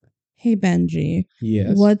Hey Benji,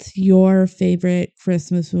 Yes. what's your favorite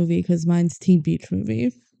Christmas movie? Because mine's Teen Beach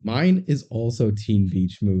Movie. Mine is also Teen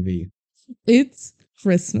Beach Movie. It's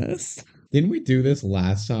Christmas. Didn't we do this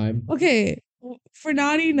last time? Okay, for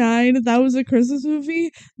 99, that was a Christmas movie.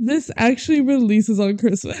 This actually releases on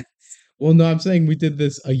Christmas. Well, no, I'm saying we did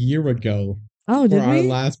this a year ago Oh, for did our we?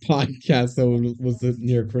 last podcast that was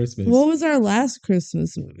near Christmas. What was our last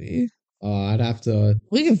Christmas movie? I'd have to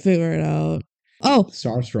We can figure it out. Oh,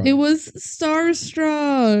 Starstruck. it was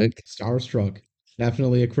Starstruck. Starstruck.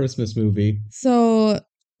 Definitely a Christmas movie. So,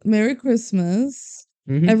 Merry Christmas.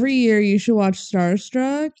 Mhm. Every year you should watch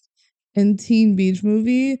Starstruck and Teen Beach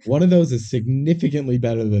Movie. One of those is significantly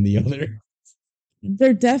better than the other.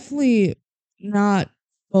 They're definitely not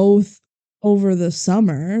both over the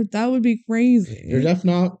summer. That would be crazy. They're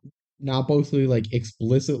definitely not both like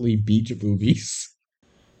explicitly beach movies.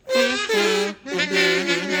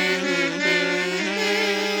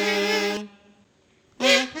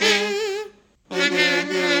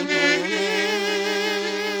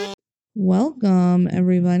 Welcome,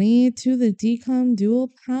 everybody, to the DCOM Dual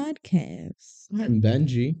Podcast. I'm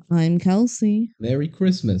Benji. I'm Kelsey. Merry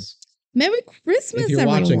Christmas. Merry Christmas, If you're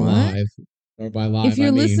everyone. watching live, or by live, if you're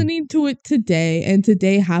I mean, listening to it today, and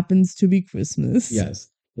today happens to be Christmas. yes.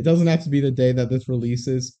 It doesn't have to be the day that this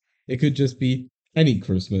releases. It could just be any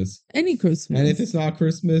Christmas. Any Christmas. And if it's not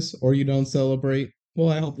Christmas or you don't celebrate, well,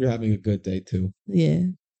 I hope you're having a good day too. Yeah.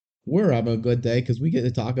 We're having a good day because we get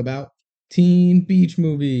to talk about Teen Beach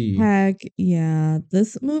Movie. Heck yeah.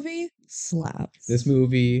 This movie slaps. This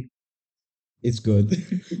movie is good.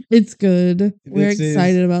 It's good. We're This is-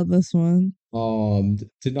 excited about this one. To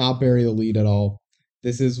not bury the lead at all,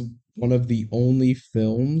 this is one of the only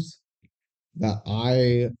films that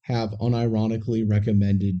I have unironically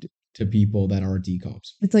recommended to people that are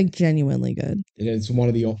DCOMs. It's like genuinely good. And it's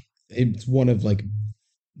one of like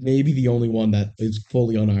maybe the only one that is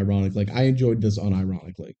fully unironic. Like I enjoyed this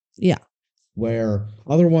unironically. Yeah. Where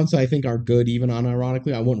other ones I think are good even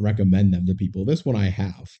unironically, I wouldn't recommend them to people. This one I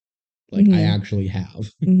have. Like I Mhm. actually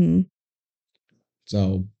have. Mm-hmm.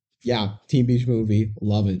 So yeah, Teen Beach Movie,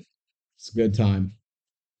 love it. It's a good time.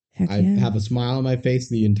 Heck I yeah. have a smile on my face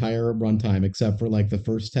the entire runtime, except for like the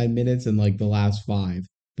first 10 minutes and like the last 5.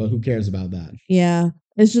 But who cares about that? Yeah.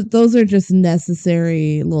 It's just those are just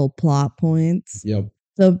necessary little plot points. Yep.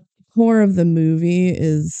 The core of the movie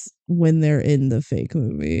is when they're in the fake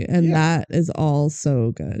movie. And Yeah. that is all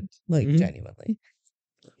so good. Like Mhm. genuinely.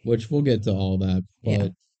 Which we'll get to all that. Yeah.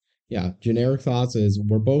 But yeah, generic thoughts is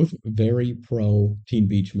we're both very pro Teen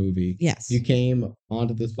Beach Movie. Yes. If you came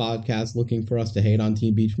onto this podcast looking for us to hate on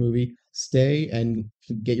Teen Beach Movie, stay and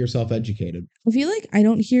get yourself educated. I feel like I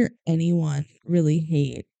don't hear anyone really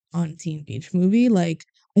hate on Teen Beach Movie. Like,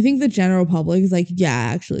 I think the general public is like, yeah,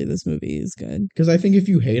 actually, this movie is good. Because I think if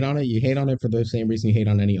you hate on it, you hate on it for the same reason you hate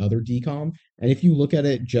on any other DCOM. And if you look at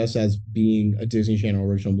it just as being a Disney Channel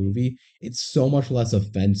original movie, it's so much less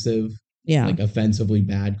offensive, Yeah. like offensively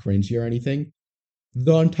bad, cringy or anything.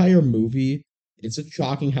 The entire movie, it's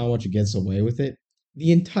shocking how much it gets away with it.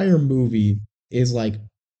 The entire movie is like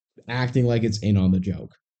acting like it's in on the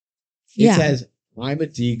joke. It Yeah. says, I'm a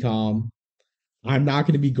DCOM. I'm not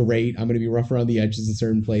going to be great. I'm going to be rough around the edges in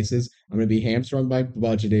certain places. I'm going to be hamstrung by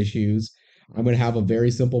budget issues. I'm going to have a very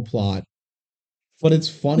simple plot. But it's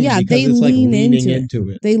funny Yeah, because they it's like lean leaning into into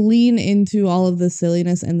it. They lean into all of the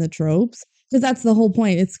silliness and the tropes because that's the whole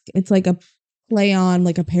point. It's like a play on,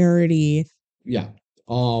 like a parody. Yeah.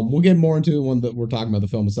 We'll get more into it when we're talking about the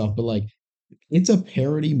film itself, but like it's a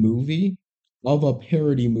parody movie of a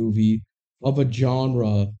parody movie of a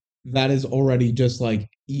genre that is already just like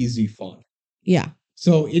easy fun. Yeah.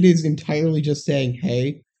 So it is entirely just saying,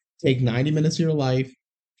 hey, take 90 minutes of your life.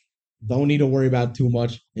 Don't need to worry about too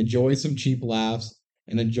much. Enjoy some cheap laughs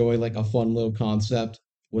and enjoy like a fun little concept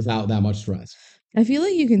without that much stress. I feel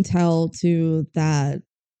like you can tell too that,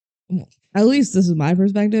 at least this is my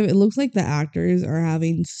perspective, it looks like the actors are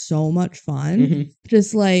having so much fun. Mhm.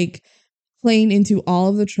 Just like playing into all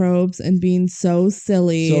of the tropes and being so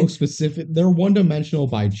silly. So specific. They're one-dimensional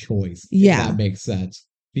by choice. Yeah. If that makes sense.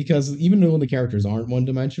 Because even though the characters aren't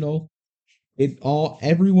one-dimensional,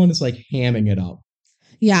 everyone is like hamming it up.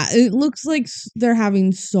 Yeah, it looks like they're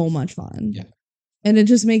having so much fun. Yeah. And it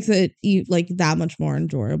just makes it like that much more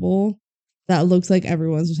enjoyable. That looks like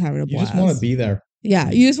everyone's just having a You blast. just want to be there.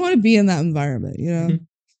 Yeah, you just want to be in that environment, you know? Mhm.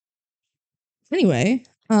 Anyway,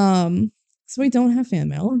 so we don't have fan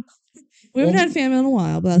mail. We haven't Well, had fan mail in a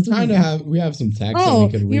while, but that's okay. We have some text that Oh,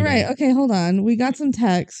 we could read. you're right. out. Okay, hold on. We got some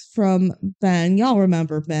text from Ben. Y'all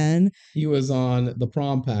remember Ben. He was on the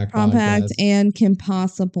Prom Pack Compact podcast. and Kim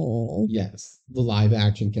Possible. Yes, the live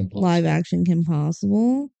action Kim Possible. Live action Kim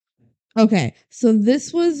Possible. Okay, so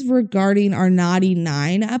this was regarding our Naughty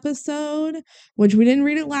 9 episode, which we didn't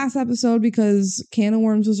read it last episode because Can of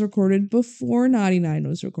Worms was recorded before Naughty 9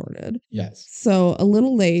 was recorded. Yes. So a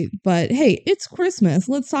little late, but hey, it's Christmas.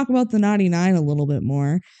 Let's talk about the Naughty 9 a little bit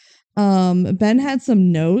more. Ben had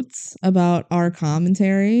some notes about our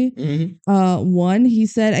commentary. One, he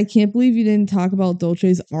said, I can't believe you didn't talk about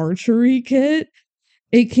Dolce's archery kit.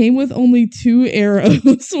 It came with only 2 arrows,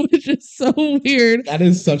 which is so weird. That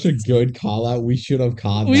is such a good call out. We should have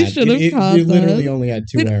caught We that. should have caught We literally that. only had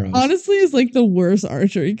 2 It arrows. honestly is like the worst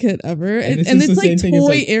archery kit ever. And And it's it's the same like thing as, toy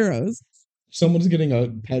like, arrows. Someone's getting a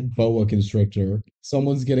pet boa constrictor.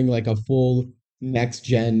 Someone's getting like a full next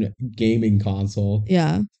gen gaming console.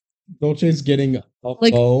 Yeah. Dolce's getting a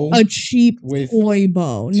Like bow a cheap with toy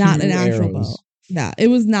bow, not 2 an actual bow. arrows. Yeah, it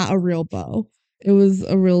was not a real bow. It was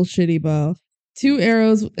a real shitty bow. 2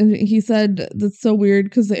 arrows, and he said that's so weird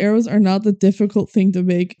because the arrows are not the difficult thing to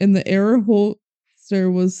make, and the arrow holster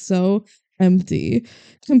was so empty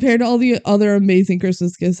compared to all the other amazing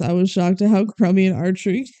Christmas gifts. I was shocked at how crummy an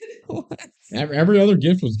archery kit was. Every other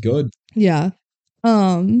gift was good. Yeah.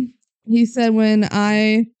 He said when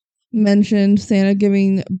I mentioned Santa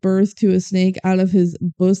giving birth to a snake out of his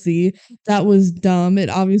pussy, that was dumb. It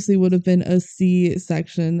obviously would have been a C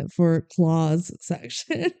section for claws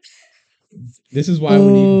section. This is why we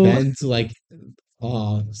need Ben to like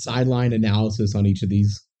sideline analysis on each of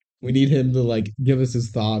these. We need him to like give us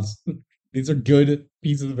his thoughts. These are good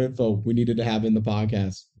pieces of info we needed to have in the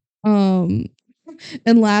podcast. And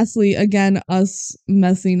lastly, again, us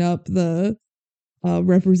messing up the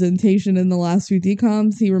representation in the last few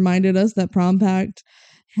DCOMs. He reminded us that Prom Pact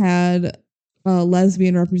had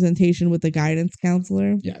lesbian representation with the guidance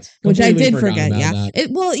counselor. Yes, which I did forget. That.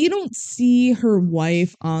 Well, you don't see her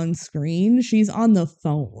wife on screen. She's on the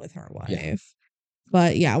phone with her wife. Yeah.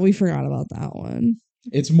 But yeah, we forgot about that one.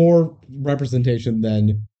 It's more representation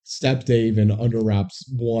than Step Dave and Under Wraps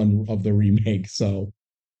 1 of the remake. So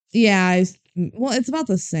yeah, well, it's about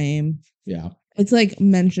the same. Yeah. It's like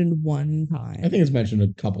mentioned one time. I think it's mentioned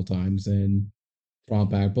a couple times in Prom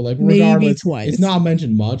Pact, but like maybe regardless, twice. It's not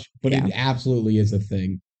mentioned much, but Yeah. it absolutely is a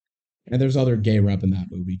thing. And there's other gay rep in that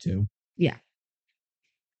movie too. Yeah.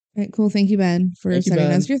 All right, cool. Thank you, Ben, for sending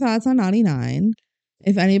us your thoughts on Naughty 9.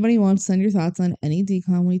 If anybody wants to send your thoughts on any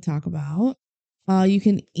DCOM we talk about, you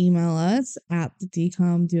can email us at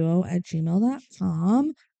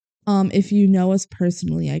thedcomduo@gmail.com. If you know us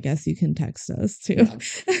personally, I guess you can text us too.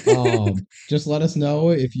 Yeah. Just let us know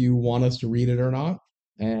if you want us to read it or not.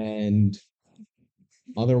 And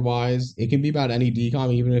otherwise, it can be about any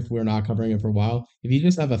DCOM, even if we're not covering it for a while. If you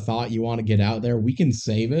just have a thought you want to get out there, we can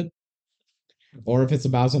save it. Or if it's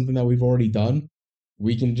about something that we've already done,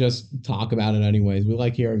 we can just talk about it anyways. We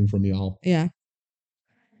like hearing from y'all. Yeah.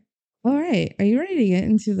 All right. Are you ready to get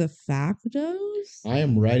into the factos? I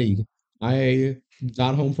am ready. I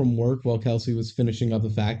got home from work while Kelsey was finishing up the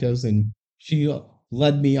factos, and she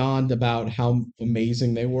led me on about how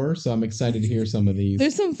amazing they were. So I'm excited to hear some of these.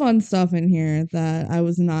 There's some fun stuff in here that I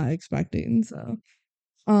was not expecting. So,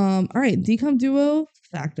 all right. DCOM Duo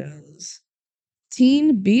factos.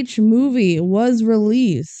 Teen Beach Movie was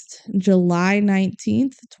released July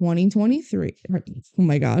 19th, 2023. Oh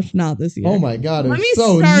my gosh, not this year. Oh my god, Let me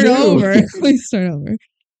so start new. over. Let me start over.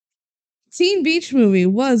 Teen Beach Movie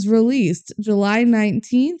was released July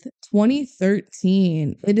 19th,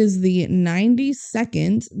 2013. It is the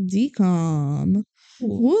 92nd DCOM.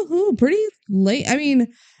 Woohoo, pretty late. I mean,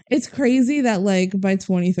 it's crazy that like by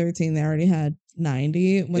 2013 they already had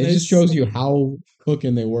 90. It just shows you how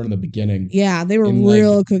cooking they were in the beginning. Yeah, they were in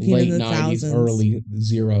real like cooking late in the 90s, thousands. early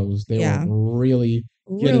zeros. They were really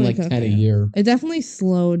getting like 10 a cooking. year. It definitely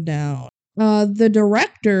slowed down. The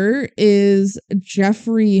director is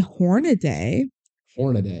Jeffrey Hornaday.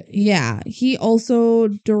 Hornaday. Yeah, he also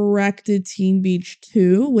directed Teen Beach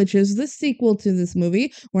 2, which is the sequel to this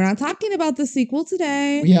movie. We're not talking about the sequel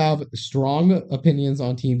today. We have strong opinions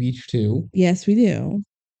on Teen Beach 2. Yes, we do.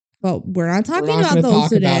 But we're not talking We're not about those talk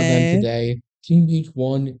today. About them today. Teen Beach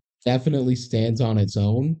 1 definitely stands on its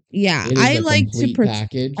own. Yeah, I like to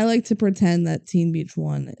pretend that Teen Beach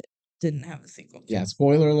 1 didn't have a sequel. Yeah,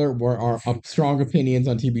 spoiler alert, our strong opinions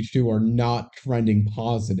on Teen Beach 2 are not trending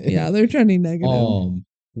positive. Yeah, they're trending negative.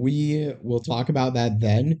 We will talk about that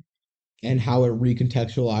then and how it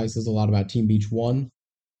recontextualizes a lot about Teen Beach 1.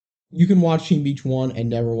 You can watch Teen Beach 1 and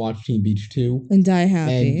never watch Teen Beach 2. And die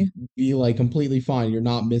happy. And be like completely fine. You're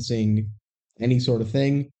not missing any sort of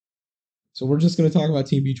thing. So we're just going to talk about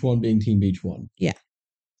Teen Beach 1 being Teen Beach 1. Yeah.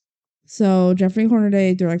 So Jeffrey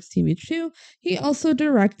Hornaday directs Teen Beach 2. He also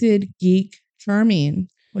directed Geek Charming,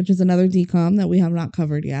 which is another DCOM that we have not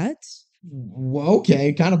covered yet.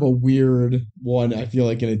 Okay, kind of a weird one, I feel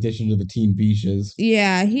like, in addition to the Teen Beaches.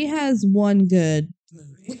 Yeah, he has one good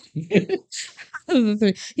movie. Out of the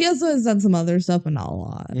three. He also has done some other stuff, but not a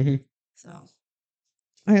lot. So, all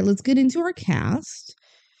right, let's get into our cast.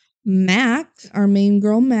 Mac, our main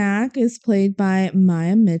girl Mac, is played by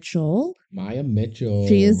Maya Mitchell. Maya Mitchell.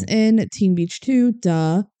 She is in Teen Beach 2,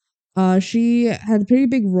 duh. She had a pretty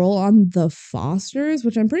big role on The Fosters,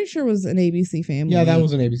 which I'm pretty sure was an ABC Family. Yeah, that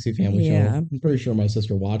was an ABC Family show. Yeah. I'm pretty sure my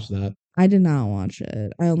sister watched that. I did not watch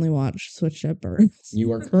it. I only watched Switched Up Birds.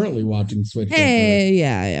 You are currently watching Switched Up Birds. Hey,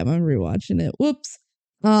 yeah, I am. I'm rewatching it. Whoops.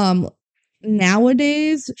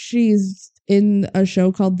 Nowadays she's in a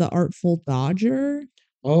show called The Artful Dodger.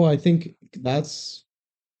 Oh, I think that's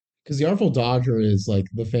because the Artful Dodger is like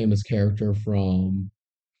the famous character from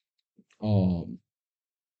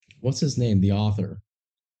what's his name? The author.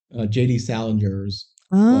 J.D. Salinger's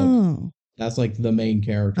book. Oh, That's like the main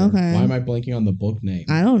character. okay. Why am I blanking on the book name?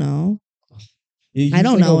 I don't know. I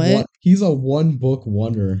don't know it. He's a one book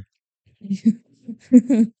wonder.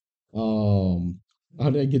 How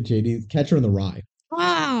did I get JD? Catcher in the Rye.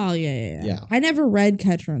 Oh, yeah. I never read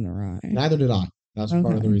Catcher in the Rye. Neither did I. That's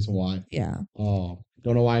part of the reason why. Yeah. Oh,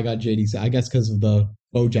 don't know why I got JD. I guess because of the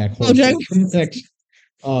BoJack BoJack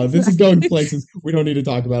Horseman. This is going places. We don't need to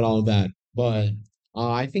talk about all of that. But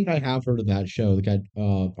I think I have heard of that show,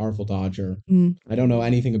 the Artful Dodger. I don't know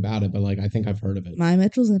anything about it, but like I think I've heard of it. Maya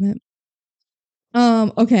Mitchell's in it.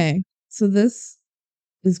 Okay. So this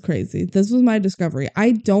is crazy. This was my discovery.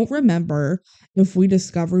 I don't remember if we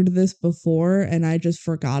discovered this before and I just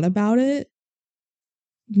forgot about it.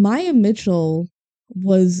 Maya Mitchell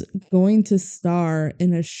was going to star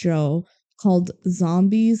in a show called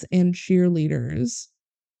Zombies and Cheerleaders,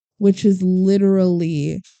 which is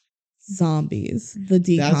literally Zombies, the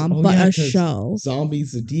DCOM, but a show.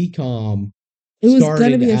 Zombies, the DCOM. It was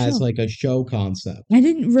going to be as like a show concept. I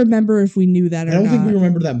didn't remember if we knew that or not. I don't think we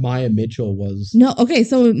remember that Maya Mitchell was. No, okay,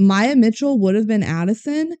 so Maya Mitchell would have been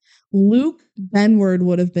Addison. Luke Benward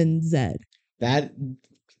would have been Zed. That,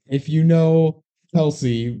 if you know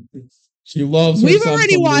Kelsey, she loves. We've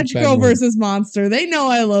already watched Girl vs. Monster. They know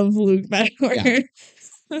I love Luke Benward.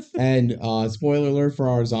 Yeah. And spoiler alert for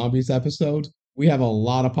our Zombies episode. We have a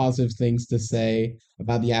lot of positive things to say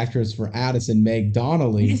about the actress for Addison, Meg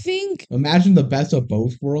Donnelly. I think... Imagine the best of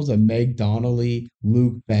both worlds, a Meg Donnelly,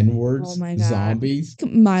 Luke Benward's Zombies.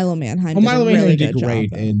 Milo Manheim did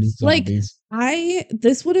great in Zombies.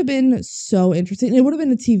 This would have been so interesting. It would have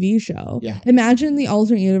been a TV show. Yeah. Imagine the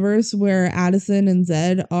alternate universe where Addison and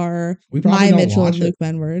Zed are Maya Mitchell and Luke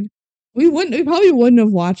Benward. We probably wouldn't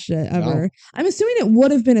have watched it ever. No. I'm assuming it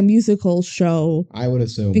would have been a musical show. I would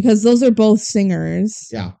assume. Because those are both singers.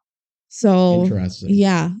 Yeah. So, interesting.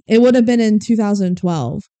 Yeah. It would have been in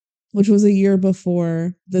 2012, which was a year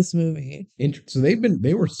before this movie. So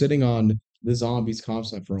they were sitting on the Zombies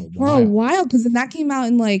concept for a while. For a while, because then that came out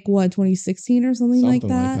in 2016 or something like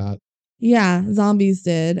that. Yeah, Zombies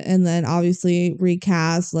did. And then obviously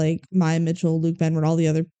recast Maya Mitchell, Luke Benward, all the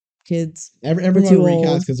other kids. Everyone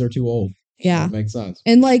recast because they're too old. Yeah. That makes sense.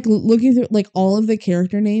 And looking through all of the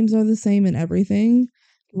character names are the same and everything.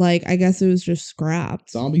 I guess it was just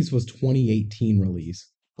scrapped. Zombies was 2018 release.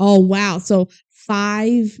 Oh wow. So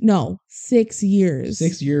 6 years.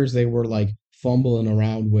 6 years they were fumbling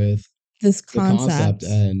around with this concept.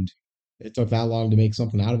 And it took that long to make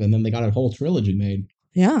something out of it. And then they got a whole trilogy made.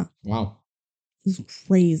 Yeah. Wow. It's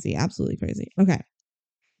crazy. Absolutely crazy. Okay.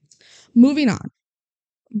 Moving on.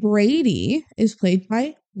 Brady is played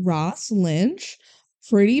by Ross Lynch.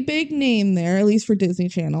 Pretty big name there, at least for Disney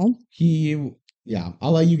Channel.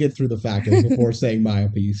 I'll let you get through the factors before saying my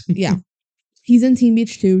piece. Yeah. He's in Teen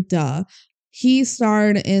Beach 2, duh. He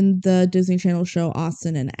starred in the Disney Channel show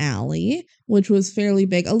Austin and Ally, which was fairly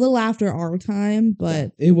big, a little after our time,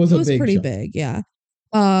 but it was pretty big, yeah.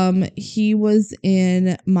 He was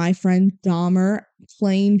in My Friend Dahmer,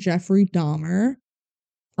 playing Jeffrey Dahmer.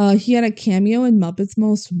 He had a cameo in Muppets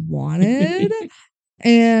Most Wanted.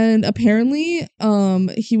 And apparently,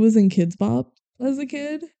 he was in Kids Bop as a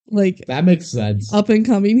kid. That makes sense. Up and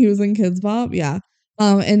coming, he was in Kids Bop, yeah.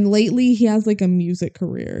 And lately he has a music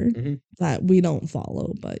career that we don't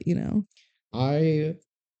follow, but I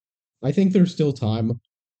think there's still time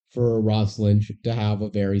for Ross Lynch to have a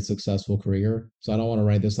very successful career. So I don't want to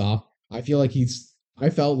write this off. I feel like I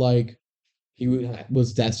felt like he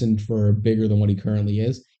was destined for bigger than what he currently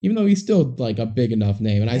is, even though he's still a big enough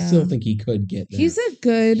name. And I still think he could get there. He's a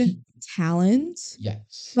good talent.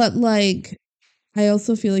 Yes. But I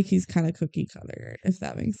also feel like he's kind of cookie cutter, if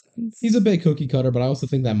that makes sense. He's a big cookie cutter, but I also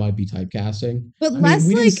think that might be typecasting. But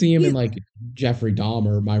we didn't see him in Jeffrey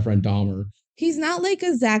Dahmer, My Friend Dahmer. He's not like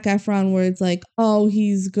a Zac Efron where it's like, oh,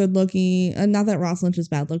 he's good looking. Not that Ross Lynch is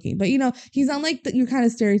bad looking, but he's not like your kind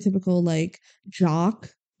of stereotypical like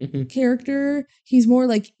jock character. He's more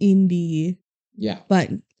like indie. Yeah.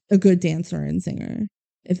 But a good dancer and singer,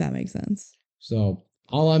 if that makes sense. So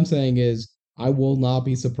all I'm saying is I will not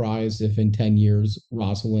be surprised if in 10 years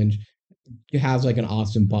Ross Lynch has like an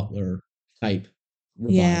Austin Butler type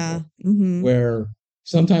revival. Yeah. Where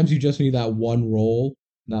sometimes you just need that one role,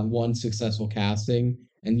 that one successful casting,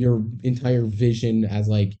 and your entire vision as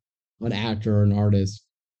like an actor or an artist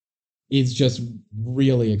is just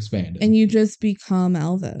really expanded. And you just become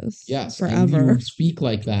Elvis. Yes. Forever. And you speak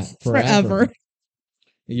like that forever.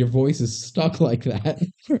 Your voice is stuck like that.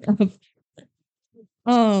 Forever.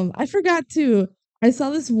 I forgot to. I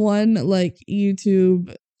saw this one like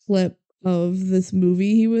YouTube clip of this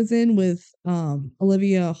movie he was in with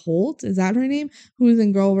Olivia Holt. Is that her name? Who was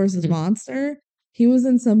in Girl vs. Monster. He was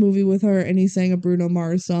in some movie with her and he sang a Bruno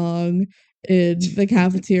Mars song in the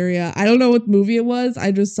cafeteria. I don't know what movie it was.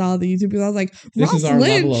 I just saw the YouTube video. I was like, this is our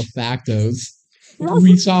Lynch. level of factos.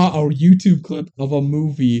 We saw a YouTube clip of a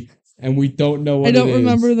movie and we don't know what it is. I don't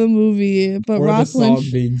remember the movie, but or Ross the song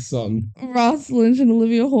Lynch being sung. Ross Lynch and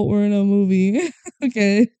Olivia Holt were in a movie.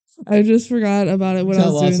 Okay. I just forgot about it when I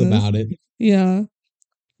was doing this. Tell us about it. Yeah.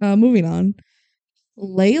 Moving on.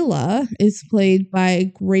 Layla is played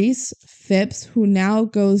by Grace Phipps, who now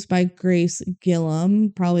goes by Grace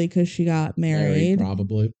Gillum, probably because she got married.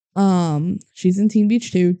 Probably. She's in Teen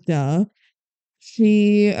Beach 2, duh.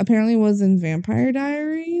 She apparently was in Vampire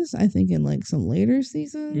Diaries, I think in like some later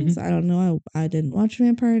seasons. I don't know. I didn't watch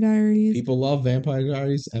Vampire Diaries. People love Vampire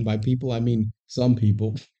Diaries, and by people, I mean some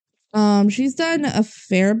people. She's done a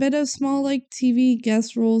fair bit of small like TV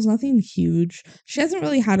guest roles, nothing huge. She hasn't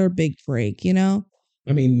really had her big break,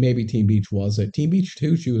 I mean, maybe Teen Beach was it. Teen Beach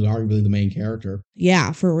 2, she was arguably the main character.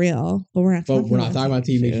 Yeah, for real. But we're not talking about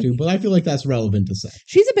Teen Beach 2, but I feel like that's relevant to say.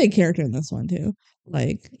 She's a big character in this one too.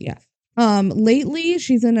 Like, yeah. Lately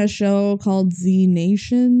she's in a show called Z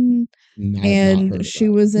Nation. And she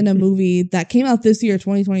was in a movie that came out this year,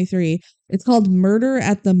 2023. It's called Murder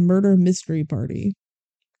at the Murder Mystery Party.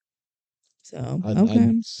 So, okay.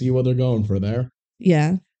 I see what they're going for there.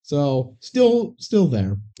 Yeah. So, still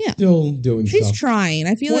there. Yeah. Still doing She's stuff. trying.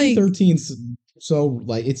 I feel 2013, so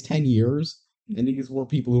like it's 10 years, and these were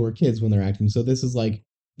people who were kids when they're acting. So this is like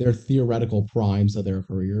their theoretical primes of their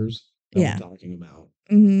careers that we're talking about.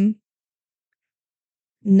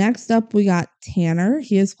 Next up, we got Tanner.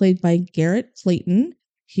 He is played by Garrett Clayton.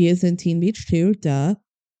 He is in Teen Beach 2, duh.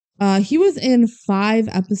 He was in 5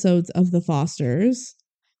 episodes of The Fosters,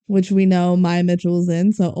 which we know Maya Mitchell was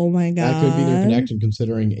in, so oh my god. That could be their connection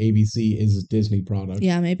considering ABC is a Disney product.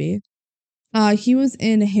 Yeah, maybe. He was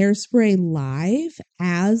in Hairspray Live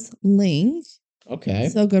as Ling. Okay.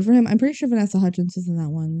 So good for him. I'm pretty sure Vanessa Hudgens is in that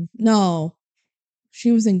one. No.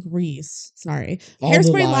 She was in Grease. Sorry.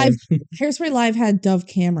 Hairspray Live had Dove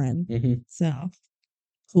Cameron. So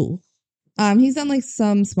cool. He's done like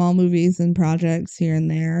some small movies and projects here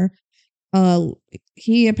and there.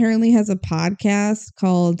 He apparently has a podcast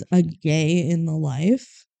called A Gay in the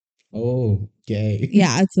Life. Oh, gay.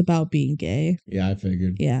 Yeah, it's about being gay. Yeah, I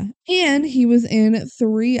figured. Yeah. And he was in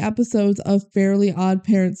 3 episodes of Fairly Odd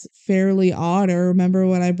Parents, Fairly Odder. Remember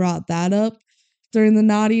when I brought that up during the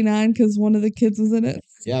Naughty Nine because one of the kids was in it?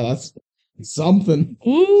 Yeah, that's something.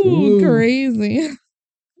 Ooh. Crazy.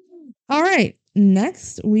 All right.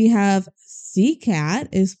 Next, we have C-Cat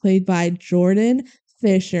is played by Jordan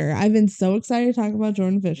Fisher. I've been so excited to talk about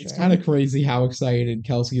Jordan Fisher. It's kind of crazy how excited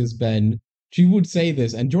Kelsey has been. She would say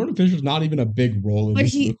this, and Jordan Fisher's not even a big role in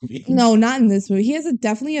this movie. No, not in this movie. He has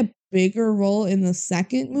definitely a bigger role in the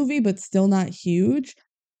second movie, but still not huge.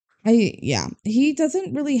 He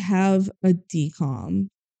doesn't really have a DCOM.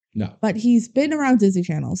 No. But he's been around Disney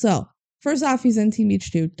Channel. So, first off, he's in Teen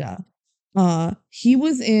Beach 2, duh. He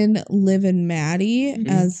was in Liv and Maddie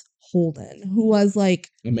as Holden, who was like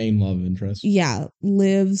a main love interest. Yeah,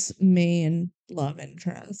 Liv's main love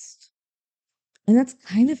interest. And that's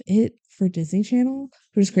kind of it for Disney Channel,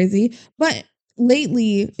 which is crazy. But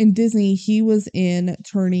lately in Disney, he was in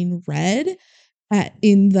Turning Red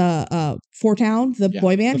in the Four Town, the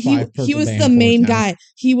boy band. He was the main guy.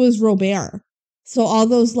 He was Robert. So all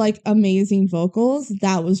those like amazing vocals,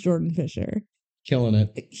 that was Jordan Fisher. Killing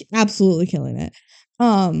it. Absolutely killing it.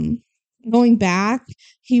 Going back,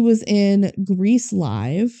 he was in Grease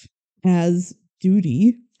Live as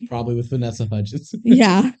Duty. Probably with Vanessa Hudgens.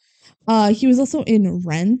 Yeah. He was also in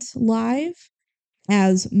Rent Live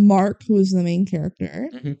as Mark, who is the main character.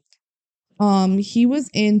 He was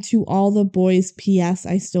in To All the Boys, P.S.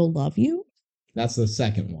 I Still Love You. That's the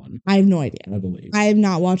second one. I have no idea. I believe. I have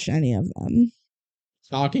not watched any of them.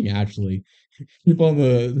 Shocking, actually. People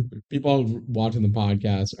watching the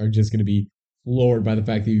podcast are just going to be floored by the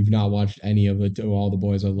fact that you've not watched any of the To All the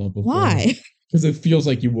Boys I Love before. Why? Because it feels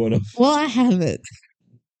like you would have. Well, I haven't.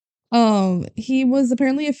 He was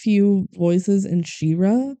apparently a few voices in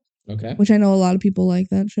She-Ra. Okay. Which I know a lot of people like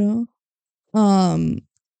that show.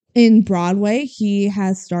 In Broadway, he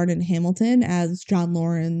has starred in Hamilton as John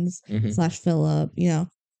Lawrence / Philip, you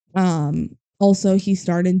know. Also, he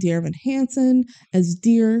starred in Dear Evan Hansen as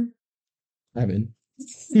Dear. Evan.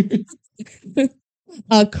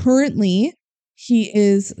 Currently, he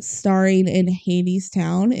is starring in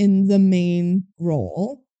Hadestown in the main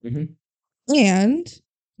role. And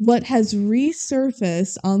what has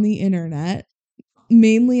resurfaced on the internet,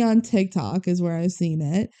 mainly on TikTok is where I've seen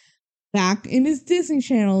it. Back in his Disney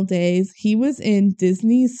Channel days, he was in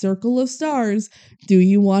Disney's Circle of Stars, Do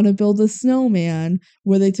You Want to Build a Snowman,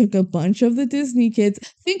 where they took a bunch of the Disney kids.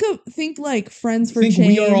 Think like Friends for Change.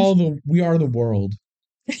 We Are the World.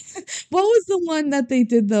 What was the one that they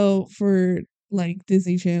did though for like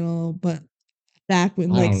Disney Channel, but back when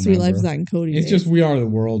like Sweet Life of Zack and Cody It's just We Are the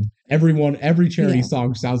World. Every charity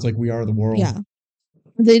song sounds like We Are the World. Yeah.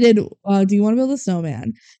 They did Do You Want to Build a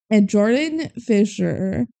Snowman? And Jordan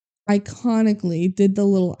Fisher iconically did the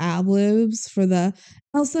little ad-libs for the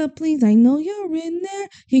Elsa, please, I know you're in there.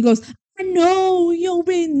 He goes, I know you're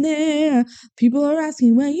in there. People are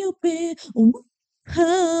asking where you've been.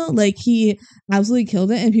 Like, he absolutely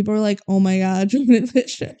killed it, and people were like, oh my god, Jordan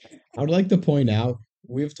Fisher. I would like to point out,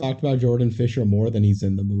 we've talked about Jordan Fisher more than he's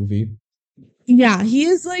in the movie. Yeah, he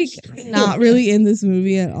is like not really in this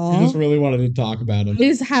movie at all. I just really wanted to talk about him. I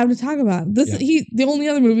just have to talk about him. The only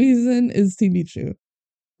other movie he's in is Teen Beach 2.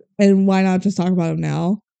 And why not just talk about him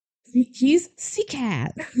now? He's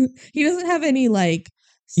C-Cat. He doesn't have any like.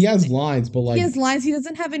 He has lines, but like. He has lines. He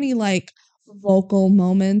doesn't have any like vocal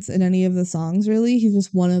moments in any of the songs, really. He's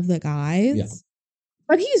just one of the guys. Yeah.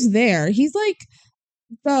 But he's there. He's like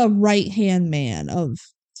the right hand man of.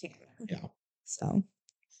 Yeah. So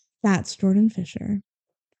that's Jordan Fisher.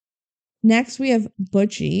 Next, we have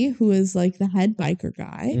Butchie, who is like the head biker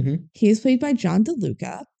guy. He is played by John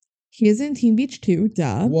DeLuca. He is in Teen Beach 2,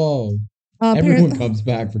 duh. Whoa. Everyone comes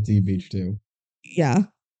back for Teen Beach 2. Yeah.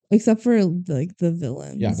 Except for like the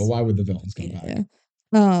villains. Yeah, but why would the villains come back?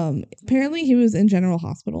 Apparently he was in General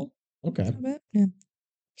Hospital. Okay. Yeah.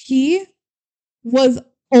 He was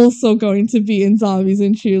also going to be in Zombies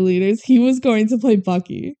and Cheerleaders. He was going to play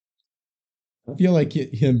Bucky. I feel like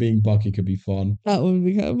him being Bucky could be fun. That would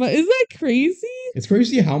be good. But isn't that crazy? It's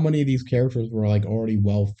crazy how many of these characters were like already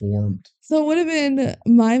well formed. So it would have been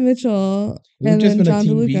Mai Mitchell and just been John a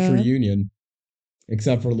Teen DeLuca. Beach reunion.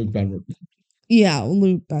 Except for Luke Benward. Yeah,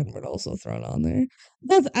 Luke Benward also thrown on there.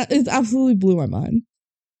 It's absolutely blew my mind.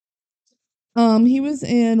 He was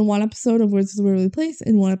in one episode of Where's the Waverly Place,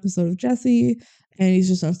 in one episode of Jessie, and he's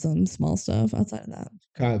just done some small stuff outside of that.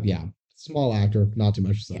 Kind of, yeah. Small actor, not too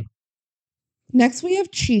much to say. Next, we have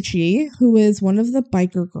Chi-Chi, who is one of the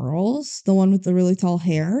biker girls, the one with the really tall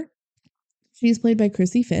hair. She's played by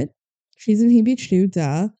Chrissy Fit. She's in Teen Beach 2,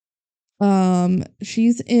 duh.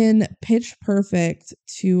 She's in Pitch Perfect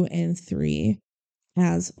 2 and 3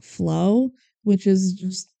 as Flo, which is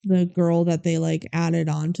just the girl that they like added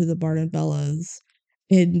on to the Bart and Bellas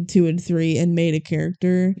in 2 and 3 and made a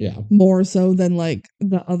character. Yeah. More so than like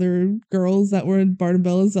the other girls that were in Bart and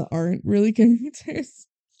Bellas that aren't really characters.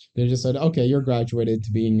 They just said, okay, you're graduated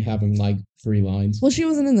to having like 3 lines. Well, she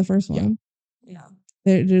wasn't in the first one. Yeah.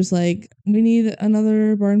 They're just like, we need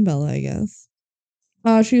another Bart and Bella, I guess.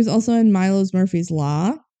 She was also in Milo's Murphy's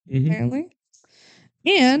Law, apparently.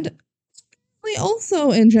 And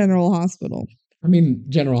also in General Hospital. I mean,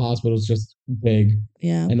 General Hospital is just big.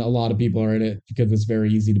 Yeah. And a lot of people are in it because it's very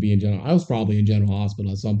easy to be in General. I was probably in General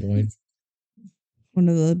Hospital at some point. One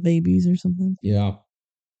of the babies or something. Yeah.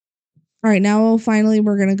 All right, now finally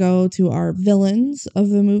we're going to go to our villains of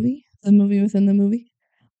the movie within the movie.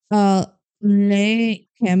 Le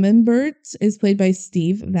Camembert is played by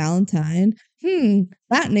Steve Valentine.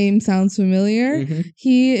 That name sounds familiar.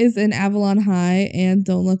 He is in Avalon High and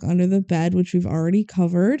Don't Look Under the Bed, which we've already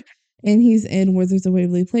covered. And he's in Where There's a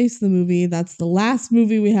Waverly Place, the movie. That's the last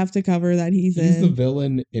movie we have to cover that he's in. He's the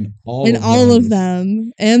villain in all of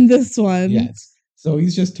them. And this one. Yes. So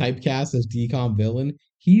he's just typecast as DCOM villain.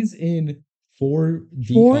 He's in 4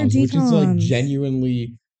 DCOMs, which is like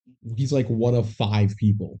genuinely, he's like one of 5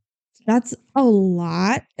 people. That's a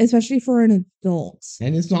lot, especially for an adult.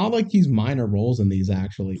 And it's not like he's minor roles in these,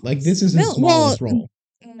 actually. Like, this is his smallest role.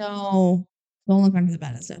 No. Don't Look Under the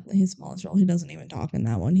Bed is definitely his smallest role. He doesn't even talk in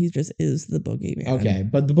that one. He just is the boogeyman. Okay,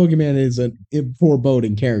 but the boogeyman is a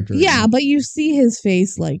foreboding character. Yeah, but you see his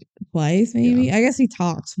face like twice, maybe. Yeah. I guess he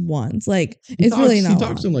talks once. Like really not. He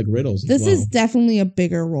talks in like riddles. This is definitely a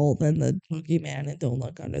bigger role than the boogeyman and Don't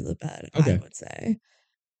Look Under the Bed. Okay. I would say.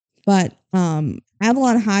 But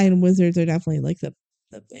Avalon High and Wizards are definitely like the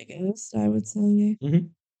biggest, I would say. Mm-hmm.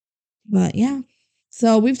 But yeah,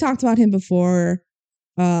 so we've talked about him before.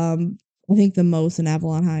 I think the most in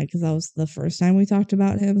Avalon High because that was the first time we talked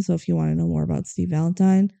about him. So if you want to know more about Steve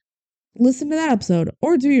Valentine, listen to that episode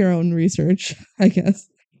or do your own research, I guess.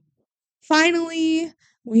 Finally,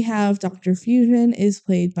 we have Dr. Fusion is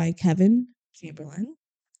played by Kevin Chamberlain.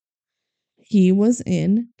 He was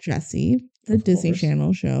in Jessie, the Disney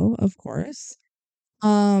Channel show, of course.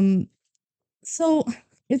 So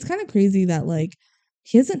it's kind of crazy that like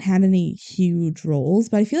he hasn't had any huge roles,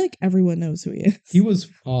 but I feel like everyone knows who he is. He was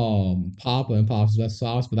Papa in Papa's Best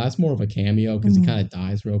Sauce, but that's more of a cameo because he kind of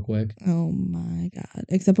dies real quick. Oh my god!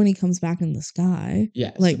 Except when he comes back in the sky.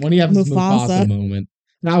 Yes, like when he has his Mufasa moment.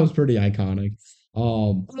 That was pretty iconic.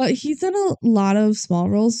 But he's done a lot of small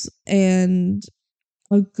roles and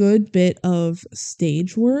a good bit of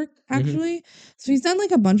stage work, actually. Mm-hmm. So he's done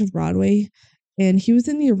like a bunch of Broadway, and he was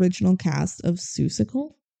in the original cast of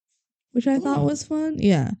Seussical, which I thought was fun.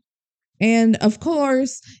 Yeah. And of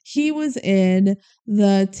course, he was in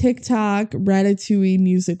the TikTok Ratatouille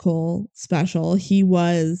musical special. He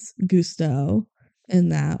was Gusteau in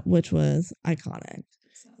that, which was iconic.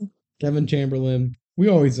 So. Kevin Chamberlain, we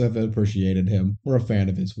always have appreciated him. We're a fan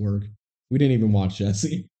of his work. We didn't even watch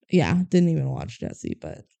Jessie. Yeah, didn't even watch Jessie,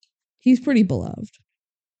 but he's pretty beloved.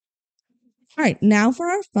 All right, now for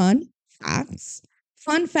our fun facts.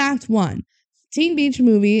 Fun fact 1. Teen Beach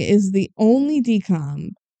Movie is the only DCOM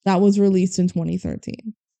that was released in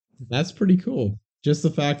 2013. That's pretty cool. Just the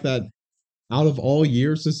fact that out of all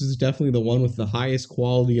years, this is definitely the one with the highest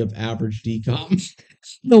quality of average DCOM.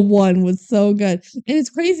 The one was so good. And it's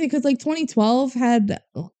crazy because like 2012 had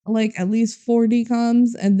like at least 4 DCOMs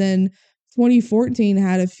and then 2014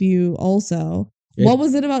 had a few also. What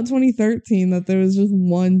was it about 2013 that there was just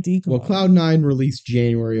one DCOM? Well, Cloud9 released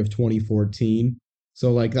January of 2014.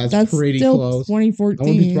 So, like, that's pretty still close. 2014. I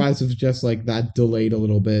wouldn't be surprised if it's just, like, that delayed a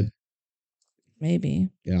little bit. Maybe.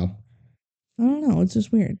 Yeah. I don't know. It's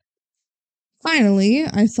just weird. Finally,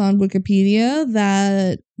 I saw on Wikipedia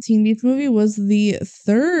that Teen Beach Movie was the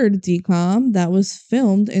 3rd DCOM that was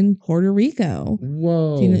filmed in Puerto Rico.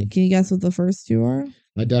 Whoa. Can you guess what the first 2 are?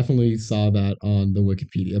 I definitely saw that on the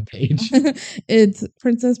Wikipedia page. It's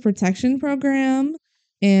Princess Protection Program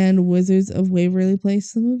and Wizards of Waverly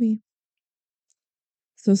Place, the movie.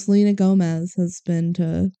 So Selena Gomez has been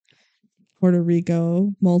to Puerto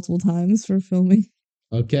Rico multiple times for filming.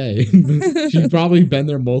 Okay. She's probably been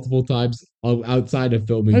there multiple times outside of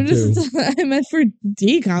filming, too. I meant for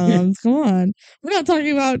DCOMs. Come on. We're not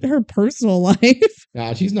talking about her personal life.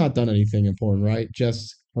 Yeah, she's not done anything important, right?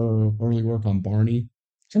 Just her early work on Barney.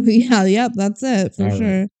 Yeah, yep, that's it, for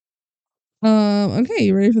sure. Right. Okay,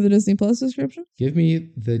 you ready for the Disney Plus description? Give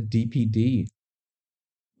me the DPD.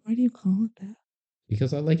 Why do you call it that?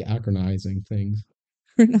 Because I like acronizing things.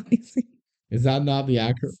 Acronizing? Is that not the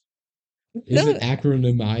Is it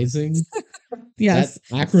acronymizing? Yes.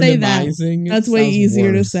 Acronymizing. That's way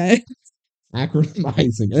easier to say.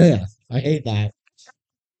 Acronymizing. Yeah, I hate that.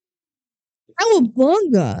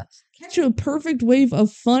 Cowabunga! Catch a perfect wave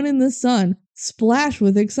of fun in the sun. Splash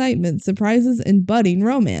with excitement, surprises, and budding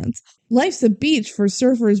romance. Life's a beach for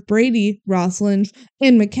surfers Brady, Rosalind,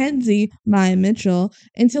 and Mackenzie, Maya Mitchell,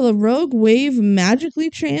 until a rogue wave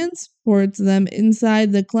magically transports them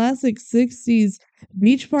inside the classic 60s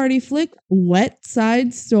beach party flick Wet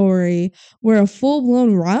Side Story, where a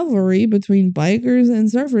full-blown rivalry between bikers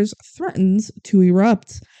and surfers threatens to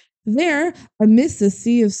erupt. There, amidst a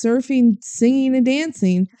sea of surfing, singing, and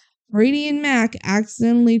dancing, Brady and Mac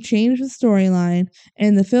accidentally change the storyline,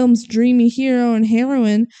 and the film's dreamy hero and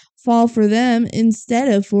heroine fall for them instead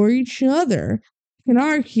of for each other. Can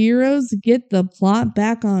our heroes get the plot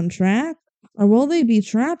back on track, or will they be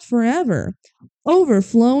trapped forever?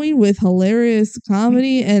 Overflowing with hilarious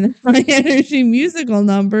comedy and high-energy musical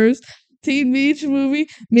numbers, Teen Beach Movie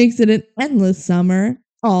makes it an endless summer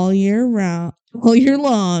all year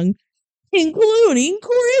long, including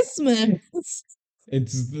Christmas.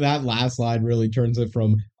 It's that last line really turns it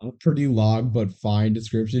from a pretty long but fine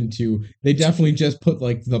description to they definitely just put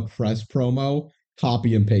like the press promo,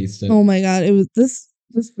 copy and paste it. Oh my god, this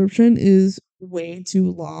description is way too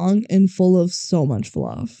long and full of so much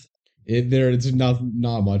fluff. It's not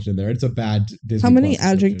much in there. It's a bad Disney. How many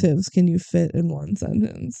adjectives can you fit in one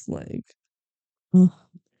sentence? Like a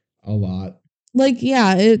lot. Like,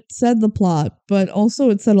 yeah, it said the plot, but also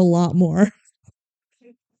it said a lot more.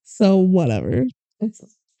 So whatever. It's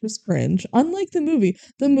just cringe. Unlike the movie.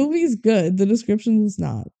 The movie's good. The description is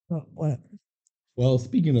not. But whatever. Well,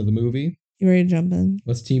 speaking of the movie, You ready to jump in?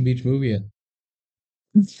 let's Teen Beach movie it.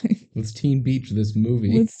 Let's Teen Beach this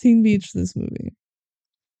movie. Let's Teen Beach this movie.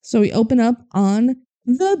 So we open up on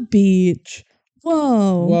the beach.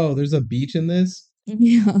 Whoa. Whoa, there's a beach in this?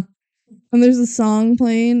 Yeah. And there's a song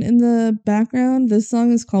playing in the background. This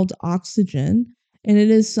song is called Oxygen, and it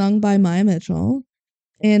is sung by Maya Mitchell.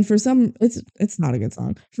 And for some, it's not a good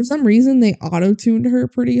song. For some reason, they auto-tuned her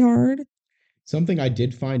pretty hard. Something I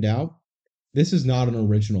did find out, this is not an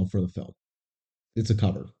original for the film. It's a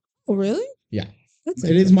cover. Oh, really? Yeah. That's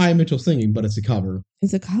It is Maya Mitchell singing, but it's a cover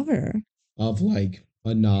It's a cover. of like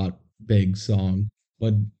a not big song.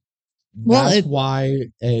 But Well, that's why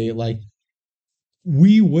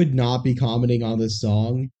we would not be commenting on this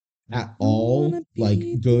song at all, like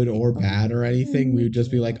good or bad or anything. We would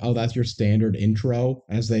just be like, oh, that's your standard intro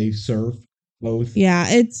as they surf both. Yeah,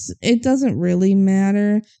 it doesn't really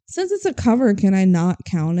matter. Since it's a cover, can I not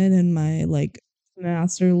count it in my like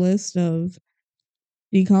master list of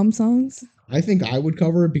DCOM songs? I think I would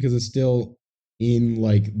cover it because it's still in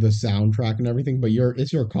like the soundtrack and everything, but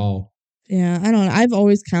it's your call. Yeah, I don't know. I've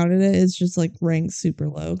always counted it. It's just like ranked super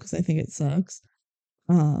low because I think it sucks.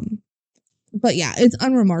 But yeah, it's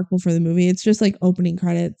unremarkable for the movie. It's just like opening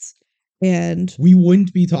credits, and we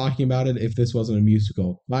wouldn't be talking about it if this wasn't a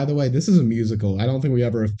musical. By the way, this is a musical. I don't think we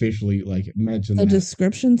ever officially like mentioned the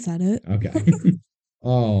description said it. Okay.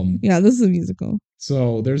 Yeah, this is a musical.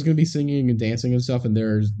 So there's gonna be singing and dancing and stuff, and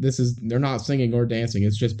they're not singing or dancing.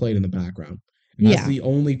 It's just played in the background. And that's the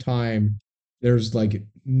only time there's like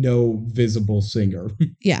no visible singer.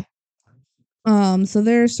 Yeah. So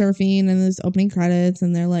they're surfing and there's opening credits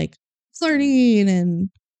and they're like flirting and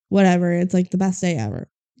whatever. It's like the best day ever.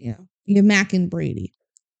 Yeah. You have Mac and Brady.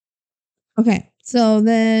 Okay. So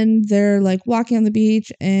then they're like walking on the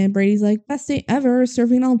beach and Brady's like, best day ever,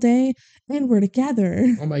 surfing all day, and we're together.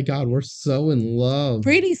 Oh my God, we're so in love.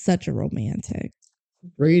 Brady's such a romantic.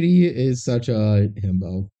 Brady is such a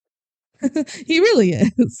himbo. He really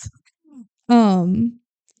is.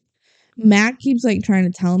 Mac keeps like trying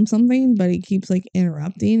to tell him something, but he keeps like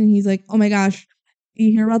interrupting, and he's like, oh my gosh,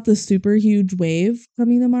 you hear about the super huge wave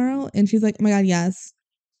coming tomorrow? And she's like, oh my God, yes.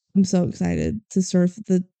 I'm so excited to surf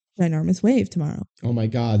the ginormous wave tomorrow. Oh my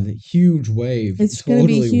God, huge wave. It's totally gonna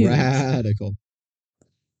be huge. Radical.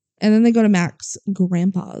 And then they go to Mac's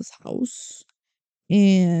grandpa's house.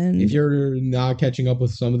 And if you're not catching up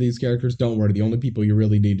with some of these characters, don't worry. The only people you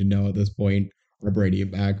really need to know at this point are Brady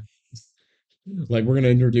and Mac. Like, we're gonna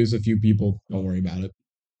introduce a few people. Don't worry about it.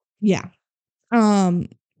 Yeah.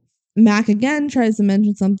 Mac again tries to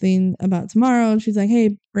mention something about tomorrow. She's like,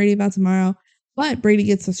 hey, Brady, about tomorrow. But Brady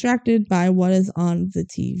gets distracted by what is on the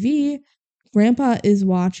TV. Grandpa is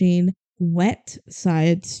watching Wet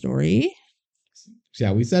Side Story.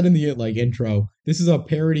 Yeah, we said in the like intro, this is a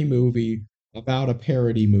parody movie about a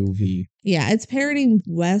parody movie. Yeah, it's parodying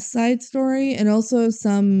West Side Story and also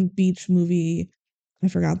some beach movie I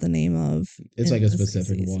forgot the name of. It's like a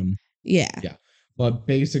specific 60s one. Yeah. Yeah. But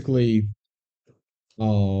basically,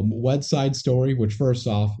 West Side Story, which first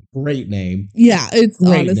off, great name. Yeah, it's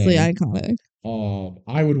great honestly name. Iconic.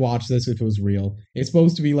 I would watch this if it was real. It's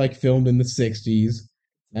supposed to be like filmed in the 60s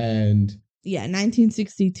and yeah,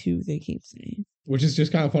 1962 they keep saying. Which is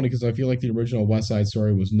just kind of funny because I feel like the original West Side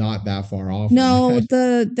Story was not that far off. No,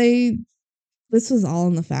 this was all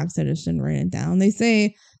in the facts. I just didn't write it down. They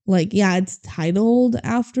say like, yeah, it's titled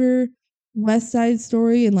after West Side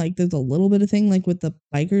Story, and like there's a little bit of thing like with the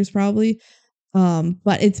bikers probably.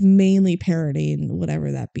 But it's mainly parodying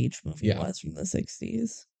whatever that beach movie was from the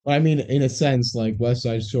 60s. I mean, in a sense, like West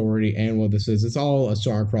Side Story and what this is, it's all a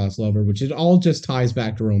star-crossed lover, which it all just ties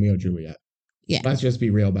back to Romeo and Juliet. Yeah. Let's just be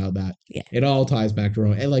real about that. Yeah. It all ties back to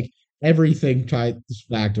Romeo. And like everything ties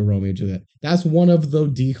back to Romeo and Juliet. That's one of the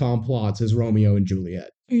DCOM plots is Romeo and Juliet.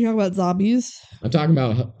 Are you talking about zombies? I'm talking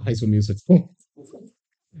about High School Musical.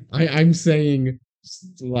 I'm saying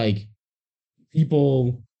like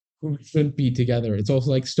people who shouldn't be together. It's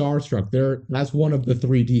also like Starstruck. That's one of the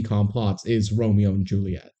 3 DCOM plots is Romeo and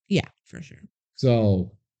Juliet. Yeah, for sure.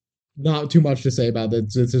 So not too much to say about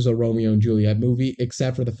this. This is a Romeo and Juliet movie,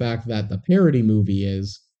 except for the fact that the parody movie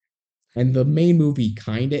is, and the main movie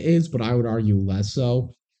kind of is, but I would argue less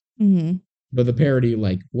so. Mm-hmm. But the parody,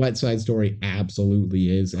 like Wet Side Story,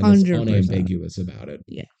 absolutely is, and 100%. Is unambiguous about it.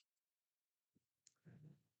 Yeah.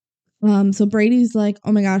 So Brady's like,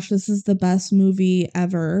 oh my gosh, this is the best movie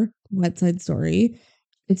ever. Wet Side Story.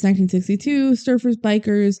 It's 1962. Surfers,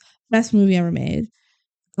 bikers, best movie ever made.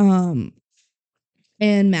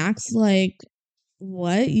 And Mac's like,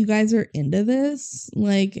 what? You guys are into this?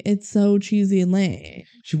 Like, it's so cheesy and lame.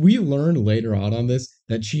 We learn later on this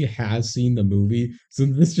that she has seen the movie, so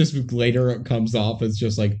this just later comes off as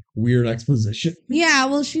just like weird exposition. Yeah,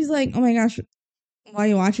 well, she's like, oh my gosh, why are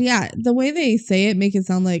you watching? Yeah, the way they say it make it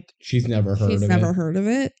sound like she's never heard of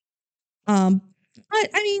it. But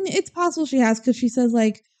I mean, it's possible she has, because she says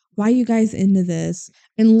like, why are you guys into this?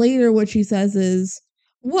 And later what she says is,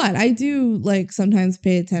 what? I do like sometimes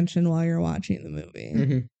pay attention while you're watching the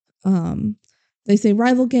movie. Mm-hmm. They say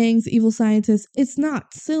rival gangs, evil scientists. It's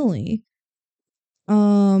not silly.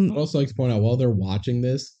 I'd also like to point out while they're watching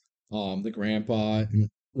this, the grandpa and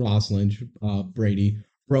Rosalind, Brady,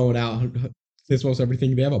 throwing out this most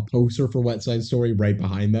everything. They have a poster for West Side Story right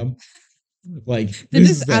behind them. Like, they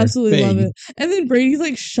just absolutely love it. And then Brady's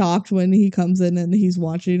like shocked when he comes in and he's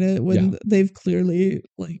watching it when they've clearly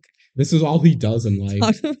like, this is all he does in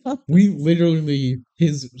life. We literally,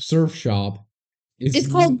 his surf shop it's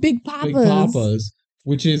called Big Papa's. Big Papa's,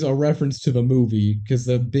 which is a reference to the movie because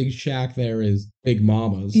the big shack there is Big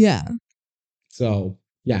Mama's. Yeah. So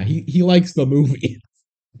yeah, he likes the movie.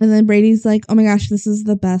 And then Brady's like, oh my gosh, this is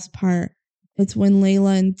the best part. It's when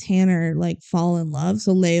Layla and Tanner like fall in love.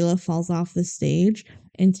 So Layla falls off the stage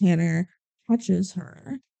and Tanner touches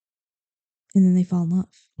her. And then they fall in love.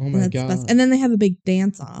 Oh my God. And then they have a big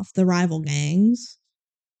dance off, the rival gangs.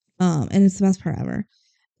 And it's the best part ever.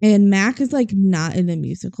 And Mac is like not into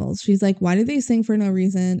musicals. She's like, why do they sing for no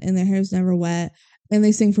reason? And their hair's never wet. And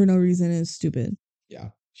they sing for no reason and it's stupid. Yeah.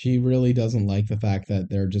 She really doesn't like the fact that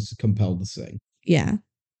they're just compelled to sing. Yeah.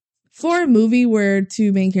 For a movie where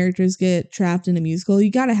two main characters get trapped in a musical, you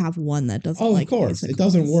got to have one that doesn't like musicals. Of course. It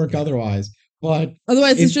doesn't work otherwise. But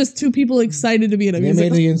otherwise, it's just two people excited to be in a musical. They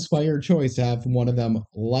made the inspired choice to have one of them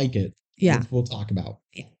like it. Yeah. Which we'll talk about.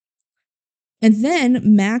 Yeah. And then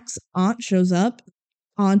Mac's aunt shows up.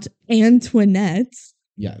 Aunt Antoinette.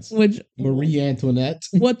 Yes. Which Marie Antoinette.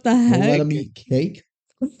 What the heck? Let him eat cake.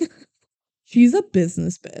 She's a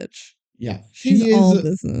business bitch. Yeah. She's all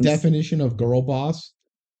business. Definition of girl boss.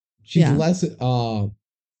 She's less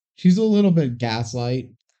she's a little bit gaslight.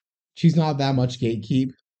 She's not that much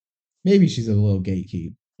gatekeep. Maybe she's a little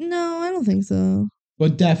gatekeep. No, I don't think so.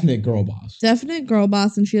 But definite girl boss. Definite girl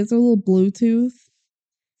boss, and she has her little Bluetooth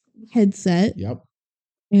headset. Yep.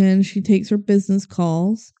 And she takes her business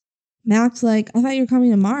calls. Mac's like, I thought you were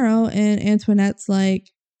coming tomorrow. And Antoinette's like,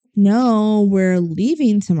 no, we're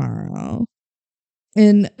leaving tomorrow.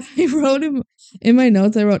 And I wrote in my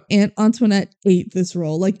notes, I wrote, Aunt Antoinette ate this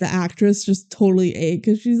role. Like the actress just totally ate,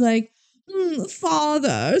 because she's like,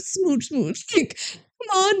 father, smooch, smooch. Like,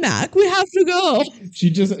 come on, Mac, we have to go. She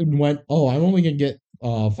just went, oh, I'm only going to get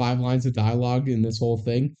 5 lines of dialogue in this whole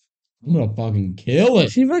thing. I'm going to fucking kill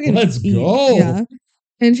it. Let's go. Yeah.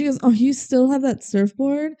 And she goes, oh, you still have that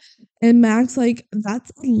surfboard? And Mac's like,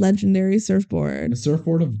 that's a legendary surfboard. The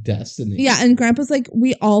surfboard of destiny. Yeah, and Grandpa's like,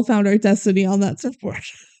 we all found our destiny on that surfboard.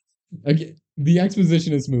 Okay, the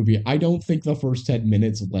exposition in this movie, I don't think the first 10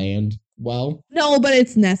 minutes land well. No, but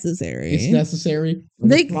it's necessary. It's necessary.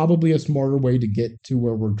 It's probably a smarter way to get to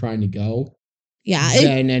where we're trying to go. Yeah.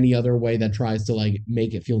 Than any other way that tries to like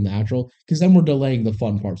make it feel natural, because then we're delaying the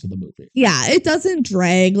fun parts of the movie. Yeah, it doesn't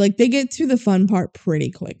drag. Like they get to the fun part pretty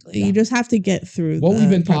quickly. Yeah. You just have to get through. What we've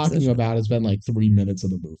been talking about has been like 3 minutes of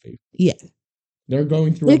the movie. Yeah. They're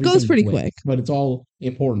going through it goes pretty quick. But it's all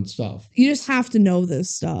important stuff. You just have to know this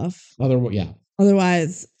stuff.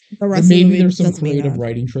 Otherwise, the rest maybe of the movie there's some creative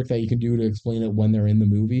writing trick that you can do to explain it when they're in the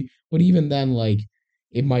movie. But even then, like,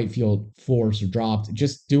 it might feel forced or dropped.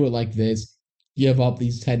 Just do it like this. Give up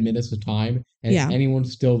these 10 minutes of time, and anyone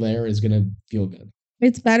still there is going to feel good.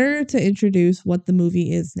 It's better to introduce what the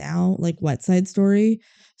movie is now, like West Side Story,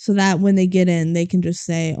 so that when they get in, they can just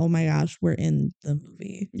say, oh my gosh, we're in the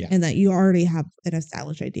movie. Yeah. And that you already have an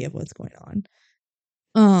established idea of what's going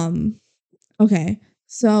on. Okay.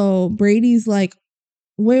 So Brady's like,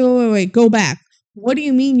 wait, go back. What do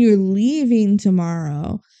you mean you're leaving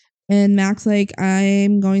tomorrow? And Mac's like,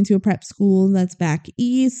 I'm going to a prep school that's back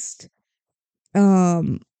east.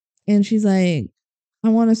 And she's like, I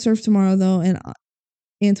want to surf tomorrow though. And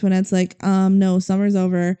Antoinette's like, no, summer's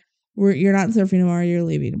over. You're not surfing tomorrow. You're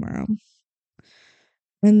leaving tomorrow.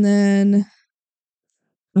 And then,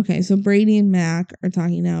 okay, so Brady and Mac are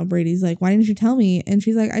talking now. Brady's like, why didn't you tell me? And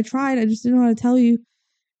she's like, I tried. I just didn't know how to tell you.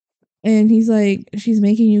 And he's like, she's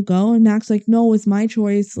making you go. And Mac's like, no, it's my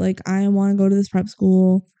choice. Like, I want to go to this prep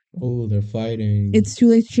school. Oh, they're fighting. It's too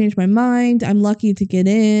late to change my mind. I'm lucky to get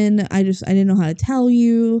in. I didn't know how to tell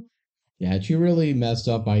you. Yeah, she really messed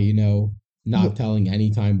up by, not telling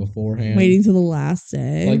any time beforehand. Waiting till the last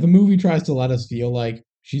day. Like, the movie tries to let us feel like,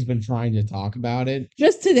 she's been trying to talk about it.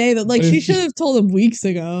 Just today, that like But she it's should just- have told him weeks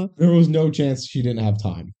ago. There was no chance she didn't have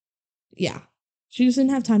time. Yeah. She just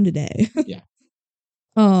didn't have time today. Yeah.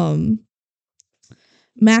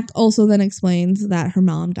 Mac also then explains that her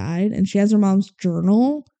mom died and she has her mom's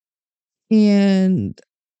journal. And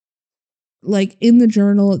like in the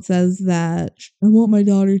journal, it says that I want my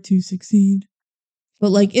daughter to succeed.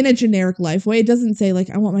 But like in a generic life way, it doesn't say like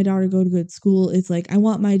I want my daughter to go to good school. It's like I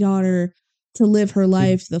want my daughter to live her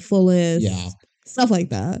life to the fullest. Yeah. Stuff like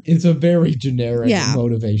that. It's a very generic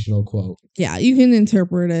motivational quote. Yeah, you can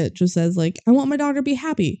interpret it just as like I want my daughter to be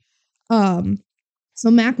happy. So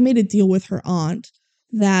Mac made a deal with her aunt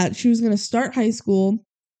that she was going to start high school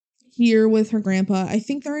here with her grandpa. I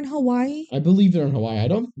think they're in Hawaii. I believe they're in Hawaii.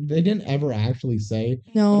 They didn't ever actually say.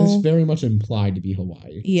 No. But it's very much implied to be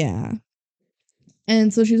Hawaii. Yeah.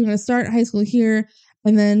 And so she's going to start high school here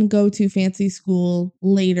and then go to fancy school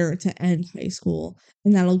later to end high school.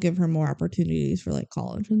 And that'll give her more opportunities for like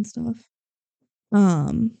college and stuff.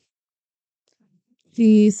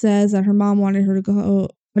 She says that her mom wanted her to go.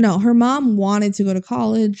 No, her mom wanted to go to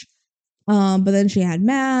college. But then she had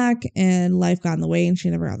Mac and life got in the way and she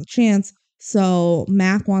never got the chance. So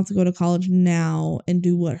Mac wants to go to college now and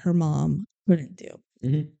do what her mom couldn't do.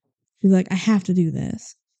 Mm-hmm. She's like, I have to do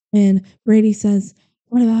this. And Brady says,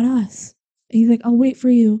 what about us? And he's like, I'll wait for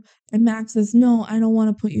you. And Mac says, no, I don't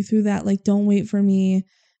want to put you through that. Like, don't wait for me.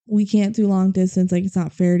 We can't do long distance. Like, it's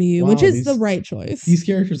not fair to you, which is the right choice. These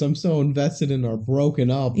characters I'm so invested in are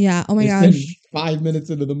broken up. Yeah. Oh my gosh. Been 5 minutes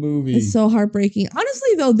into the movie. It's so heartbreaking.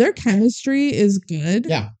 Honestly, though, their chemistry is good.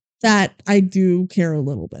 Yeah. That I do care a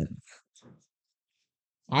little bit.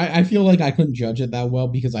 I feel like I couldn't judge it that well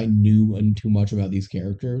because I knew too much about these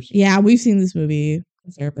characters. Yeah, we've seen this movie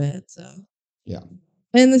a fair bit, so. Yeah.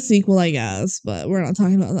 And the sequel, I guess, but we're not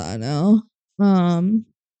talking about that now.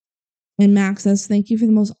 And Max says, thank you for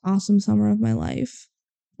the most awesome summer of my life.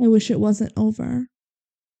 I wish it wasn't over.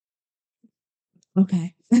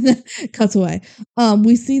 Okay. Cuts away.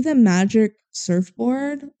 We see the magic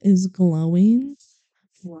surfboard is glowing.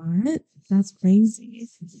 What? That's crazy.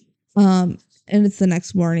 And it's the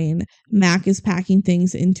next morning. Mac is packing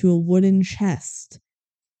things into a wooden chest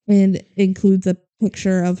and includes a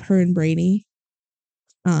picture of her and Brady.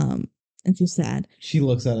 And she's sad. She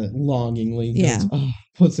looks at it longingly. Yeah. Goes,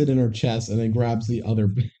 puts it in her chest and then grabs the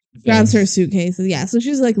other grabs her suitcases. Yeah. So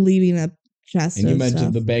she's like leaving a chest. And you mentioned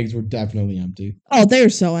stuff. the bags were definitely empty. Oh, they're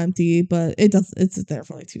so empty, but it's there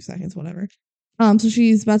for like 2 seconds, whatever. So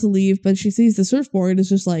she's about to leave, but she sees the surfboard is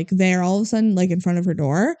just like there all of a sudden, like in front of her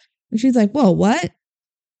door. And she's like, whoa, what?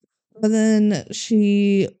 But then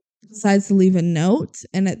she decides to leave a note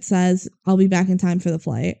and it says, I'll be back in time for the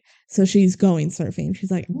flight. So she's going surfing.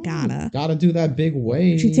 She's like, gotta do that big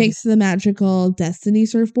wave. She takes the magical Destiny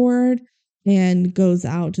surfboard and goes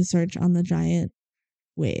out to search on the giant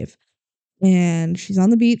wave. And she's on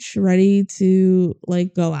the beach ready to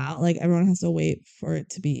like go out. Like everyone has to wait for it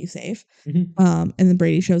to be safe. Mm-hmm. And then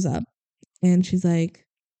Brady shows up and she's like,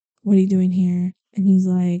 what are you doing here? And he's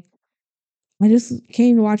like, I just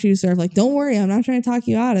came to watch you surf. Like, don't worry, I'm not trying to talk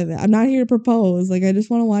you out of it. I'm not here to propose. Like, I just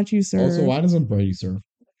want to watch you surf. Also, why doesn't Brady surf?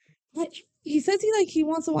 He says he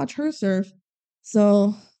wants to watch her surf.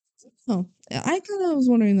 So, I kind of was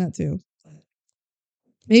wondering that too.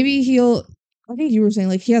 Maybe I think you were saying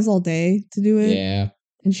like he has all day to do it. Yeah.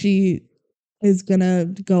 And she is gonna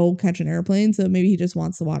go catch an airplane, so maybe he just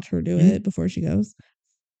wants to watch her do it before she goes.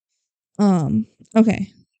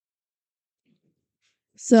 Okay.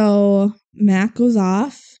 So Mac goes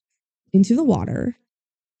off into the water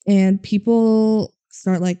and people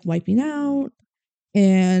start like wiping out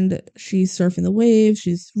and she's surfing the waves.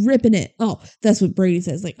 She's ripping it. Oh, that's what Brady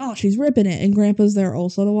says. Like, oh, she's ripping it. And Grandpa's there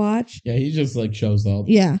also to watch. Yeah, he just like shows up.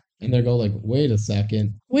 Yeah. And they go like, wait a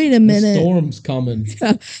second. Wait a minute. The storm's coming.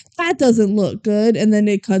 That doesn't look good. And then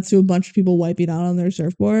it cuts to a bunch of people wiping out on their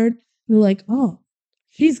surfboard. They're like, oh,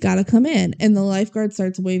 she's got to come in. And the lifeguard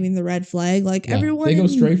starts waving the red flag. Like everyone. They go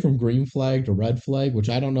straight from green flag to red flag, which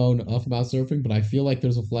I don't know enough about surfing, but I feel like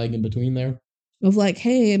there's a flag in between there. Of like,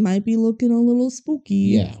 hey, it might be looking a little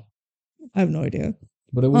spooky. Yeah. I have no idea.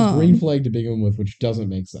 But it was green flag to begin with, which doesn't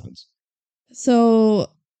make sense. So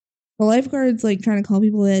the lifeguard's like trying to call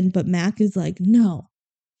people in, but Mac is like, no,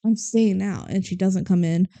 I'm staying out. And she doesn't come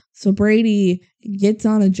in. So Brady gets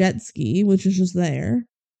on a jet ski, which is just there.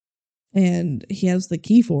 And he has the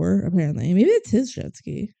key for, apparently. Maybe it's his jet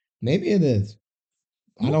ski. Maybe it is.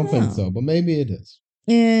 I don't think so, but maybe it is.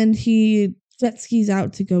 And he jet skis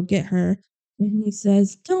out to go get her. And he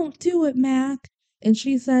says, don't do it, Mac. And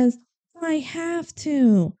she says, I have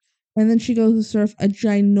to. And then she goes to surf a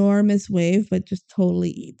ginormous wave, but just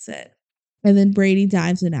totally eats it. And then Brady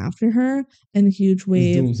dives in after her, and the huge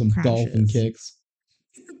wave He's doing some crashes. dolphin kicks.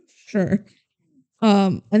 Sure.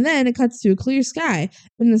 And then it cuts to a clear sky,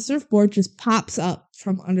 and the surfboard just pops up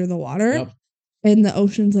from under the water. Yep. And the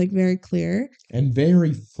ocean's like very clear. And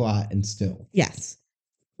very flat and still. Yes.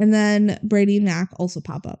 And then Brady and Mac also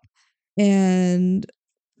pop up. And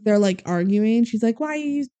they're like arguing. She's like, "Why are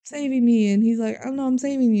you saving me?" And he's like, "Oh no, I'm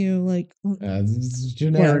saving you." Like, this is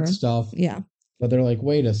generic stuff. Yeah. But they're like,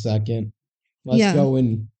 wait a second. Let's go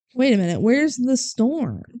and wait a minute. Where's the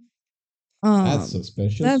storm? That's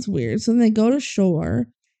suspicious. That's weird. So then they go to shore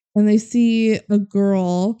and they see a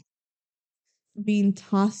girl being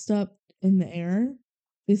tossed up in the air.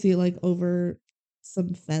 They see it like over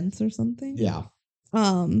some fence or something. Yeah.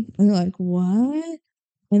 And they're like, "What?"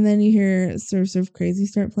 And then you hear Surf Surf Crazy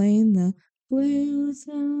start playing the blue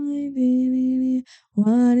sky,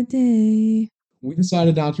 what a day. We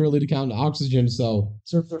decided not to really count oxygen, so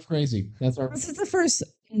Surf Surf Crazy. This is the first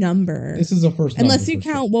number. This is the first number. Unless you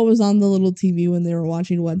count what was on the little TV when they were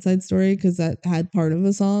watching West Side Story, because that had part of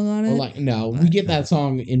a song on it. Well, no, we get that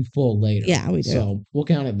song in full later. Yeah, we do. So we'll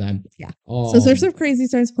count it then. Yeah. So Surf Surf Crazy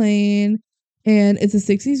starts playing, and it's a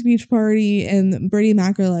 60s beach party, and Brady and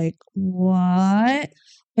Mac are like, "What?"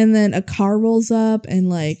 And then a car rolls up, and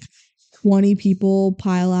like 20 people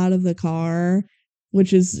pile out of the car,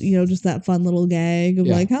 which is, just that fun little gag of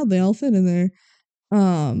like, how'd they all fit in there?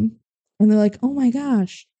 And they're like, "Oh my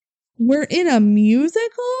gosh, we're in a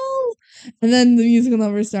musical?" And then the musical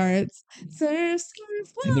number starts. Surf,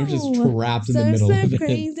 surf, whoa. And they're just trapped in the middle of it.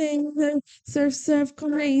 Crazy, surf, surf,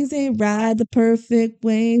 crazy, ride the perfect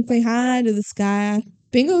wave, fly high to the sky.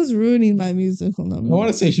 Bingo's ruining my musical number. I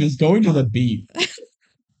want to say she was going to the beat.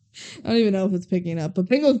 I don't even know if it's picking up, but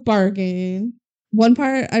Bingo's barking. One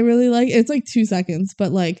part I really like, it's like 2 seconds,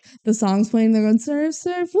 but like the song's playing, they're going surf,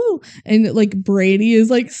 surf, woo. And like Brady is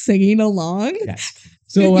like singing along. Yes.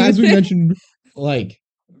 So as we mentioned, like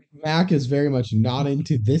Mac is very much not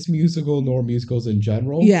into this musical nor musicals in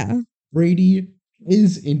general. Yeah. Brady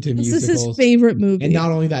is into musicals. This is his favorite movie. And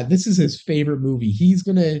not only that, this is his favorite movie. He's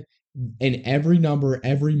gonna, in every number,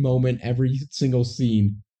 every moment, every single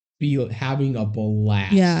scene, be having a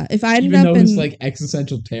blast. Yeah. If I ended even up though in it's like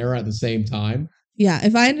existential terror at the same time. Yeah,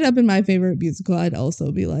 if I ended up in my favorite musical, I'd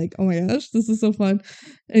also be like, "Oh my gosh, this is so fun."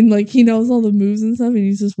 And like he knows all the moves and stuff, and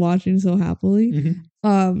he's just watching so happily.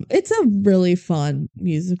 Mm-hmm. It's a really fun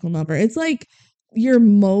musical number. It's like your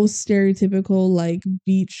most stereotypical like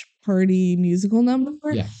beach party musical number.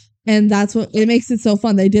 Yeah. And that's what it makes it so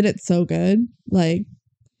fun. They did it so good. Like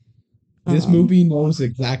this movie knows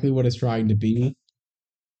exactly what it's trying to be.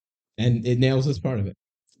 And it nails this part of it.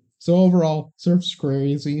 So overall, Surf's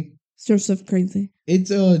Crazy. Surf Surf Crazy. It's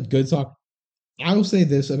a good song. I will say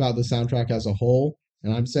this about the soundtrack as a whole,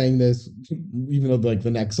 and I'm saying this even though like the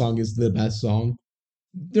next song is the best song.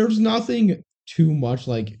 There's nothing too much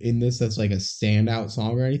like in this that's like a standout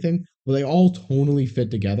song or anything, but they all tonally fit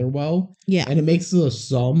together well. Yeah. And it makes the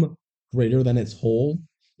sum greater than its whole,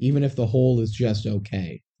 even if the whole is just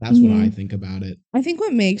okay. That's what I think about it. I think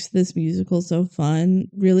what makes this musical so fun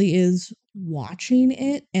really is watching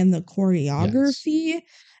it and the choreography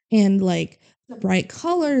and like the bright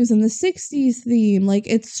colors and the 60s theme. Like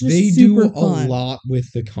it's just they super do fun. A lot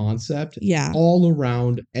with the concept. Yeah. All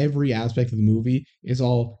around every aspect of the movie is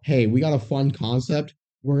all, hey, we got a fun concept.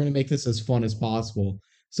 We're going to make this as fun as possible.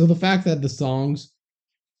 So the fact that the songs,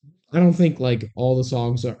 I don't think like all the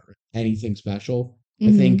songs are anything special.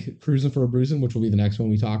 I think Cruising for a Bruising, which will be the next one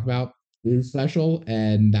we talk about, is special,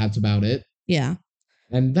 and that's about it. Yeah.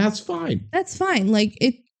 And that's fine. That's fine. Like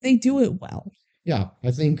they do it well. Yeah, I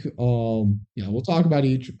think we'll talk about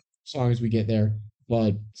each song as we get there.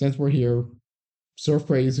 But since we're here, Surf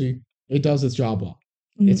Crazy, it does its job well.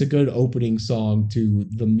 It's a good opening song to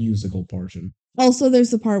the musical portion. Also, there's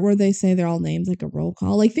the part where they say their all names like a roll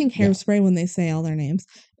call. Like think Hairspray when they say all their names.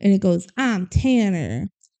 And it goes, "I'm Tanner,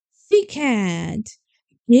 C-Cat,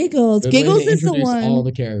 Giggles." Giggles is the one. All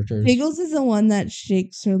the characters. Giggles is the one that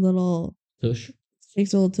shakes her little tush.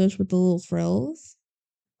 Shakes her little tush with the little frills.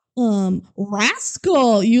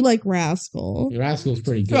 Rascal. You like Rascal. Rascal's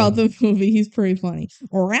pretty good. Throughout the movie, he's pretty funny.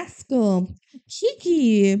 Rascal.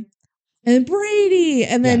 Kiki. And Brady.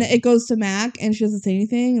 And then it goes to Mac and she doesn't say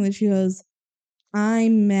anything. And then she goes,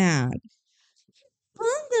 "I'm mad."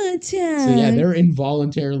 So yeah, they're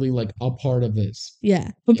involuntarily like a part of this.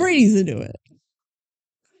 Yeah. But Brady's into it.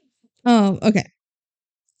 Okay.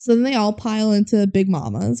 So then they all pile into Big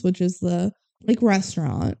Mama's, which is the like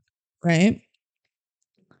restaurant, right?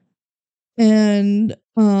 And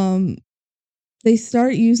they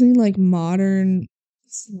start using like modern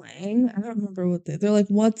slang. I don't remember what they're like.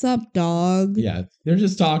 What's up, dog? Yeah, they're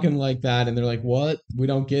just talking like that, and they're like, "What? We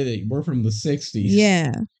don't get it. We're from the '60s."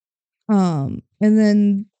 Yeah. And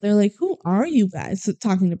then they're like, "Who are you guys?" So,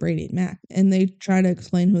 talking to Brady and Mac, and they try to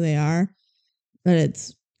explain who they are, but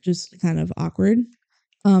it's just kind of awkward.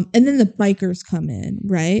 And then the bikers come in,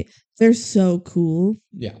 right? They're so cool.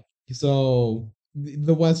 Yeah. So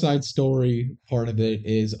the West Side Story part of it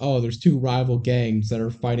is, there's two rival gangs that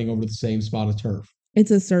are fighting over the same spot of turf. It's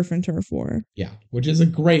a surf and turf war. Yeah, which is a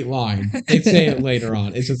great line. They say it later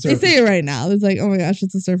on. It's a surf. They say it right now. It's like, oh my gosh,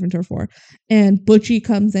 it's a surf and turf war. And Butchie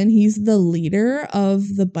comes in. He's the leader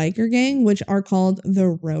of the biker gang, which are called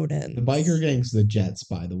the Rodents. The biker gang's the Jets,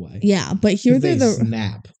 by the way. Yeah, but here they're the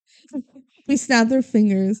snap. We snap their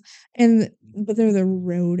fingers, but they're the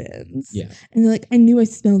Rodents. Yeah, and they're like, I knew I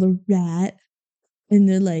smelled a rat, and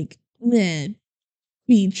they're like, man,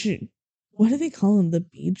 beach. What do they call them? The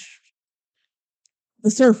beach. The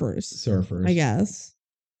surfers.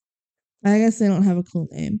 I guess they don't have a cool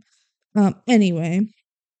name. Anyway,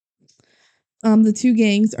 the two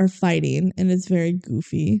gangs are fighting, and it's very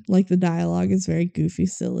goofy. Like, the dialogue is very goofy,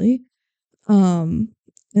 silly. And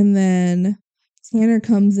then Tanner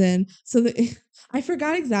comes in. So I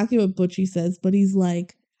forgot exactly what Butchie says, but he's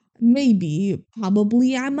like, maybe,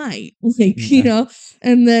 probably, I might. Like,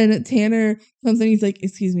 And then Tanner comes in. He's like,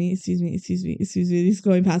 excuse me. He's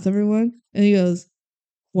going past everyone, and he goes,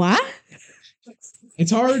 what?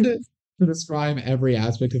 It's hard to describe every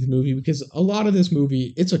aspect of the movie because a lot of this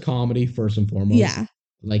movie, it's a comedy first and foremost. Yeah.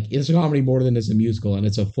 Like, it's a comedy more than it's a musical, and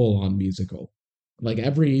it's a full-on musical. Like,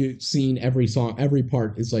 every scene, every song, every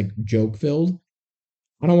part is, like, joke-filled.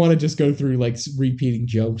 I don't want to just go through, like, repeating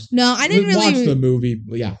jokes. No, I didn't really... watch the movie,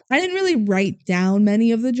 yeah. I didn't really write down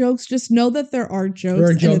many of the jokes. Just know that there are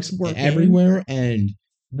jokes, and it's working. Everywhere, and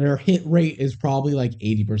their hit rate is probably, like,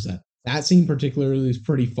 80%. That scene particularly is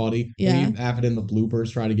pretty funny. Yeah. They have it in the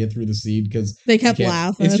bloopers trying to get through the scene because they kept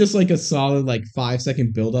laughing. It's just like a solid, like,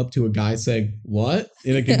 5-second build-up to a guy saying, what?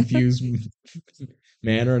 In a confused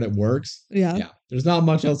manner, and it works. Yeah. There's not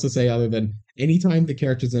much else to say other than anytime the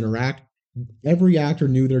characters interact, every actor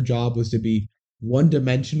knew their job was to be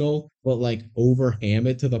one-dimensional, but, like, overham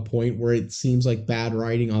it to the point where it seems like bad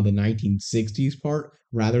writing on the 1960s part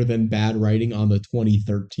rather than bad writing on the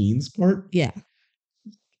 2013s part. Yeah.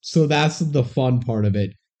 So that's the fun part of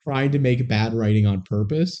it, trying to make bad writing on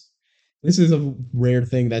purpose. This is a rare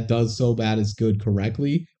thing that does so bad it's good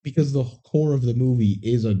correctly, because the core of the movie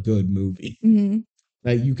is a good movie. Mm-hmm.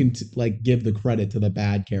 That you can give the credit to the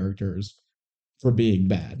bad characters for being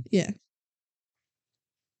bad. Yeah.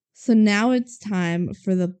 So now it's time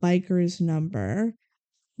for the biker's number.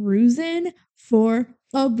 Cruisin' for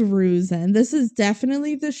a Bruisin'. This is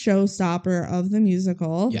definitely the showstopper of the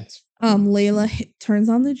musical. Yes. Layla turns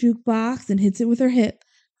on the jukebox and hits it with her hip,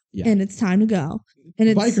 and it's time to go. And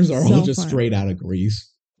the bikers are all just straight out of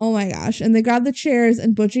Grease. Oh my gosh. And they grab the chairs,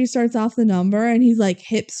 and Butchie starts off the number, and he's like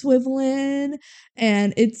hip swiveling,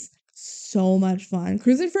 and it's so much fun.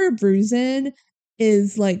 Cruisin' for a Bruisin'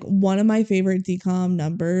 is like one of my favorite DCOM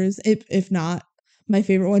numbers, if not my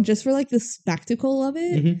favorite one, just for like the spectacle of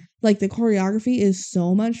it. Mm-hmm. Like, the choreography is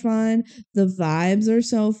so much fun. The vibes are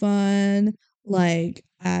so fun. Like,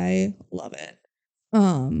 I love it.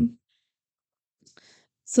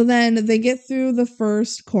 So then they get through the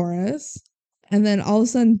first chorus, and then all of a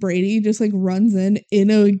sudden Brady just like runs in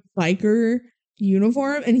a biker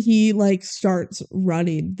uniform, and he like starts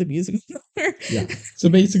running the music number. Yeah. So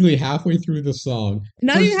basically halfway through the song.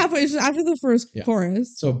 Not even halfway, it's just after the first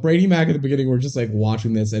chorus. So Brady Mac at the beginning, we're just like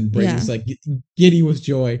watching this, and Brady's like giddy with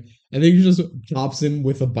joy. And then he just drops in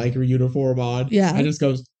with a biker uniform on. Yeah. And just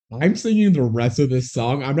goes, I'm singing the rest of this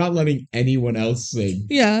song. I'm not letting anyone else sing.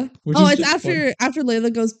 Yeah. It's after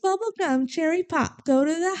Layla goes, bubblegum, cherry pop, go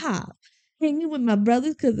to the hop. Hanging with my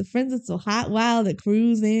brothers because the friends are so hot while they're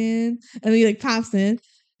cruising. And then he like pops in,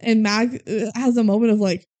 and Mac has a moment of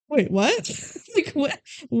like, wait, what? Like,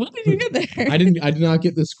 what did you get there? I did not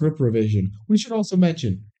get the script revision. We should also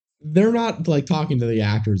mention, they're not like talking to the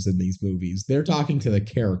actors in these movies. They're talking to the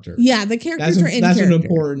characters. Yeah, the characters are in character. That's an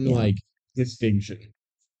important like distinction.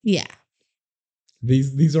 Yeah.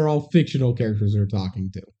 These are all fictional characters they're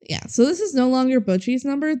talking to. Yeah. So this is no longer Butchie's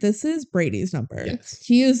number. This is Brady's number. Yes.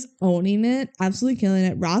 He is owning it, absolutely killing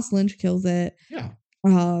it. Ross Lynch kills it. Yeah.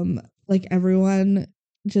 Like, everyone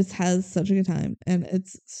just has such a good time, and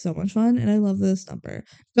it's so much fun, and I love this number.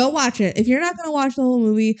 Go watch it. If you're not going to watch the whole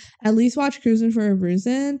movie, at least watch Cruisin' for a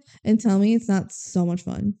Bruisin' and tell me it's not so much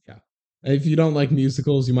fun. Yeah. If you don't like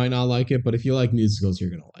musicals, you might not like it, but if you like musicals,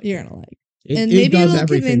 you're going to like it. You're going to like it. And maybe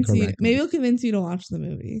it'll convince you to watch the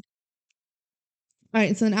movie. All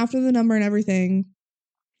right, so then after the number and everything,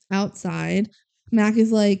 outside, Mac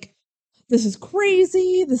is like, this is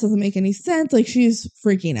crazy. This doesn't make any sense. Like, she's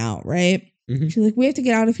freaking out, right? She's like, we have to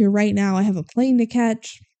get out of here right now. I have a plane to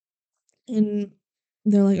catch. And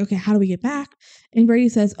they're like, okay, how do we get back? And Brady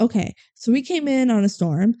says, okay, so we came in on a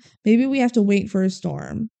storm. Maybe we have to wait for a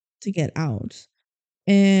storm to get out.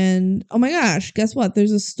 And oh my gosh, guess what?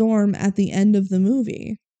 There's a storm at the end of the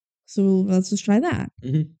movie. So let's just try that.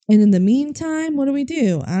 And in the meantime, what do we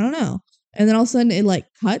do? I don't know. And then all of a sudden it like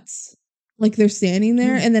cuts, like they're standing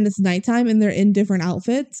there and then it's nighttime and they're in different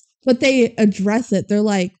outfits, but they address it. They're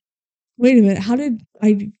like, wait a minute, how did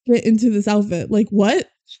I get into this outfit? Like, what?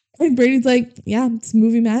 And Brady's like, yeah, it's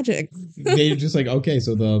movie magic. They're just like, okay,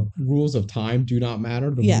 so the rules of time do not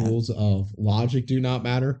matter. The rules of logic do not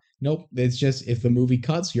matter. Nope. It's just if the movie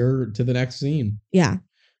cuts, you're to the next scene. Yeah.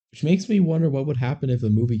 Which makes me wonder what would happen if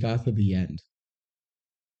the movie got to the end.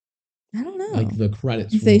 I don't know. Like the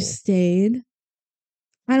credits. If they stayed.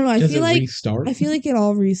 I don't know. Does it restart? I feel like it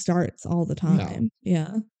all restarts all the time.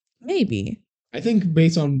 Yeah. Maybe. I think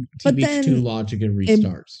based on TVH2 logic, it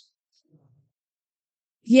restarts.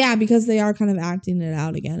 Yeah, because they are kind of acting it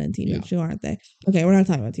out again in TVH2, aren't they? Okay, we're not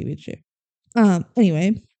talking about TVH2.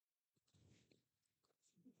 Anyway.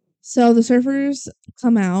 So the surfers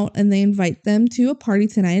come out and they invite them to a party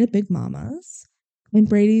tonight at Big Mama's. And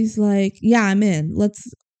Brady's like, yeah, I'm in.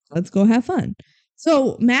 Let's go have fun.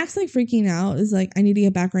 So Mac's like freaking out, is like, I need to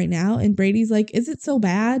get back right now. And Brady's like, is it so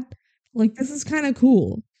bad? Like, this is kind of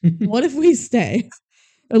cool. What if we stay?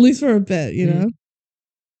 At least for a bit, you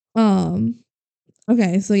know?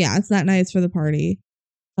 Okay, so yeah, it's that night. It's for the party.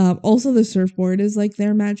 Also, the surfboard is like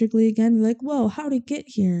there magically again. They're like, whoa, how'd it get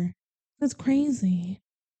here? That's crazy.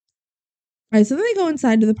 All right, so then they go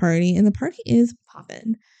inside to the party, and the party is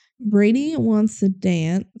popping. Brady wants to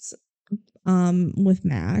dance with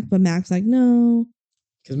Mac, but Mac's like, no.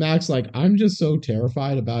 Because Mac's like, I'm just so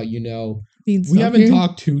terrified about, we haven't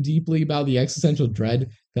talked too deeply about the existential dread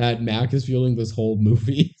that Mac is feeling this whole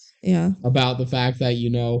movie. Yeah. About the fact that,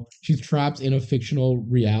 she's trapped in a fictional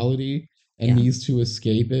reality and needs to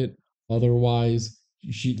escape it. Otherwise,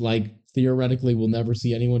 she, theoretically will never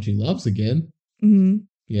see anyone she loves again. Mm-hmm.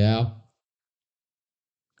 Yeah.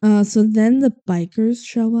 So then the bikers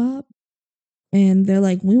show up and they're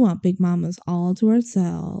like, we want Big Mamas all to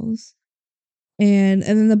ourselves. And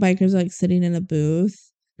then the bikers are like sitting in a booth.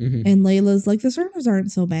 And Layla's like, the surfers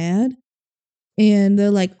aren't so bad. And they're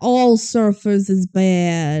like, all surfers is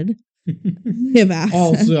bad.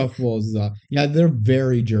 All surfers. Yeah, they're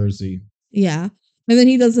very Jersey. Yeah. And then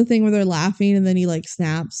he does the thing where they're laughing and then he like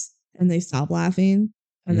snaps and they stop laughing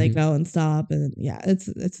and they go and stop. And it's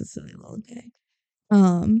a silly little gag.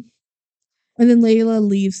 And then Layla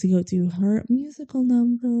leaves to go do her musical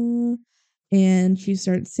number and she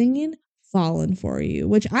starts singing Fallen For You,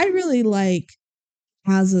 which I really like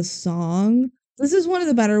as a song. This is one of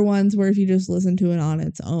the better ones where if you just listen to it on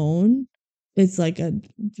its own, it's like a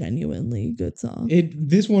genuinely good song.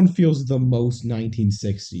 This one feels the most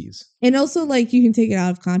 1960s. And also like you can take it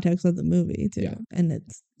out of context of the movie too. Yeah. And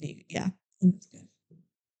it's good.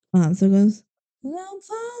 So it goes, I'm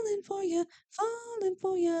falling for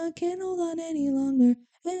you, can't hold on any longer,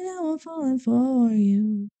 and now I'm falling for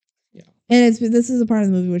you. Yeah. And this is a part of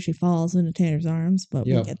the movie where she falls into Tanner's arms, but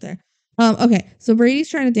we'll get there. Okay, so Brady's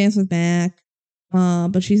trying to dance with Mac,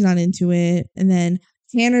 but she's not into it. And then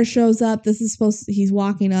Tanner shows up. He's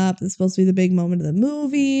walking up. This is supposed to be the big moment of the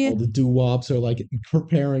movie. All the doo-wops are like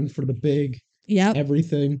preparing for the big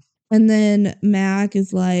everything. And then Mac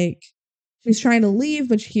is like, she's trying to leave,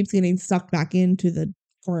 but she keeps getting sucked back into the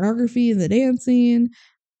choreography and the dancing.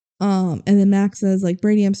 And then Mac says, like,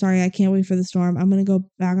 Brady, I'm sorry, I can't wait for the storm. I'm going to go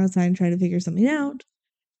back outside and try to figure something out.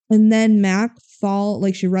 And then Mac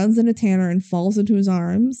she runs into Tanner and falls into his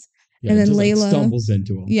arms. Yeah, and then Layla stumbles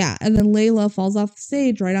into him. Yeah, and then Layla falls off the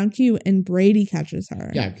stage right on cue, and Brady catches her.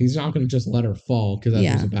 Yeah, he's not going to just let her fall because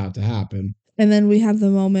that's what's about to happen. And then we have the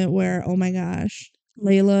moment where, oh my gosh,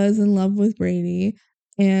 Layla is in love with Brady,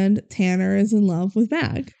 and Tanner is in love with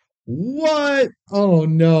Mac. What? Oh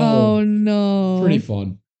no! Oh no! Pretty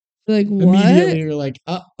fun. Like what? Immediately you're like,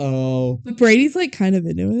 uh-oh. But Brady's like kind of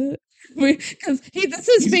into it. Because this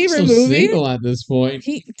is his favorite movie. He's single at this point.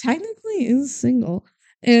 He technically is single.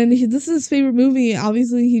 And this is his favorite movie.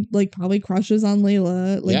 Obviously, he like probably crushes on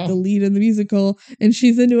Layla, like the lead in the musical. And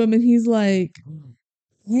she's into him and he's like,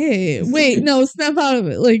 hey, wait, no, snap out of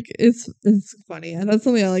it. Like, it's funny. And that's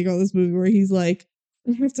something I like about this movie where he's like,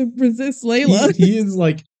 I have to resist Layla. He is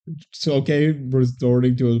like so okay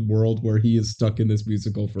resorting to a world where he is stuck in this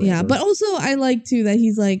musical forever. Yeah, but also I like too that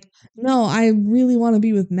he's like, no, I really want to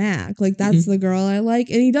be with Mac. Like that's the girl I like,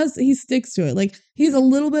 and he sticks to it. Like he's a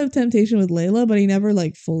little bit of temptation with Layla, but he never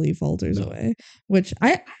like fully falters away. Which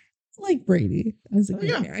I like Brady as a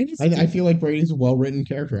character. I feel like Brady's a well written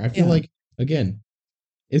character. I feel like again,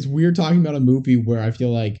 it's weird talking about a movie where I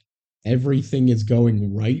feel like everything is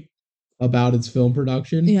going right about its film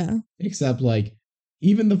production. Yeah. Except like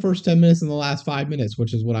even the first 10 minutes and the last 5 minutes,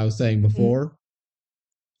 which is what I was saying before.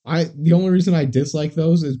 The only reason I dislike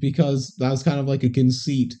those is because that was kind of like a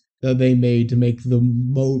conceit that they made to make the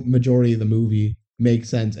majority of the movie make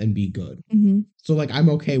sense and be good. So like I'm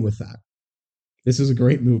okay with that. This is a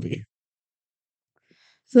great movie.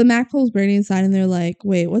 So Mac pulls Brady inside and they're like,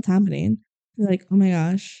 wait, what's happening? They're like, oh my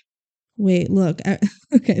gosh. Wait, look.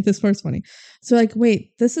 Okay, this part's funny. So like,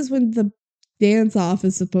 wait, this is when the dance off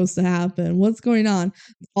is supposed to happen. What's going on?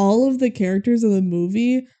 All of the characters of the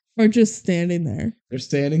movie are just standing there. They're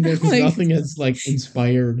standing there because nothing has like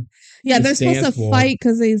inspired. Yeah, they're supposed to fight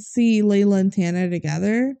because they see Layla and Tanner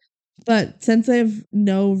together. But since they have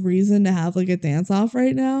no reason to have like a dance off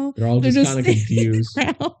right now, they're all just kind of confused.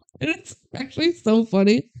 And it's actually so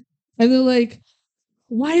funny. And they're like,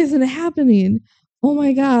 why isn't it happening? Oh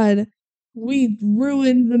my God. We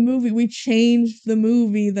ruined the movie. We changed the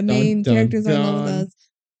movie. The main characters are in love with us.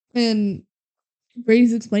 And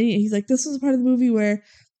Brady's explaining it. He's like, this was part of the movie where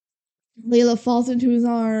Layla falls into his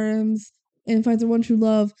arms and finds her one true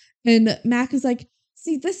love. And Mac is like,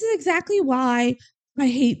 see, this is exactly why I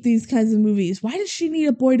hate these kinds of movies. Why does she need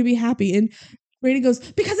a boy to be happy? And Brady goes,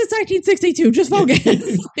 because it's 1962. Just focus.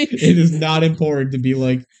 It is not important to be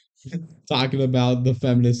like talking about the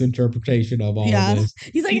feminist interpretation of all of this.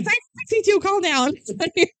 He's like, it's 1962. Calm down. This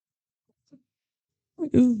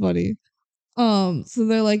is funny. So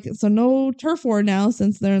they're like, so no turf war now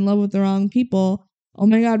since they're in love with the wrong people. Oh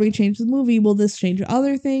my God, we changed the movie. Will this change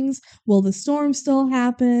other things? Will the storm still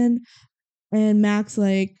happen? And Mac's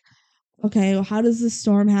like, okay, well, how does this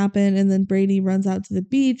storm happen? And then Brady runs out to the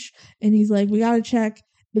beach and he's like, we got to check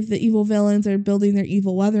if the evil villains are building their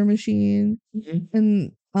evil weather machine.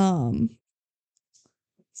 And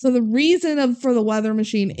so the reason for the weather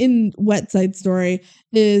machine in Wet Side Story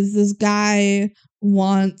is this guy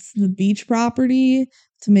wants the beach property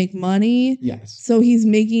to make money. Yes. So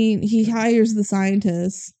he hires the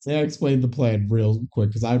scientists. Yeah, I explained the plan real quick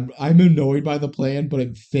because I'm annoyed by the plan, but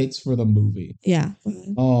it fits for the movie. Yeah.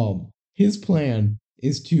 His plan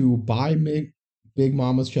is to buy Big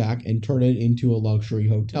Mama's shack and turn it into a luxury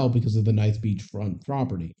hotel because of the nice beachfront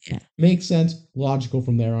property. Yeah. Makes sense, logical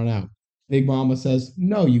from there on out. Big Mama says,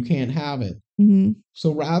 no, you can't have it.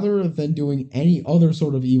 So rather than doing any other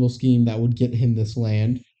sort of evil scheme that would get him this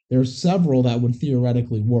land, there's several that would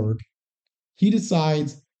theoretically work. He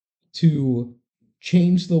decides to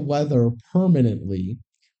change the weather permanently.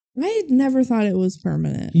 I never thought it was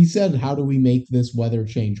permanent. He said, how do we make this weather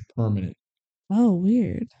change permanent? Oh,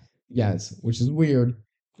 weird. Yes, which is weird.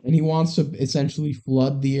 And he wants to essentially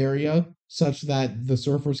flood the area such that the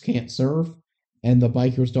surfers can't surf and the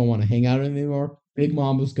bikers don't want to hang out anymore. Big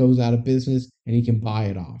Mama's goes out of business and he can buy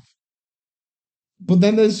it off. But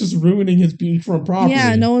then that's just ruining his beachfront property.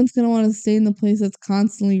 Yeah, no one's going to want to stay in the place that's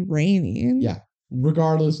constantly raining. Yeah,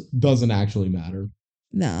 regardless, doesn't actually matter.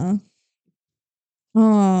 Nah.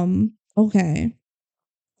 Okay.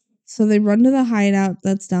 So they run to the hideout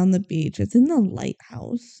that's down the beach. It's in the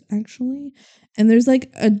lighthouse, actually. And there's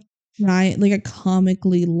like a giant, like a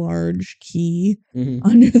comically large key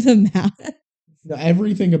under the map.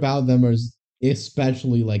 Everything about them is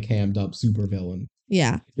especially like hammed up supervillain.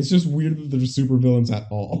 Yeah. It's just weird that they're supervillains at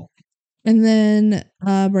all. And then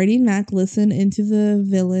Brady and Mac listen into the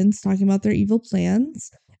villains talking about their evil plans.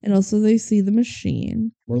 And also they see the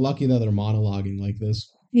machine. We're lucky that they're monologuing like this.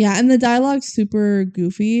 Yeah, and the dialogue's super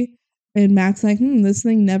goofy. And Mac's like, this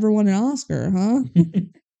thing never won an Oscar, huh?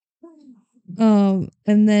 And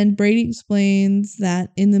then Brady explains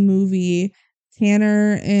that in the movie,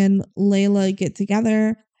 Tanner and Layla get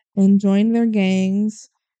together and join their gangs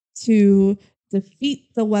to defeat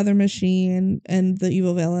the weather machine and the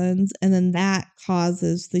evil villains. And then that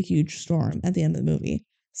causes the huge storm at the end of the movie.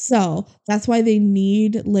 So that's why they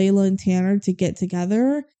need Layla and Tanner to get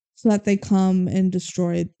together so that they come and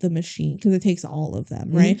destroy the machine because it takes all of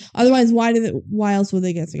them, right? Otherwise, why else would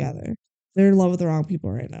they get together? They're in love with the wrong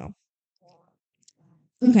people right now.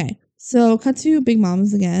 Okay, so cut to Big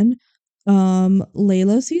Mama's again.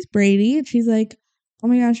 Layla sees Brady and she's like, oh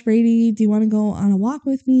my gosh, Brady, do you want to go on a walk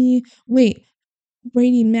with me? Wait,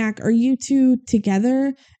 Brady and Mac, are you two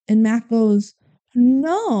together? And Mac goes,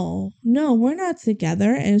 no, we're not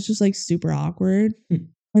together. And it's just like super awkward.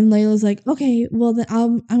 And Layla's like, okay, well then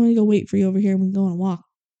I'm gonna go wait for you over here and we can go on a walk.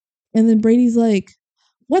 And then Brady's like,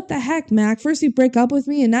 what the heck, Mac? First you break up with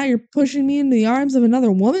me and now you're pushing me into the arms of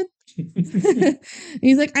another woman?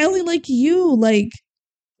 He's like, I only like you. Like,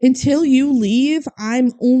 until you leave,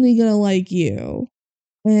 I'm only gonna like you.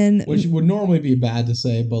 And which would normally be bad to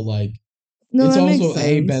say, but like no, it's that also makes A,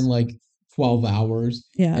 sense. been like 12 hours,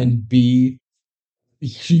 Yeah. and B,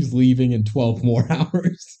 she's leaving in 12 more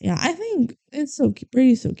hours. Yeah, I think it's so cute.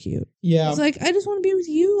 Brady's so cute. Yeah. It's like, I just want to be with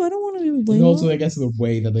you. I don't want to be with Layla. And also, I guess the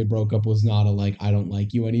way that they broke up was not a like, I don't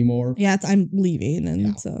like you anymore. Yeah, it's I'm leaving. And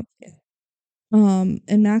Yeah. so, yeah.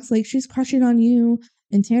 And Mac's like, she's crushing on you,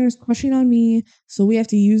 and Tanner's crushing on me. So we have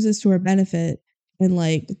to use this to our benefit and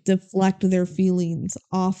like deflect their feelings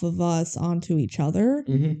off of us onto each other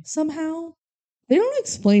somehow. They don't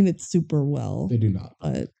explain it super well. They do not.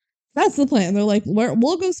 But that's the plan. They're like,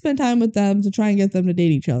 we'll go spend time with them to try and get them to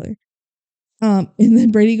date each other. And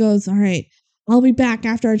then Brady goes, all right, I'll be back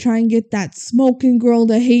after I try and get that smoking girl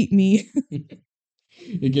to hate me.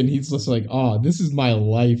 Again, he's just like, oh, this is my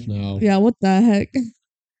life now. Yeah, what the heck?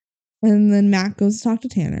 And then Mac goes to talk to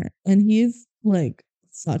Tanner, and he's like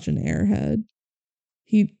such an airhead.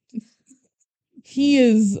 He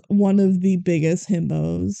is one of the biggest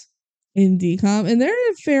himbos in DCOM, and there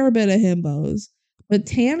are a fair bit of himbos, but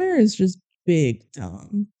Tanner is just big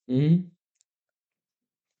dumb. And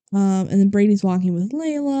then Brady's walking with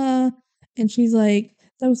Layla, and she's like,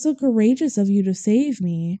 that was so courageous of you to save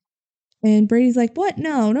me. And Brady's like, what?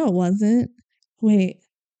 No, it wasn't. Wait.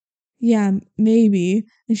 Yeah, maybe.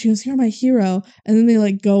 And she goes, you're my hero. And then they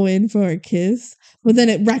like go in for a kiss, but then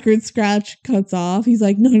it record scratch cuts off. He's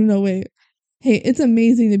like, no, wait. Hey, it's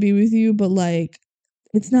amazing to be with you, but like,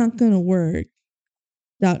 it's not gonna work. ...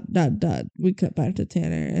 We cut back to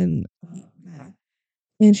Tanner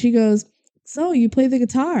and she goes, so you play the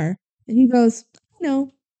guitar? And he goes,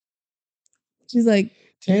 no. She's like,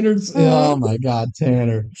 Tanner's, oh my God,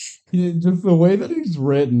 Tanner. Just the way that he's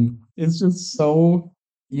written, it's just so,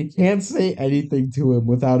 you can't say anything to him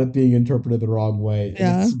without it being interpreted the wrong way.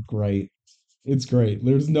 Yeah. It's great. It's great.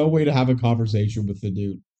 There's no way to have a conversation with the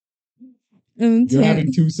dude. And You're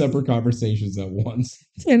having two separate conversations at once.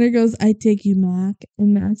 Tanner goes, I take you, Mac.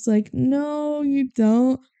 And Mac's like, no, you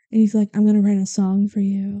don't. And he's like, I'm going to write a song for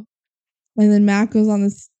you. And then Mac goes on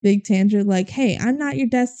this big tangent like, hey, I'm not your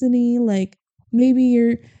destiny. Like, maybe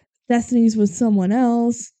your destiny's with someone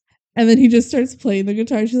else. And then he just starts playing the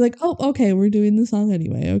guitar. She's like, oh, okay, we're doing the song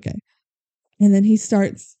anyway. Okay. And then he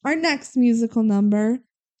starts our next musical number,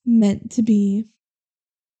 Meant to Be.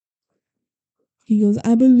 He goes,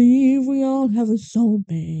 I believe we all have a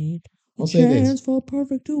soulmate. I'll say this. For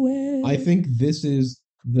perfect duet. I think this is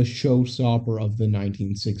the showstopper of the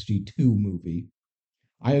 1962 movie.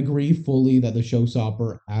 I agree fully that the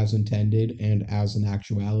showstopper as intended and as an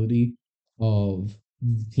actuality of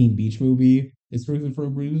Teen Beach Movie is Cruising for a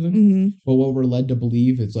Reason. But what we're led to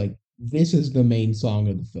believe is like, this is the main song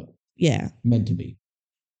of the film. Yeah. Meant to Be.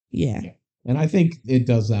 Yeah. And I think it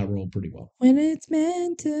does that role pretty well. When it's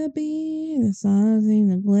meant to be, the stars seem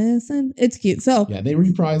to glisten. It's cute. So yeah, they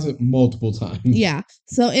reprise it multiple times. Yeah.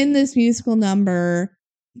 So in this musical number,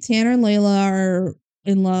 Tanner and Layla are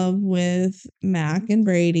in love with Mac and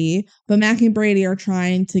Brady, but Mac and Brady are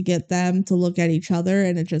trying to get them to look at each other,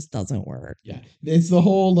 and it just doesn't work. Yeah. It's the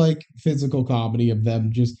whole like physical comedy of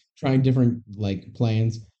them just trying different like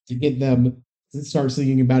plans to get them to start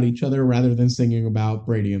singing about each other rather than singing about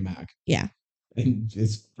Brady and Mac. Yeah. And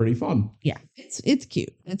it's pretty fun. Yeah. It's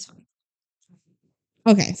cute. It's fun.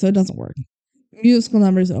 Okay, so it doesn't work. Musical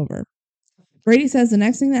number's over. Brady says the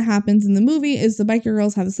next thing that happens in the movie is the biker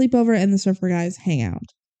girls have a sleepover and the surfer guys hang out.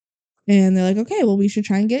 And they're like, okay, well, we should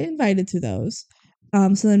try and get invited to those.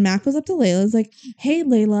 So then Mac goes up to Layla, is like, hey,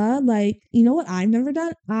 Layla, like, you know what I've never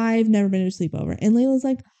done? I've never been to a sleepover. And Layla's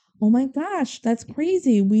like, oh my gosh, that's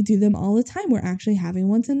crazy. We do them all the time. We're actually having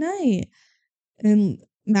one tonight. And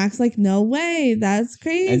Mac's like, no way. That's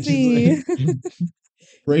crazy. Like,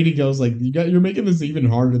 Brady goes like, you're making this even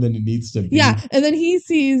harder than it needs to be. Yeah. And then he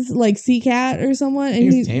sees like C-Cat or someone.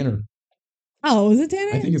 And he's Tanner. Oh, is it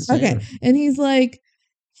Tanner? I think it's Tanner. Okay. And he's like,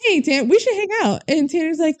 hey, Tanner, we should hang out. And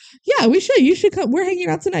Tanner's like, yeah, we should. You should come. We're hanging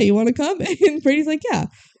out tonight. You want to come? And Brady's like, yeah.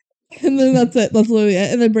 And then that's it. That's literally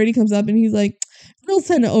it. And then Brady comes up and he's like, girls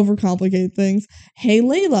tend to overcomplicate things. Hey,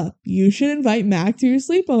 Layla, you should invite Mac to your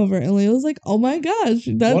sleepover. And Layla's like, oh my gosh.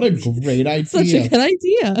 What a great idea. Such a good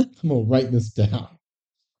idea. I'm going to write this down.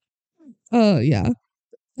 Oh, yeah.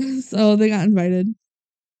 So they got invited.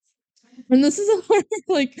 And this is a part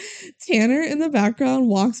where, like, Tanner in the background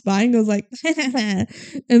walks by and goes like,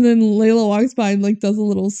 and then Layla walks by and like does a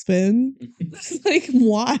little spin. Like,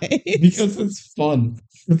 why? Because it's fun.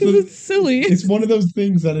 Because it's silly. It's one of those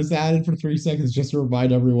things that is added for 3 seconds just to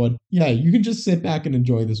remind everyone, yeah, you can just sit back and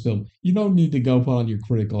enjoy this film. You don't need to go put on your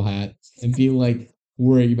critical hat and be like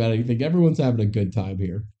worrying about anything. Everyone's having a good time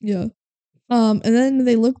here. Yeah. And then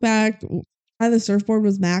they look back. By the surfboard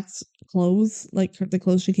was Mac's clothes, like the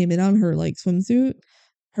clothes she came in on, her like swimsuit,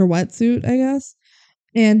 her wetsuit, I guess.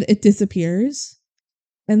 And it disappears.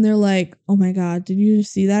 And they're like, oh my God, did you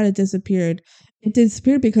see that? It disappeared. It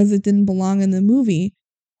disappeared because it didn't belong in the movie.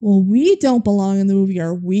 Well, we don't belong in the movie.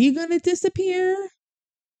 Are we going to disappear?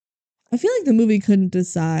 I feel like the movie couldn't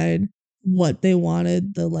decide what they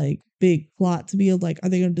wanted the like big plot to be. Like, are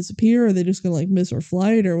they going to disappear? Or are they just going to like miss their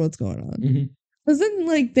flight or what's going on? Because then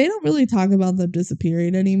like they don't really talk about them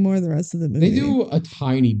disappearing anymore the rest of the movie. They do a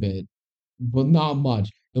tiny bit, but not much.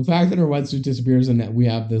 The fact that her wetsuit disappears and that we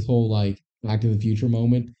have this whole like Back to the Future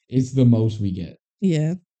moment is the most we get.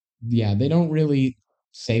 Yeah. Yeah, they don't really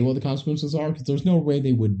say what the consequences are because there's no way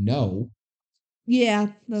they would know. Yeah.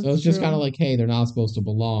 So it's just kind of like, hey, they're not supposed to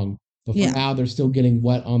belong. But for Yeah. now, they're still getting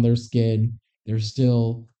wet on their skin. They're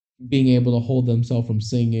still being able to hold themselves from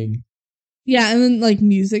singing. Yeah, and then like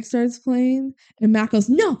music starts playing, and Mac goes,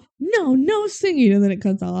 "No, no, no singing," and then it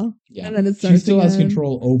cuts off. Yeah, and then it starts. She still has again.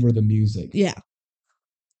 control over the music. Yeah.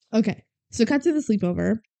 Okay, so cut to the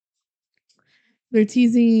sleepover. They're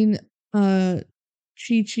teasing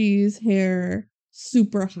Chi-Chi's hair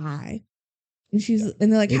super high, and she's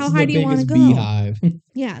and they're like, "How high do you want to go?" Beehive.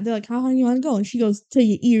 Yeah, they're like, "How high do you want to go?" And she goes, "Till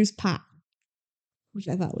your ears pop," which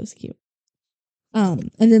I thought was cute. And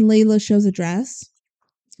then Layla shows a dress.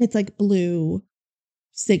 It's like blue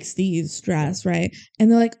 60s dress, right? And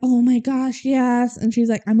they're like, oh my gosh, yes. And she's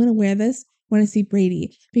like, I'm going to wear this when I see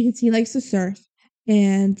Brady because he likes to surf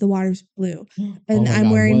and the water's blue. And I'm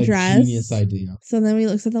wearing dress. Genius idea. So then when he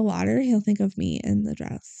looks at the water, he'll think of me in the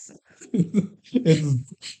dress.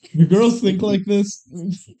 Do girls think like this?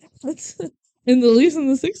 At least in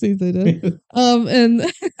the 60s they did.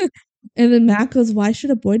 And then Matt goes, why should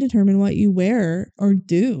a boy determine what you wear or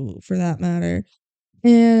do for that matter?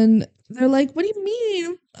 And they're like, what do you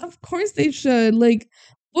mean? Of course they should. Like,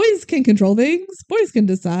 boys can control things. Boys can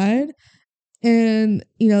decide. And,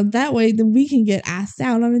 that way then we can get asked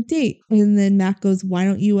out on a date. And then Matt goes, why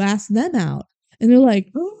don't you ask them out? And they're like,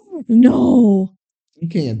 oh, no. You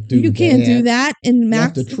can't do that. And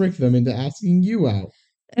Max, you have to trick them into asking you out.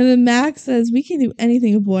 And then Max says, we can do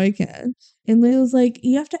anything a boy can. And Layla's like,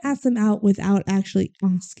 you have to ask them out without actually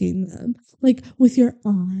asking them. Like, with your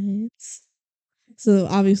eyes. So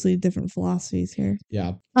obviously different philosophies here.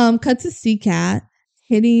 Yeah. Cut to C-Cat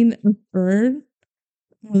hitting a bird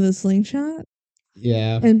with a slingshot.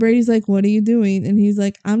 Yeah. And Brady's like, what are you doing? And he's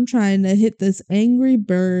like, I'm trying to hit this angry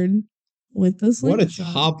bird with the slingshot. What a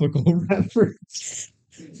topical reference.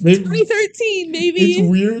 2013, baby. It's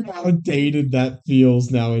weird how dated that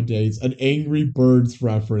feels nowadays. An Angry Birds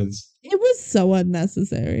reference. It was so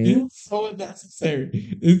unnecessary. It's so unnecessary.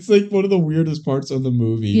 It's like one of the weirdest parts of the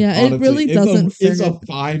movie. Yeah, honestly. It really doesn't fit. It's a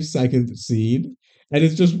 5-second scene, and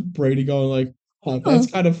it's just Brady going like, oh,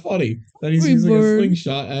 that's kind of funny that he's using a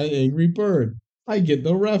slingshot at an Angry Bird. I get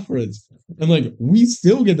the reference. And like, we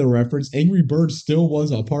still get the reference. Angry Bird still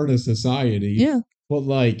was a part of society. Yeah. But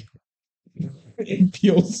like, it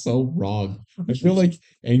feels so wrong. I feel like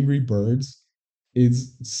Angry Birds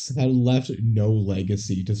had left no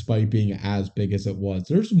legacy despite being as big as it was.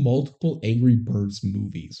 There's multiple Angry Birds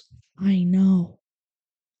movies. I know.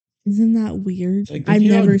 Isn't that weird? Like, I've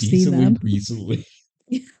never seen them recently.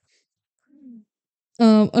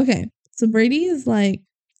 Okay. So Brady is like,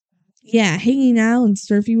 yeah, hanging out and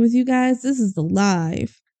surfing with you guys. This is the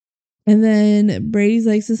life. And then Brady's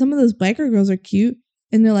like, so some of those biker girls are cute.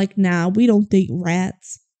 And they're like, nah, we don't date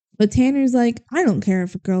rats. But Tanner's like, I don't care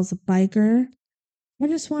if a girl's a biker. I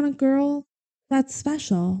just want a girl that's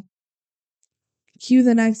special. Cue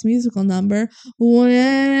the next musical number.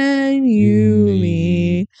 When you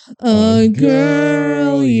meet a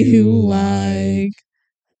girl you like.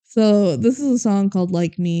 So this is a song called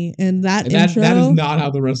Like Me. And that intro. That is not how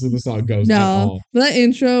the rest of the song goes at all. But that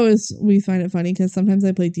intro is, we find it funny because sometimes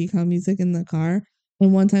I play DCOM music in the car.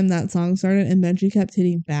 And one time that song started and Benji kept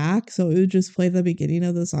hitting back. So it would just play the beginning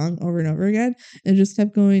of the song over and over again. And just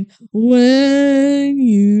kept going, when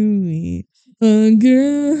you meet a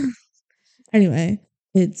girl. Anyway,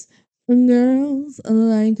 it's girls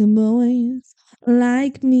like boys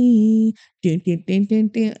like me.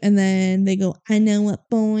 And then they go, I know what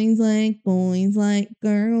boys like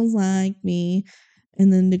girls like me.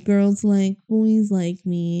 And then the girls like boys like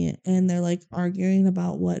me. And they're like arguing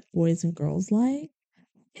about what boys and girls like.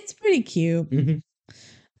 It's pretty cute.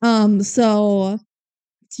 Mm-hmm. So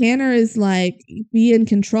Tanner is like, be in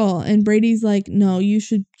control. And Brady's like, no, you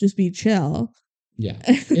should just be chill. Yeah.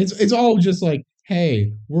 It's all just like,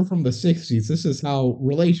 hey, we're from the 60s. This is how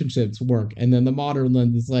relationships work. And then the modern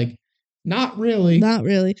lens is like, not really. Not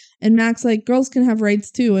really. And Mac's like, girls can have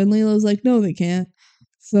rights too. And Layla's like, no, they can't.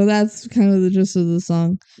 So that's kind of the gist of the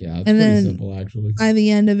song. Yeah, it's pretty simple, actually. By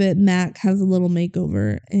the end of it, Mac has a little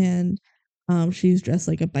makeover, and she's dressed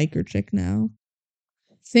like a biker chick now.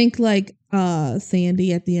 Think like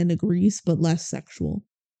Sandy at the end of Grease, but less sexual.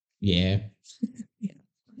 Yeah. Yeah.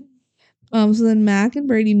 So then Mac and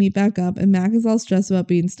Brady meet back up, and Mac is all stressed about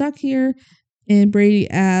being stuck here. And Brady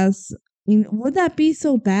asks, would that be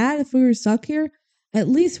so bad if we were stuck here? At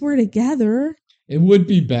least we're together. It would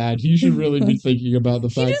be bad. He should really be thinking about the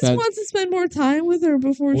fact that he just wants to spend more time with her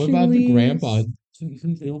before she leaves. What about the grandpa?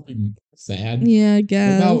 He'll be sad. Yeah, I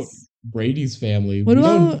guess. What about Brady's family?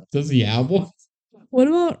 Does he have one? What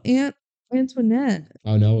about Aunt Antoinette?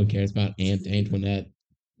 Oh, no one cares about Aunt Antoinette.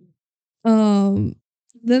 Then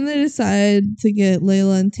they decide to get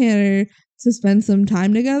Layla and Tanner to spend some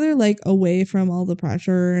time together, like away from all the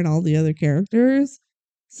pressure and all the other characters,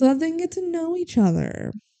 so that they can get to know each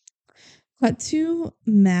other. Cut to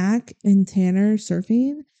Mac and Tanner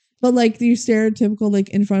surfing, but like the stereotypical, like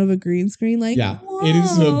in front of a green screen, like yeah, whoa. It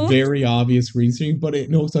is a very obvious green screen, but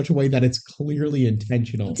in such a way that it's clearly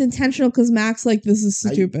intentional. It's intentional because Mac's like, this is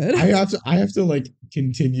stupid. I have to like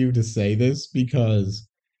continue to say this because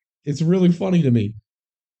it's really funny to me.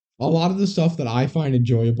 A lot of the stuff that I find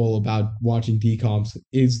enjoyable about watching DCOMs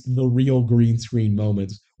is the real green screen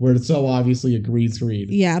moments where it's so obviously a green screen.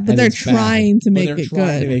 Yeah, but they're trying to make it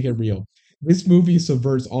good. To make it real. This movie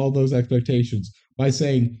subverts all those expectations by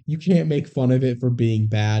saying you can't make fun of it for being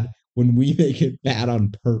bad when we make it bad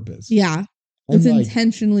on purpose. Yeah, it's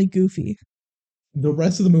intentionally goofy. The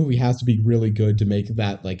rest of the movie has to be really good to make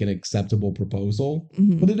that like an acceptable proposal,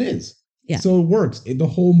 but it is. Yeah. So it works. The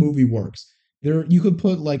whole movie works. You could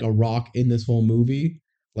put like a rock in this whole movie,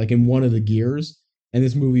 like in one of the gears, and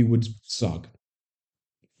this movie would suck.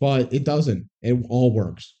 But it doesn't. It all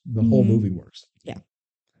works. The whole movie works. Yeah.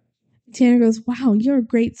 Tanner goes, wow, you're a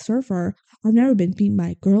great surfer. I've never been beaten by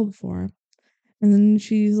a girl before. And then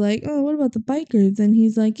she's like, oh, what about the bikers? And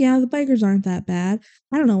he's like, yeah, the bikers aren't that bad.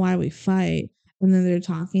 I don't know why we fight. And then they're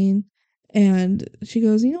talking. And she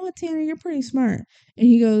goes, you know what, Tanner, you're pretty smart. And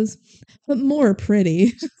he goes, but more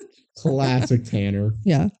pretty. Classic Tanner.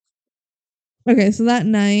 Yeah. Okay, so that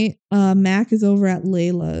night, Mac is over at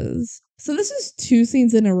Layla's. So this is 2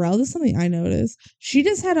 scenes in a row. This is something I noticed.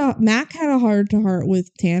 Mac had a heart-to-heart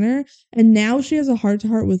with Tanner, and now she has a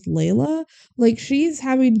heart-to-heart with Layla. Like, she's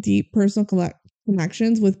having deep personal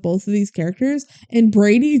connections with both of these characters, and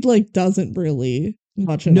Brady, like, doesn't really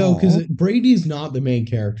much at all. No, because Brady's not the main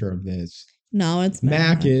character of this. No, it's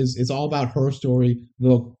Mac is. It's all about her story.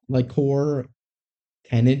 The, like, core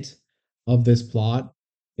tenet of this plot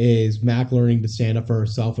is Mac learning to stand up for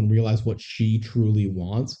herself and realize what she truly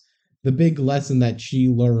wants. The big lesson that she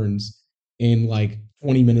learns in like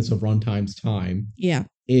 20 minutes of runtime's time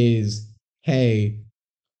is, hey,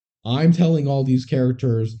 I'm telling all these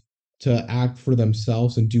characters to act for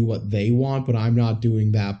themselves and do what they want, but I'm not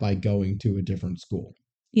doing that by going to a different school.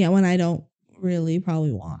 Yeah, when I don't really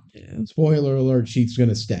probably want to. Spoiler alert, she's going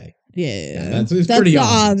to stay. Yeah. That's pretty the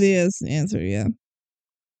obvious answer, yeah.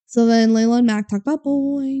 So then Layla and Mac talk about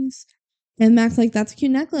boys. And Mac's like, that's a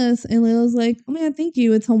cute necklace. And Layla's like, oh my God, thank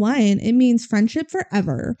you. It's Hawaiian. It means friendship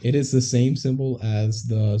forever. It is the same symbol as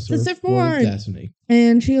the surfboard of destiny.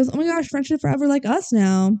 And she goes, oh my gosh, friendship forever like us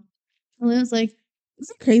now. And Layla's like,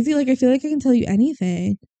 isn't it crazy? Like, I feel like I can tell you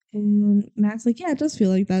anything. And Mac's like, yeah, it does feel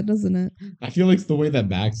like that, doesn't it? I feel like the way that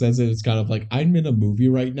Mac says it, it's kind of like, I'm in a movie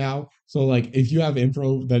right now. So, like, if you have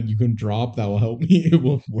info that you can drop that will help me, it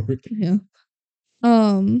will work. Yeah.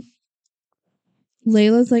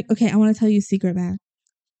 Layla's like, okay, I want to tell you a secret, Mac.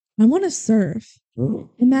 I want to surf. And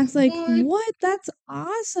Mac's like, what? That's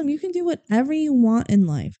awesome. You can do whatever you want in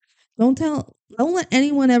life. Don't let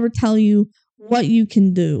anyone ever tell you what you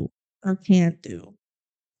can do or can't do.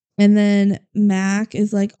 And then Mac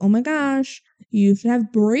is like, oh my gosh, you should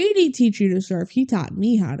have Brady teach you to surf. He taught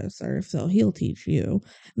me how to surf, so he'll teach you.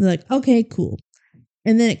 And they're like, okay, cool.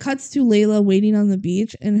 And then it cuts to Layla waiting on the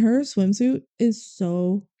beach, and her swimsuit is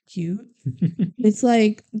so cute. It's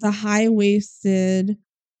like the high-waisted,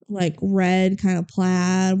 like red kind of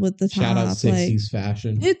plaid with the top. Shout out 60s like,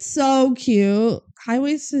 fashion. It's so cute.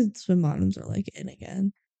 High-waisted swim bottoms are like in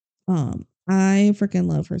again. I freaking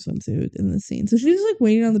love her swimsuit in this scene. So she's like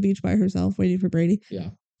waiting on the beach by herself, waiting for Brady. Yeah.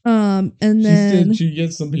 And then she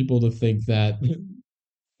gets some people to think that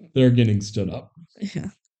they're getting stood up. Yeah.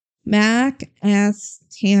 Mac asks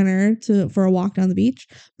Tanner for a walk down the beach,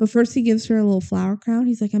 but first he gives her a little flower crown.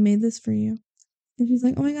 He's like, I made this for you. And she's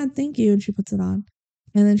like, oh my God, thank you. And she puts it on.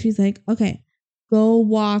 And then she's like, okay, go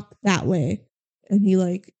walk that way. And he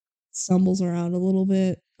like stumbles around a little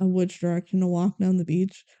bit of which direction to walk down the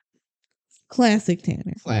beach. Classic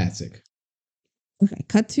Tanner. Classic. Okay,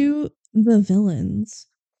 cut to the villains.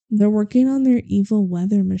 They're working on their evil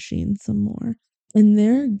weather machine some more. And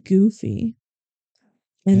they're goofy.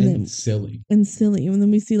 And then silly. And silly. And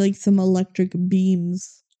then we see like some electric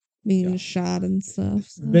beams being shot and stuff.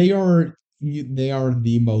 So. They are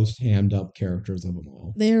the most hammed up characters of them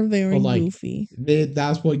all. They are very goofy.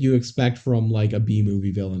 That's what you expect from like a B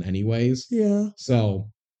movie villain anyways. Yeah. So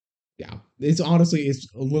yeah, it's a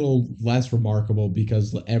little less remarkable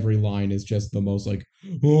because every line is just the most like,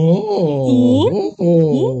 oh.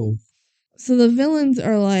 So the villains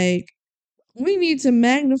are like, we need to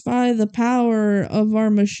magnify the power of our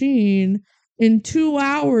machine. In 2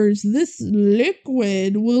 hours, this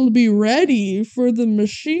liquid will be ready for the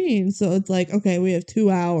machine. So it's like, okay, we have 2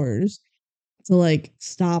 hours to like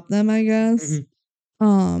stop them, I guess.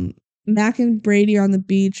 Mm-hmm. Mac and Brady are on the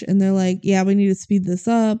beach and they're like, yeah, we need to speed this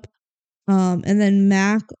up. And then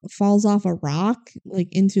Mac falls off a rock like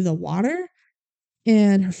into the water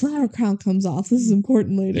and her flower crown comes off. This is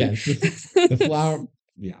important later. Yes, the flower,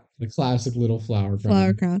 the classic little flower crown.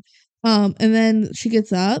 Flower crown. And then she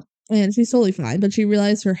gets up and she's totally fine, but she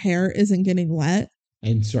realized her hair isn't getting wet.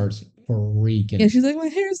 And starts freaking. Yeah, she's like, my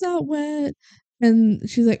hair's not wet. And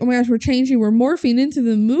she's like, oh my gosh, we're changing. We're morphing into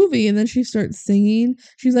the movie. And then she starts singing.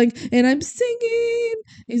 She's like, and I'm singing.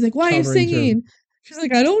 He's like, why are you singing? She's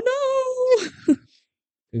like, I don't know.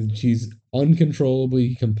 And she's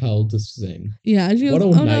uncontrollably compelled to sing. Yeah. She goes,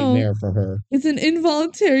 what a nightmare for her. It's an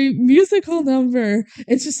involuntary musical number.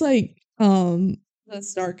 It's just like the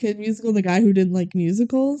Star Kid musical, the guy who didn't like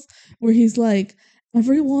musicals, where he's like,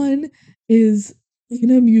 everyone is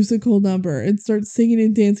in a musical number and starts singing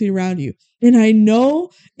and dancing around you. And I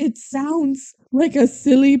know it sounds like a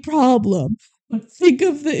silly problem, but think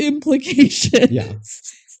of the implications. Yeah.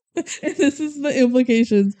 And this is the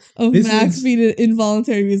implications of Max being an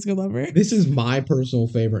involuntary musical number. This is my personal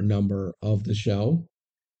favorite number of the show.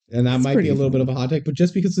 And that might be a little bit of a hot take, but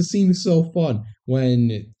just because the scene is so fun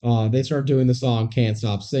when they start doing the song Can't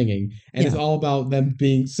Stop Singing. And it's all about them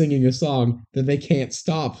singing a song that they can't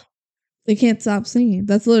stop. They can't stop singing.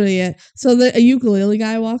 That's literally it. So a ukulele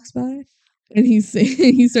guy walks by and he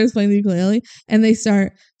starts playing the ukulele and they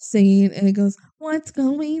start singing and it goes, what's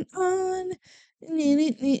going on?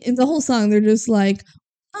 And the whole song, they're just like,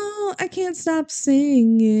 oh, I can't stop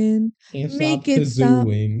singing. Make it stop.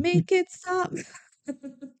 Make it stop.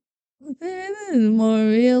 More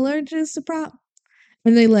real or just a prop.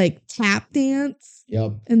 And they like tap dance.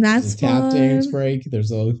 Yep. And that's fun. Tap dance break.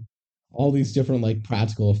 There's all these different like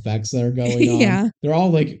practical effects that are going on. Yeah. They're all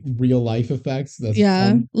like real life effects. That's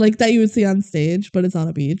fun. Like that you would see on stage, but it's on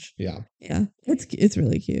a beach. Yeah. Yeah. It's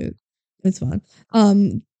really cute. It's fun.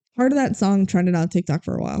 Part of that song trended on TikTok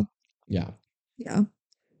for a while. Yeah. Yeah.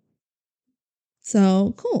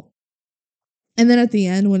 So cool. And then at the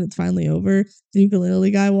end, when it's finally over, the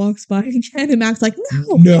ukulele guy walks by again and Mac's like,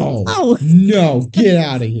 no, get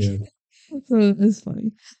out of here. So it's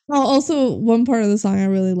funny. Oh, also, one part of the song I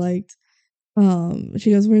really liked.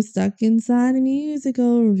 She goes, we're stuck inside a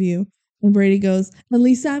musical review. And Brady goes, at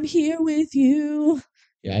least I'm here with you.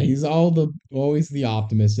 Yeah, he's always the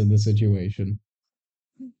optimist in the situation.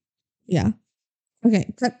 Yeah.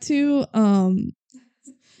 Okay, cut to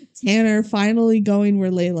Tanner finally going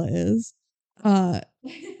where Layla is.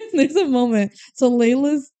 There's a moment. So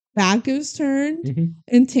Layla's back is turned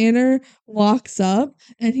and Tanner walks up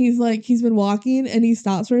and he's been walking and he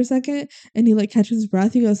stops for a second and he like catches his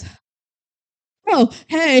breath. He goes, oh,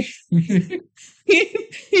 hey.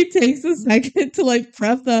 he takes a second to like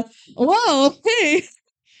prep the, whoa, hey.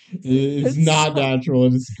 It's not natural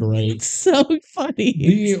and it's great. It's so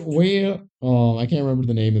funny. I can't remember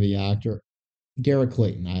the name of the actor. Garrett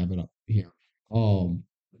Clayton, I have it up here.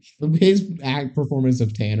 His performance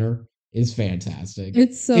of Tanner is fantastic.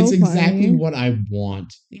 It's exactly funny. what I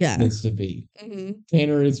want this to be. Mm-hmm.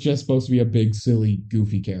 Tanner is just supposed to be a big, silly,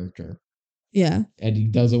 goofy character. Yeah. And he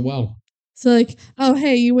does it well. So like, oh,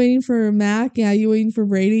 hey, you waiting for Mac? Yeah. You waiting for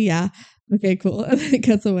Brady? Yeah. Okay, cool. And then it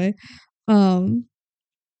cuts away.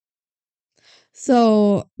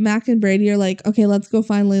 So Mac and Brady are like, okay, let's go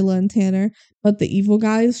find Layla and Tanner. But the evil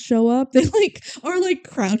guys show up. They like are like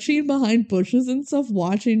crouching behind bushes and stuff,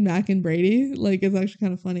 watching Mac and Brady. Like it's actually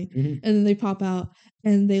kind of funny. Mm-hmm. And then they pop out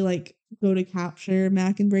and they like go to capture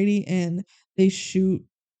Mac and Brady and they shoot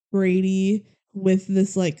Brady with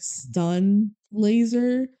this like stun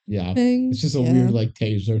laser Yeah. thing. It's just a weird like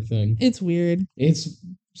taser thing. It's weird. It's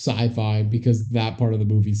sci-fi because that part of the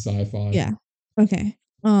movie's sci-fi. Yeah. Okay.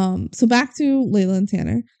 So back to Layla and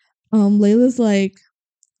Tanner. Layla's like,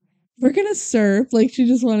 we're gonna surf. Like she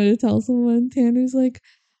just wanted to tell someone. Tanner's like,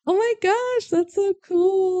 oh my gosh, that's so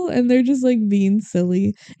cool. And they're just like being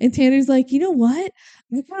silly. And Tanner's like, you know what?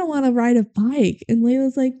 I kind of want to ride a bike. And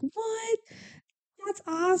Layla's like, what? That's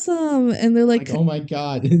awesome. And they're Like, like, oh my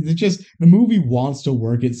god. It's just the movie wants to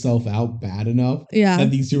work itself out bad enough yeah. that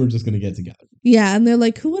these two are just gonna get together. Yeah. And they're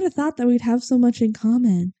like, who would have thought that we'd have so much in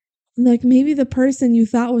common? And like maybe the person you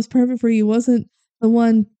thought was perfect for you wasn't the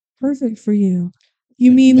one perfect for you.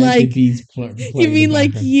 You mean like you mean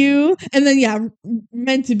like you, and then yeah,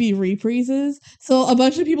 meant to be reprises. So a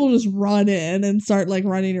bunch of people just run in and start like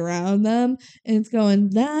running around them, and it's going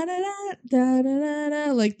da da da da da da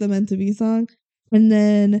da like the meant to be song. And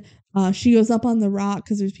then she goes up on the rock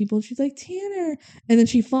because there's people. She's like Tanner, and then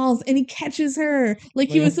she falls, and he catches her like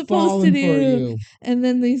he was supposed to do. And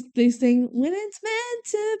then they sing when it's meant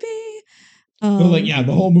to be. So like yeah,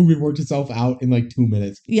 the whole movie worked itself out in like 2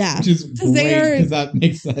 minutes. Yeah, which is great because that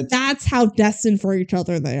makes sense. That's how destined for each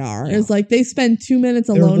other they are. Yeah. It's like they spend 2 minutes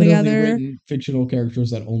alone together. Written fictional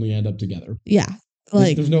characters that only end up together. Yeah,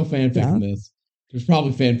 like there's no fanfic in this. There's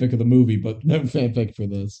probably fanfic of the movie, but no fanfic for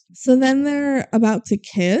this. So then they're about to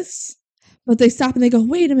kiss, but they stop and they go,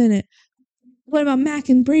 "Wait a minute, what about Mac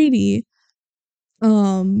and Brady?"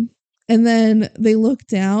 And then they look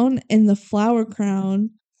down, and the flower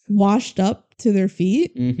crown washed up to their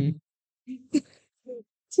feet. Mm-hmm.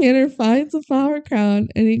 Tanner finds a flower crown,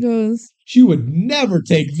 and he goes, "She would never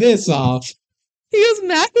take this off." He goes,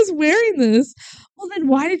 "Mac was wearing this. Well, then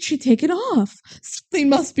why did she take it off? Something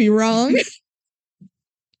must be wrong."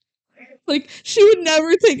 Like she would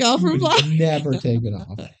never take off her flower. Never take it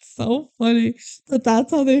off. That's so funny. But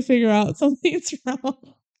that's how they figure out something's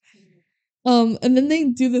wrong. And then they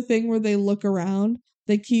do the thing where they look around.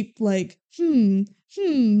 They keep like, and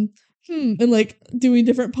like doing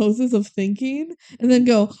different poses of thinking, and then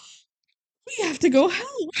go, "We have to go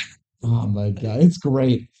help." Oh my god, it's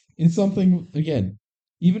great. It's something again.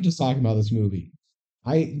 Even just talking about this movie,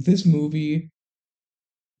 this movie.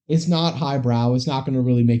 It's not highbrow. It's not going to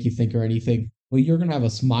really make you think or anything. But you're going to have a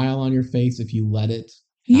smile on your face if you let it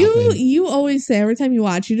happen. You always say every time you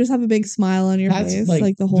watch, you just have a big smile on your face,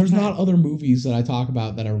 like the whole there's time. Not other movies that I talk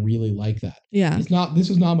about that are really like that. Yeah. This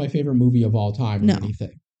is not my favorite movie of all time or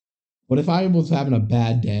anything. But if I was having a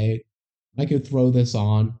bad day, I could throw this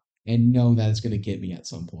on and know that it's going to get me at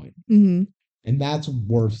some point. Mm-hmm. And that's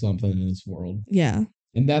worth something in this world. Yeah.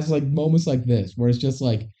 And that's like moments like this where it's just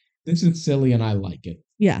like, this is silly and I like it.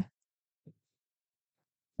 Yeah.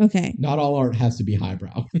 Okay. Not all art has to be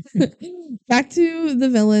highbrow. Back to the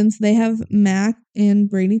villains. They have Mac and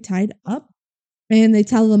Brady tied up, and they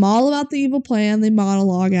tell them all about the evil plan. They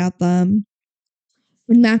monologue at them.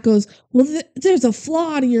 And Mac goes, "Well, there's a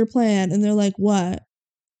flaw to your plan." And they're like, "What?"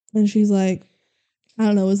 And she's like, "I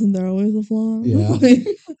don't know. Isn't there always a flaw?" Yeah.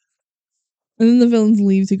 And then the villains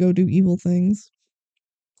leave to go do evil things.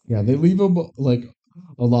 Yeah, they leave them like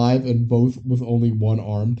alive and both with only one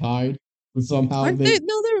arm tied. But somehow no,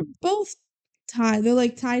 they're both tied. They're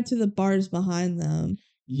like tied to the bars behind them.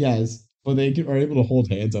 Yes, but they are able to hold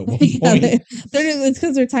hands at one Yeah, point. It's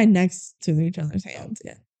because they're tied next to each other's hands.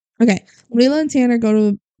 Yeah. Okay. Layla and Tanner go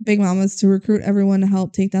to Big Mama's to recruit everyone to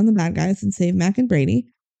help take down the bad guys and save Mac and Brady.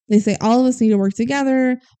 They say all of us need to work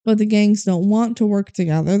together, but the gangs don't want to work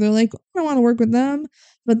together. They're like, I don't want to work with them.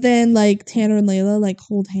 But then like Tanner and Layla like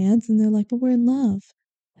hold hands and they're like, but we're in love.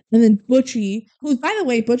 And then Butchie, who by the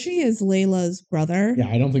way, Butchie is Layla's brother. Yeah,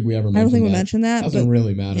 I don't think we mentioned that. Doesn't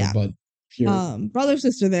really matter, yeah. But here. Brother,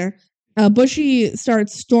 sister there. Butchie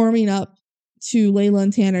starts storming up to Layla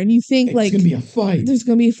and Tanner, and you think like it's gonna be a fight. There's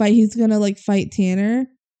gonna be a fight. He's gonna like fight Tanner,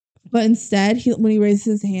 but instead, when he raises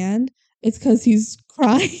his hand, it's because he's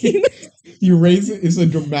crying. He raises. It's a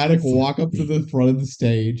dramatic walk up to the front of the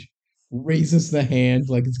stage, raises the hand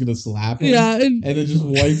like it's gonna slap him. Yeah, and then just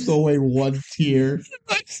wipes away one tear.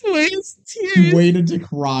 Wipes away his tears. He waited to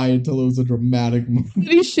cry until it was a dramatic moment. And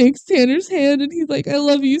he shakes Tanner's hand, and he's like, "I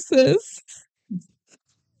love you, sis."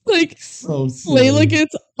 Like, so silly. Layla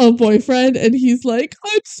gets a boyfriend, and he's like,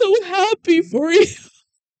 "I'm so happy for you."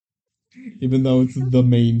 Even though it's the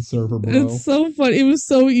main server, bro. It's so fun. It was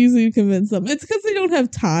so easy to convince them. It's because they don't have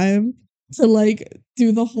time to, like,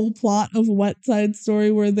 do the whole plot of Wet Side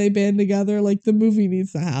Story where they band together. Like, the movie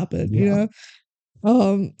needs to happen, you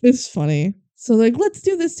know? It's funny. So, like, let's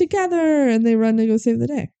do this together. And they run to go save the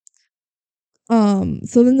day.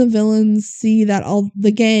 So then the villains see that all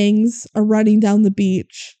the gangs are running down the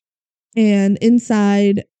beach, and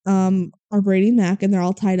inside are Brady and Mac, and they're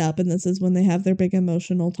all tied up, and this is when they have their big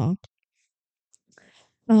emotional talk.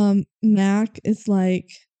 Mac is like,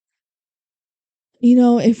 you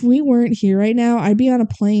know, if we weren't here right now, I'd be on a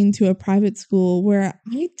plane to a private school where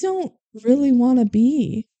I don't really want to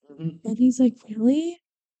be. And he's like, really?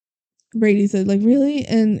 Brady said, like, really?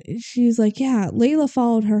 And she's like, yeah, Layla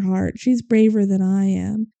followed her heart. She's braver than I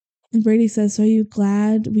am. And Brady says, so are you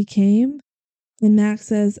glad we came? And Max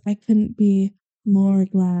says, I couldn't be more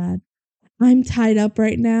glad. I'm tied up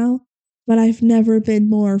right now, but I've never been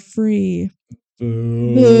more free.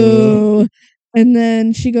 Boo. Boo. And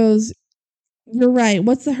then she goes, you're right.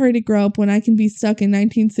 What's the hurry to grow up when I can be stuck in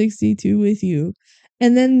 1962 with you?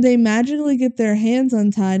 And then they magically get their hands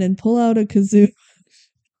untied and pull out a kazoo.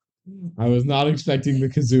 I was not expecting the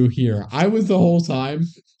kazoo here. I was the whole time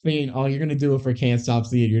thinking, oh, you're going to do it for Can't Stop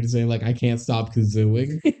Seeing. You're just saying, like, I can't stop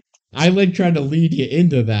kazooing. I, like, tried to lead you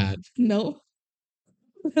into that. No.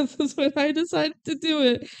 This is when I decided to do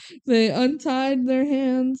it. They untied their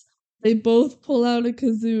hands. They both pull out a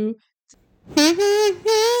kazoo.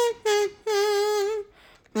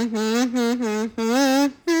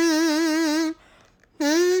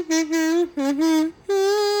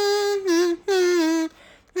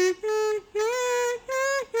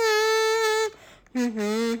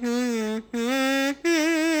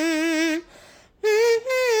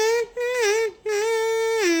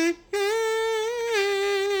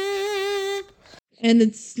 And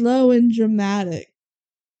it's slow and dramatic.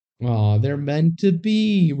 Oh, they're meant to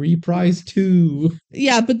be. Reprise 2.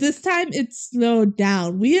 Yeah, but this time it's slowed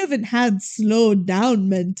down. We haven't had slowed down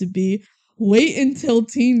meant to be. Wait until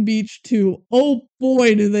Teen Beach 2. Oh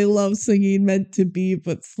boy, do they love singing meant to be,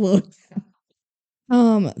 but slow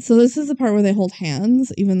down. So this is the part where they hold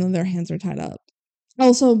hands, even though their hands are tied up.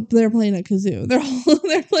 Also, they're playing a kazoo.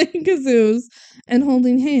 They're playing kazoos and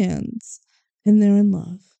holding hands. And they're in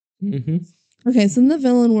love. Mm-hmm. Okay, so then the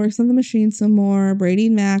villain works on the machine some more. Brady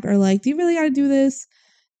and Mac are like, do you really gotta do this?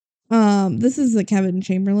 This is the Kevin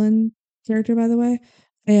Chamberlain character, by the way.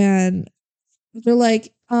 And they're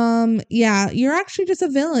like, yeah, you're actually just a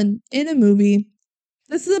villain in a movie.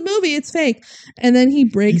 This is a movie, it's fake. And then he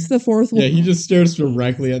breaks the fourth wall. Yeah, he just stares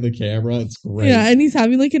directly at the camera. It's great. Yeah, and he's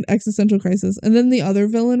having like an existential crisis. And then the other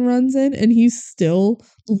villain runs in and he's still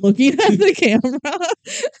looking at the camera.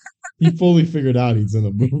 He fully figured out he's in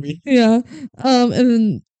a movie. Yeah.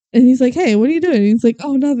 And he's like, hey, what are you doing? And he's like,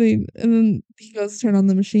 oh, nothing. And then he goes to turn on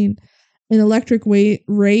the machine. And electric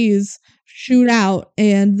rays shoot out,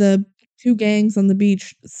 and the two gangs on the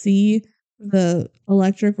beach see the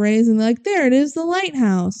electric rays, and they're like, there it is, the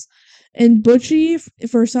lighthouse. And Butchie,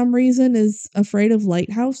 for some reason, is afraid of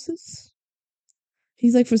lighthouses.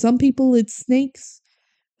 He's like, for some people, it's snakes.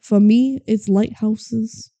 For me, it's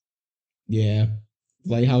lighthouses. Yeah.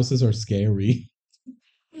 Lighthouses are scary.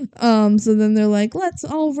 So then they're like, let's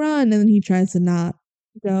all run. And then he tries to not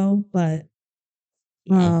go, but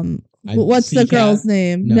what's the girl's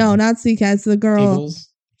name? No, not Seacat, it's the girl.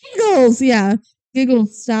 Giggles, yeah.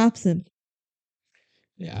 Giggles stops him.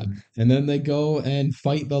 Yeah. And then they go and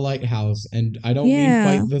fight the lighthouse. And I don't mean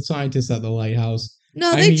fight the scientists at the lighthouse.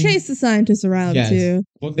 No, they chase the scientists around too.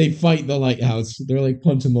 But they fight the lighthouse. They're like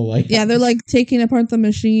punching the lighthouse. Yeah, they're like taking apart the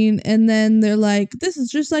machine, and then they're like, this is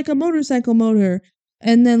just like a motorcycle motor.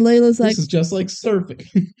 And then Layla's like, this is just like surfing.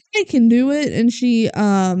 I can do it. And she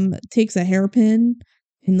takes a hairpin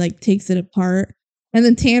and like takes it apart. And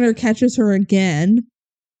then Tanner catches her again,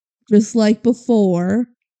 just like before.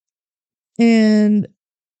 And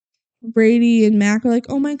Brady and Mac are like,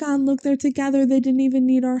 oh my god, look, they're together. They didn't even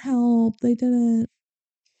need our help. They didn't.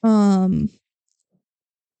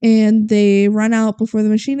 And they run out before the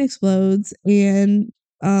machine explodes, and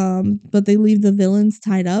but they leave the villains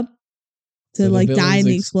tied up to like die in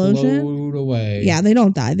the explosion. Away. Yeah, they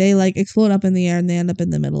don't die. They like explode up in the air and they end up in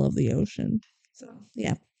the middle of the ocean. So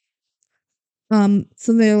yeah.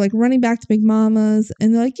 So they're like running back to Big Mama's,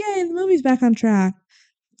 and they're like, yay, the movie's back on track.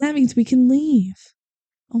 That means we can leave.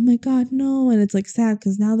 Oh my god, no. And it's like sad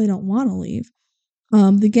because now they don't want to leave.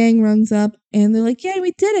 The gang runs up and they're like, yay,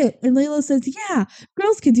 we did it. And Layla says, yeah,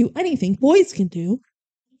 girls can do anything boys can do.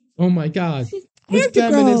 Oh my god. The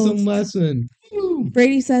feminism lesson.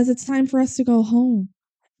 Brady says it's time for us to go home.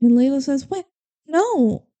 And Layla says, what?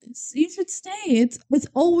 No, you should stay. It's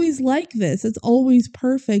always like this. It's always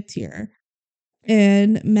perfect here.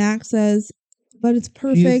 And Max says, but it's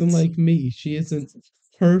perfect. She isn't like me. She isn't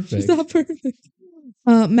perfect. She's not perfect.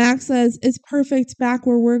 Max says, it's perfect back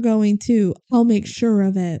where we're going too. I'll make sure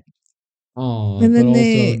of it. Aw, and then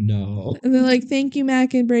no. And they're like, thank you,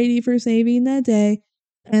 Mac and Brady, for saving the day.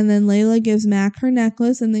 And then Layla gives Mac her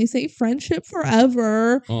necklace and they say friendship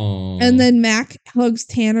forever. Aww. And then Mac hugs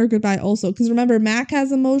Tanner goodbye also. Because remember, Mac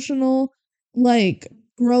has emotional like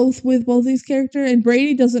growth with both these characters and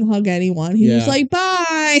Brady doesn't hug anyone. He's just like,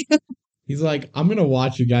 bye. He's like, I'm gonna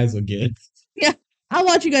watch you guys again. Yeah, I'll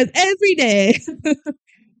watch you guys every day.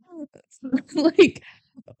 Like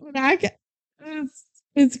Mac,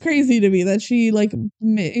 it's crazy to me that she like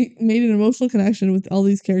made an emotional connection with all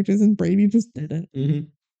these characters and Brady just didn't.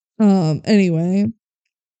 Anyway,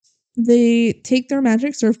 they take their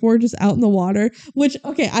magic surfboard just out in the water, which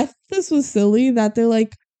okay, I thought this was silly that they're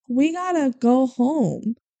like, we gotta go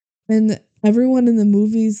home, and everyone in the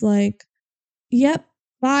movie's like, yep,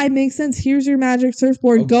 bye, makes sense. Here's your magic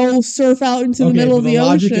surfboard. Go surf out into the middle of the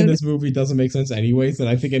logic ocean. in this movie doesn't make sense anyways, and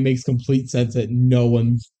I think it makes complete sense that no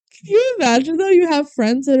one. Can you imagine though? You have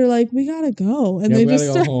friends that are like, we gotta go, and they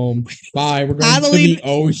just go home. Bye. We're going to the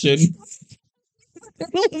ocean.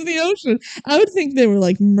 Middle of the ocean. I would think they were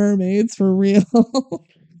like mermaids for real.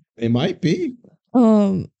 They might be.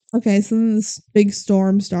 Okay, so then this big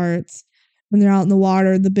storm starts and they're out in the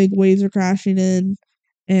water, the big waves are crashing in,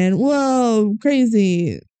 and whoa,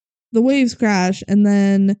 crazy. The waves crash, and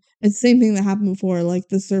then it's the same thing that happened before, like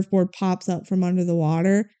the surfboard pops up from under the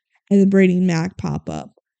water, and then Brady and Mac pop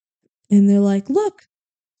up. And they're like, look,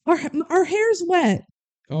 our hair's wet.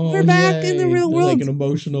 We're back in the real world. Like an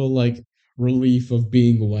emotional like relief of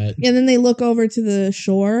being wet. And then they look over to the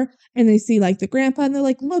shore and they see like the grandpa and they're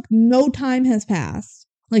like, look, no time has passed.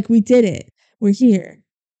 Like we did it. We're here.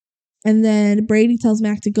 And then Brady tells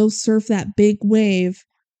Mac to go surf that big wave.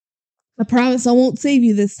 I promise I won't save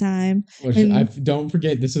you this time. Don't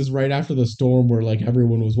forget, this is right after the storm where like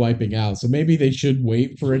everyone was wiping out. So maybe they should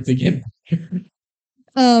wait for it to get better.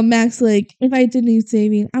 Mac's like, if I did need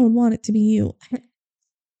saving, I would want it to be you.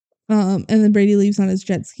 And then Brady leaves on his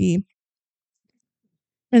jet ski.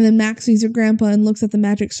 And then Max sees her grandpa and looks at the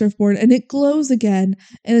magic surfboard and it glows again.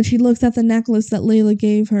 And then she looks at the necklace that Layla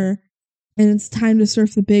gave her. And it's time to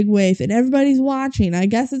surf the big wave. And everybody's watching. I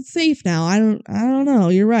guess it's safe now. I don't know.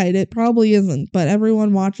 You're right. It probably isn't. But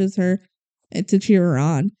everyone watches her to cheer her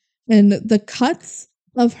on. And the cuts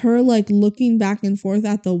of her like looking back and forth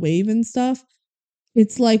at the wave and stuff.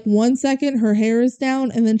 It's like 1 second, her hair is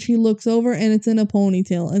down, and then she looks over and it's in a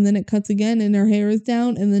ponytail. And then it cuts again and her hair is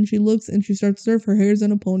down, and then she looks and she starts to surf, her hair's in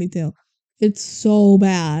a ponytail. It's so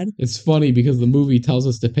bad. It's funny because the movie tells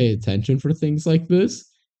us to pay attention for things like this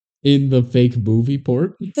in the fake movie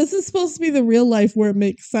port. This is supposed to be the real life where it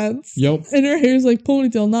makes sense. Yep. And her hair's like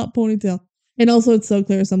ponytail, not ponytail. And also it's so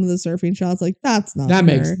clear some of the surfing shots, like that's not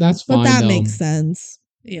her. That's fine. But that makes sense.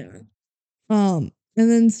 Yeah. And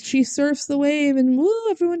then she surfs the wave and woo,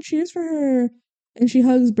 everyone cheers for her. And she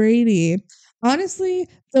hugs Brady. Honestly,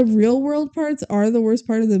 the real world parts are the worst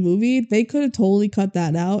part of the movie. They could have totally cut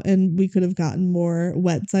that out and we could have gotten more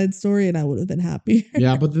Wet Side Story and I would have been happy.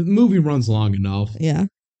 Yeah, but the movie runs long enough. Yeah.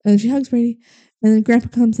 And she hugs Brady. And then Grandpa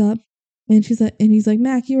comes up and she's like, and he's like,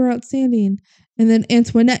 Mac, you were outstanding. And then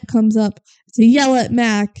Antoinette comes up to yell at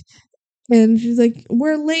Mac. And she's like,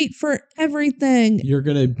 we're late for everything. You're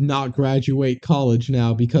going to not graduate college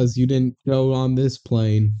now because you didn't go on this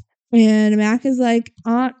plane. And Mac is like,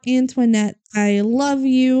 Aunt Antoinette, I love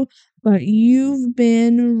you, but you've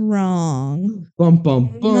been wrong. Bum,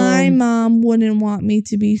 bum, bum. My mom wouldn't want me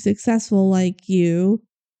to be successful like you.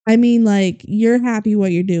 I mean, like, you're happy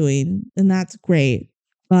what you're doing, and that's great.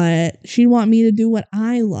 But she'd want me to do what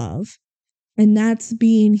I love. And that's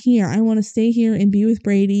being here. I want to stay here and be with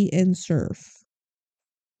Brady and surf.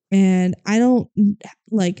 And I don't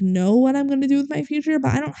like know what I'm going to do with my future,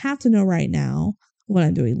 but I don't have to know right now what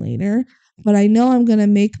I'm doing later. But I know I'm going to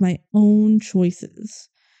make my own choices.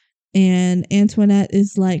 And Antoinette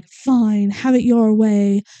is like, fine, have it your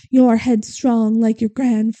way. You're headstrong like your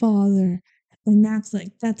grandfather. And Mac's like,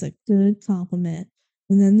 that's a good compliment.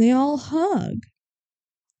 And then they all hug.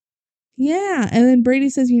 Yeah, and then Brady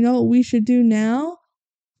says, you know what we should do now?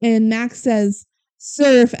 And Max says,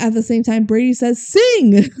 surf. At the same time, Brady says,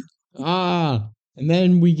 sing. And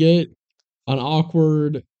then we get an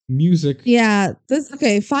awkward music. Yeah,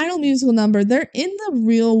 final musical number. They're in the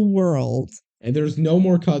real world. And there's no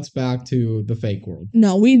more cuts back to the fake world.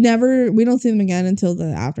 No, we don't see them again until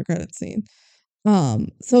the after credits scene.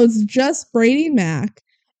 So it's just Brady and Mac.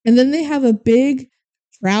 And then they have a big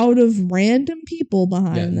crowd of random people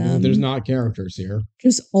behind them. There's not characters here.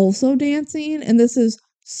 Just also dancing. And this is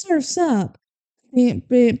Surf's Up.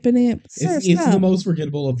 Surf's It's the most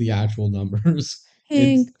forgettable of the actual numbers.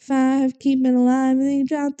 Hang 5, keep it alive, and then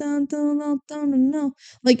drop down, no.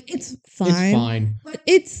 Like, it's fine. It's fine. But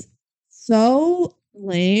it's so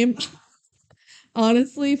lame.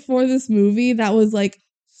 Honestly, for this movie that was like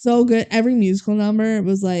so good. Every musical number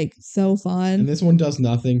was like so fun. And this one does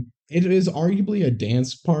nothing. It is arguably a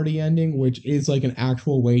dance party ending, which is like an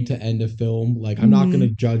actual way to end a film. Like, I'm not going to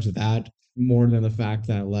judge that more than the fact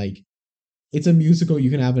that, like, it's a musical. You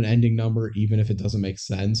can have an ending number even if it doesn't make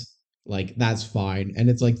sense. Like, that's fine. And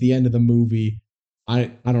it's like the end of the movie. I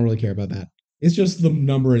don't really care about that. It's just the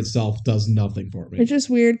number itself does nothing for me. It's just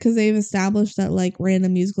weird because they've established that like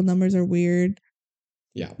random musical numbers are weird.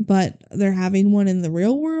 Yeah. But they're having one in the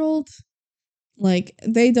real world. Like,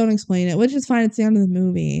 they don't explain it, which is fine. It's the end of the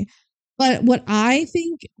movie. But what I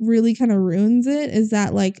think really kind of ruins it is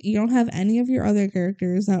that, like, you don't have any of your other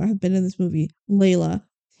characters that have been in this movie. Layla,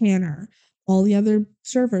 Tanner, all the other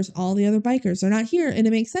surfers, all the other bikers. They're not here. And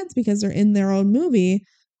it makes sense because they're in their own movie.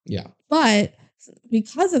 Yeah. But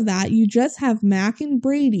because of that, you just have Mac and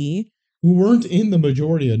Brady, who weren't in the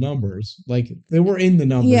majority of numbers. Like, they were in the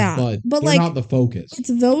numbers, but they're like, not the focus.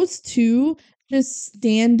 It's those two just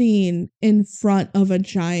standing in front of a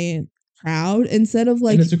giant crowd instead of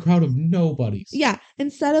like... And it's a crowd of nobodies. Yeah,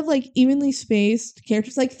 instead of like evenly spaced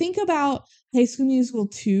characters. Like, think about High School Musical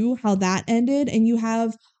 2, how that ended, and you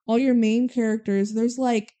have all your main characters. There's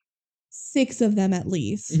like 6 of them at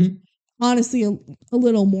least. Mm-hmm. Honestly, a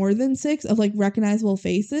little more than 6 of like recognizable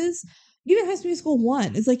faces. Even High School Musical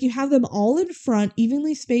 1, it's like you have them all in front,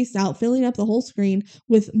 evenly spaced out, filling up the whole screen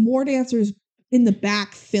with more dancers in the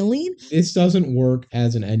back filling. This doesn't work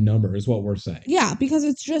as an end number, is what we're saying. Yeah, because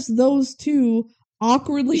it's just those two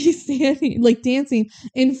awkwardly standing, like dancing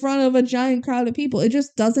in front of a giant crowd of people. It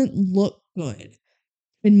just doesn't look good,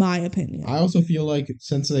 in my opinion. I also feel like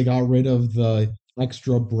since they got rid of the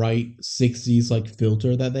extra bright 60s like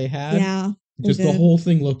filter that they had, just the whole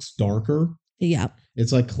thing looks darker. Yeah.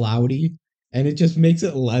 It's like cloudy, and it just makes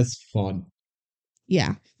it less fun.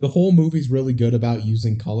 Yeah. The whole movie's really good about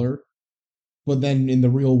using color, but then in the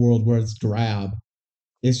real world where it's drab,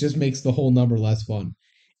 it just makes the whole number less fun.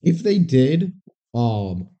 If they did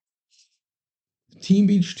Teen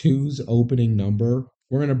Beach 2's opening number,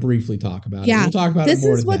 we're going to briefly talk about it. We'll talk about it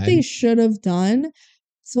more. This is what they should have done.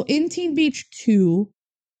 So in Teen Beach 2,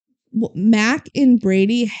 Mac and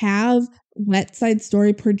Brady have Wet Side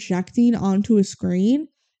Story projecting onto a screen,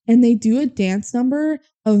 and they do a dance number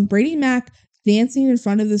of Brady and Mac dancing in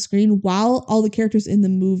front of the screen while all the characters in the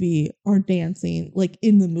movie are dancing, like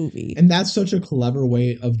in the movie. And that's such a clever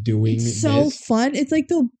way of doing it's so fun. It's like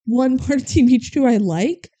the one part of Teen Beach 2 I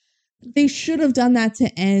like. They should have done that to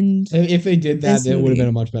end. If they did that, it would have been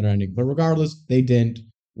a much better ending. But regardless, they didn't.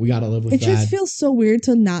 We got to live with that. It just feels so weird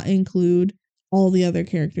to not include all the other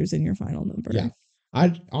characters in your final number. Yeah.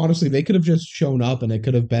 Honestly, they could have just shown up and it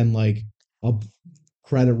could have been like a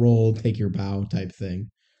credit roll, take your bow type thing.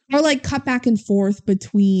 Or like cut back and forth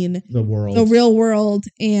between the real world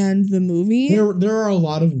and the movie. There are a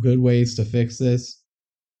lot of good ways to fix this.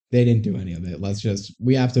 They didn't do any of it.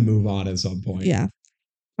 We have to move on at some point. Yeah.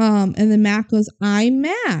 And then Mac goes, I'm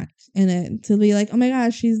Mac in it, to be like, oh my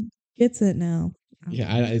gosh, she gets it now.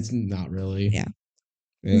 Yeah, it's not really. Yeah.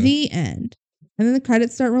 The end. And then the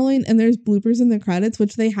credits start rolling, and there's bloopers in the credits,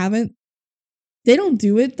 which they don't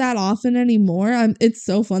do it that often anymore. It's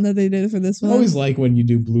so fun that they did it for this one. I always like when you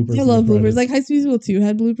do bloopers. I love bloopers. Like High School Musical 2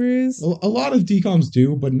 had bloopers. A lot of DCOMs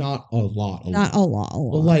do, but not a lot. Not a lot.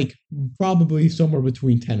 But like probably somewhere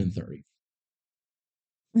between 10 and 30.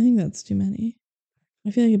 I think that's too many. I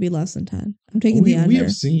feel like it'd be less than 10. I'm taking the under. We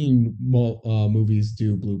have seen movies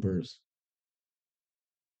do bloopers.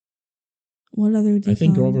 What other DCOM? I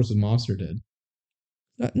think Girl vs. Monster did.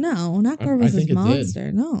 No, not Girl vs.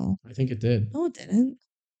 Monster. No. I think it did. No, it didn't.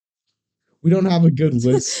 We don't have a good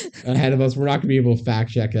list ahead of us. We're not going to be able to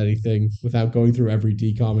fact check anything without going through every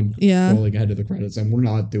DCOM and scrolling ahead of the credits, and we're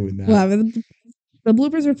not doing that. Well, the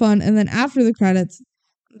bloopers are fun, and then after the credits,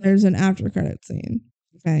 there's an after credit scene.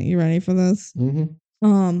 Okay, you ready for this?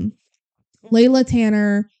 Mm-hmm. Layla,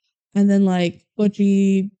 Tanner, and then like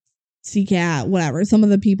Butchie, C-Cat, whatever. Some of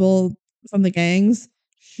the people from the gangs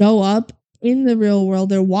show up in the real world.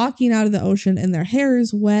 They're walking out of the ocean and their hair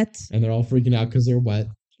is wet. And they're all freaking out because they're wet.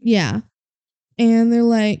 Yeah. And they're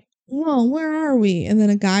like, whoa, where are we? And then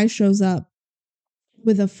a guy shows up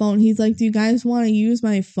with a phone. He's like, do you guys want to use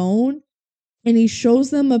my phone? And he shows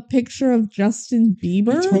them a picture of Justin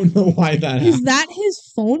Bieber. I don't know why that happened. Is that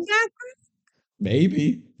his phone background?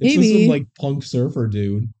 Maybe. It's just some like punk surfer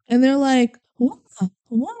dude. And they're like, what?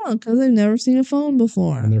 Because they've never seen a phone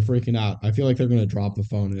before. And they're freaking out. I feel like they're going to drop the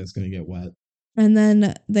phone and it's going to get wet. And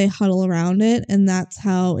then they huddle around it, and that's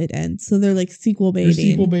how it ends. So they're like sequel baiting. They're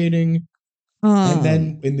sequel baiting. And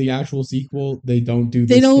then in the actual sequel, they don't do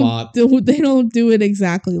this plot. They don't do it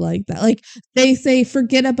exactly like that. Like they say,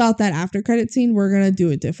 forget about that after credit scene. We're going to do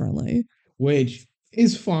it differently. Which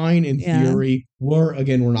is fine in Yeah. theory. We're not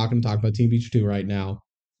going to talk about Teen Beach 2 right now.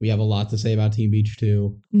 We have a lot to say about Teen Beach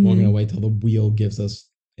 2. We're going to wait till the wheel gives us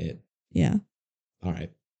it. Yeah. All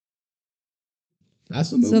right.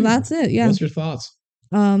 That's the movie. So that's it. Yeah. What's your thoughts?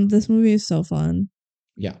 This movie is so fun.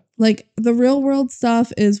 Yeah. Like the real world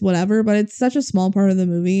stuff is whatever, but it's such a small part of the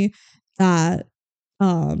movie that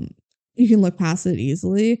you can look past it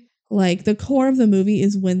easily. Like the core of the movie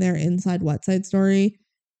is when they're inside West Side Story,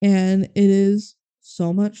 and it is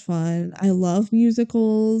so much fun. I love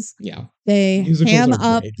musicals. Yeah. They Musicals ham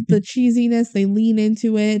are up great. the cheesiness, they lean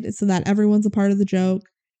into it so that everyone's a part of the joke.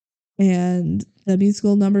 And the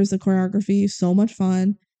musical numbers, the choreography, so much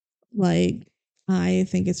fun. Like, I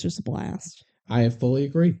think it's just a blast. I fully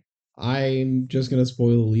agree. I'm just gonna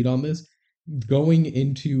spoil the lead on this. Going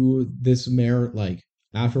into this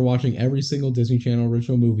after watching every single Disney Channel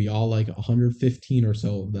original movie, all like 115 or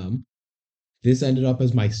so of them, this ended up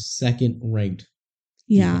as my second ranked.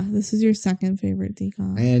 Yeah, this is your second favorite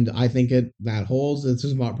DCOM. And I think that holds. This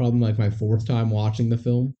is probably like my fourth time watching the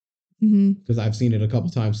film. Because I've seen it a couple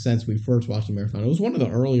times since we first watched the marathon. It was one of the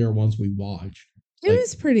earlier ones we watched. It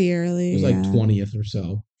was pretty early. It was like 20th or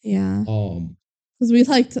so. Yeah. Because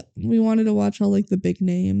we wanted to watch all like the big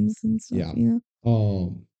names and stuff. Yeah. You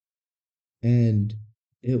know? And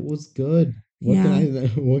it was good.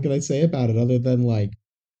 What can I say about it other than like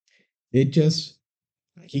it just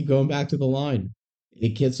I keep going back to the line.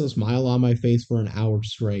 It gets a smile on my face for an hour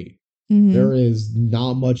straight. There is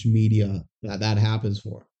not much media that happens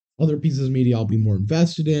for. Other pieces of media I'll be more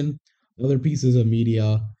invested in. Other pieces of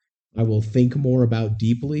media I will think more about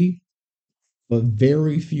deeply. But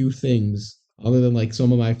very few things, other than like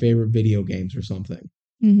some of my favorite video games or something,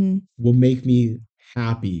 will make me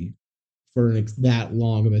happy for that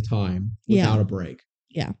long of a time without a break.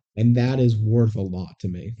 Yeah. And that is worth a lot to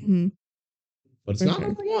me. But it's not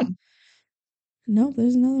number one. Nope,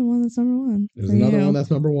 there's another one that's number one. There's another one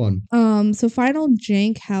that's number one. So final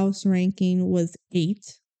Jank House ranking was 8.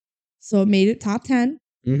 So it made it top 10.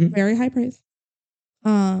 Very high praise.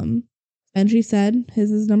 Benji said his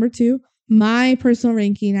is number 2. My personal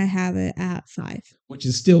ranking, I have it at 5. Which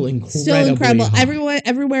is still incredible. High.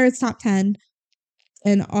 Everywhere it's top 10.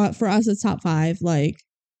 And for us, it's top 5. Like,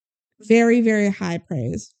 very, very high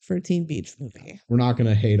praise for Teen Beach movie. We're not going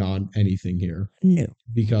to hate on anything here. No.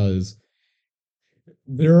 Because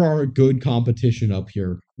there are good competition up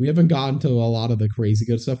here. We haven't gotten to a lot of the crazy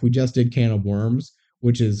good stuff. We just did Can of Worms,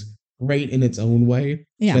 which is great in its own way.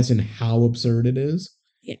 Yeah. Just in how absurd it is.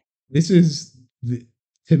 Yeah. This is,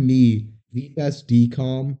 to me, the best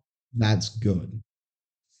DCOM that's good.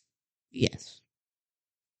 Yes.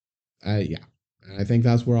 Yeah. I think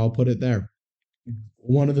that's where I'll put it there.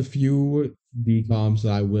 One of the few DCOMs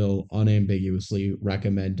that I will unambiguously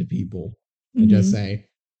recommend to people and just say,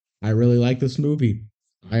 I really like this movie.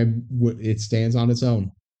 It stands on its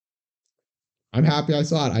own. I'm happy I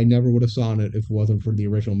saw it. I never would have saw it if it wasn't for the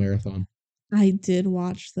original marathon. I did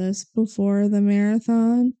watch this before the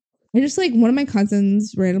marathon. I just like one of my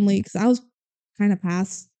cousins randomly, because I was kind of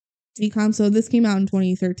past DCOM. So this came out in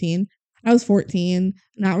 2013. I was 14,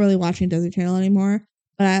 not really watching Disney Channel anymore.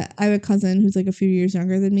 But I have a cousin who's like a few years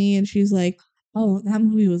younger than me, and she's like, "Oh, that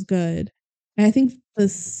movie was good." And I think the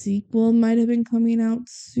sequel might have been coming out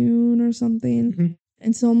soon or something.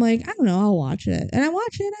 And so I'm like, I don't know, I'll watch it. And I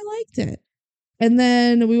watched it, I liked it. And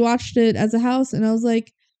then we watched it as a house, and I was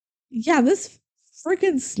like, yeah, this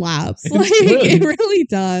freaking slaps. Like, it really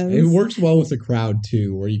does. It works well with the crowd,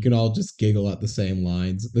 too, where you can all just giggle at the same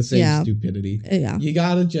lines, the same stupidity. Yeah. You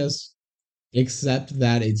gotta just accept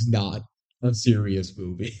that it's not a serious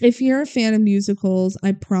movie. If you're a fan of musicals,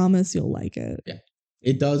 I promise you'll like it. Yeah.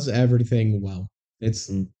 It does everything well.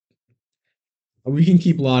 It's we can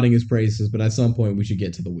keep lauding his praises, but at some point we should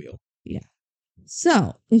get to the wheel. Yeah.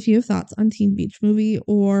 So, if you have thoughts on Teen Beach Movie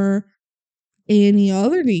or any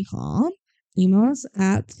other DCOM, email us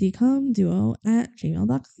at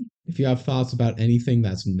dcomduo@gmail.com. If you have thoughts about anything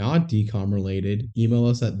that's not DCOM related, email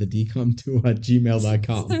us at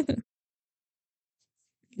thedcomduo@gmail.com.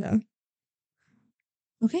 Yeah.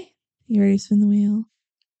 Okay. You ready to spin the wheel?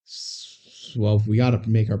 Well, we got to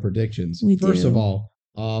make our predictions. First of all,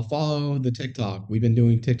 follow the TikTok. We've been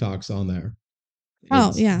doing TikToks on there.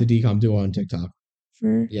 It's yeah. The DCOM Duo on TikTok.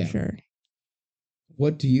 For sure.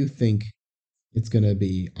 What do you think it's going to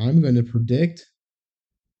be? I'm going to predict.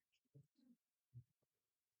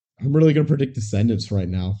 I'm really going to predict Descendants right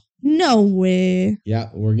now. No way. Yeah,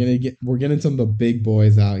 we're getting some of the big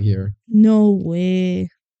boys out here. No way.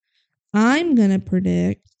 I'm going to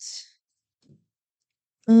predict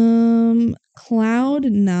Cloud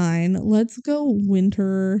 9. Let's go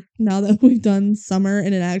winter now that we've done summer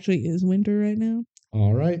and it actually is winter right now.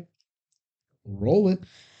 All right. Roll it.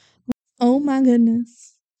 Oh my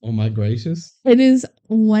goodness. Oh my gracious. It is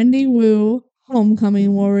Wendy Wu,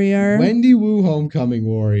 Homecoming Warrior. Wendy Wu, Homecoming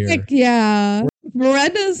Warrior. Heck yeah.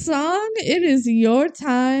 Brenda's song, it is your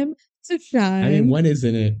time to shine. I mean, when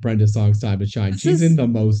isn't it Brenda's song's time to shine? She's in the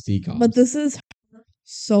most DCOMs. But this is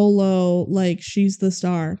solo, like she's the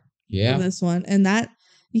star. Yeah. This one. And that,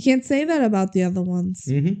 you can't say that about the other ones.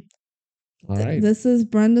 All right. This is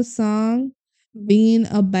Brenda's song, being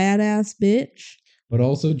a badass bitch. But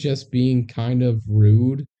also just being kind of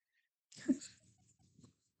rude.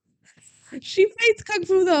 She fights kung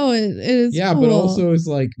fu though. It's yeah, cool. But also is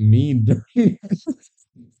like mean.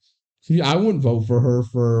 I wouldn't vote for her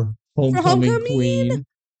for homecoming queen.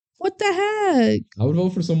 What the heck? I would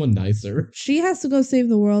vote for someone nicer. She has to go save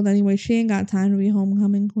the world anyway. She ain't got time to be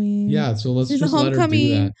homecoming queen. Yeah, so let's just let her do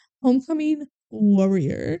that. Homecoming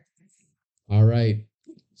warrior. All right.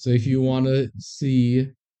 So if you want to see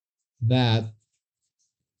that,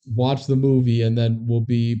 watch the movie, and then we'll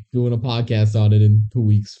be doing a podcast on it in 2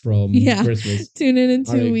 weeks from Christmas. Tune in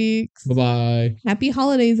 2 weeks. Bye-bye. Happy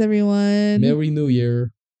holidays, everyone. Merry New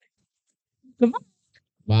Year. Goodbye.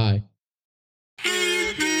 Bye.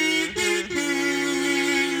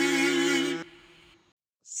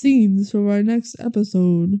 Scenes from our next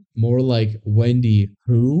episode. More like Wendy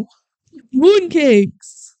who?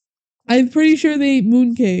 Mooncakes. I'm pretty sure they ate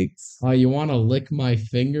mooncakes. You want to lick my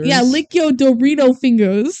fingers? Yeah, lick your Dorito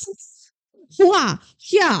fingers.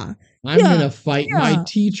 Yeah. I'm gonna fight my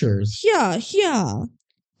teachers. Yeah.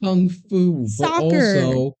 Kung fu, Soccer. But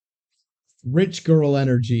also rich girl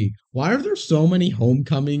energy. Why are there so many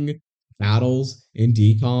homecoming battles in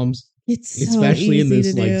DCOMs? It's so especially easy in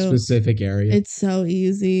this to do. specific area. It's so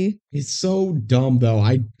easy. It's so dumb though.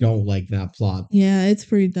 I don't like that plot. Yeah, it's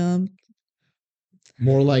pretty dumb.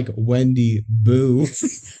 More like Wendy Boo.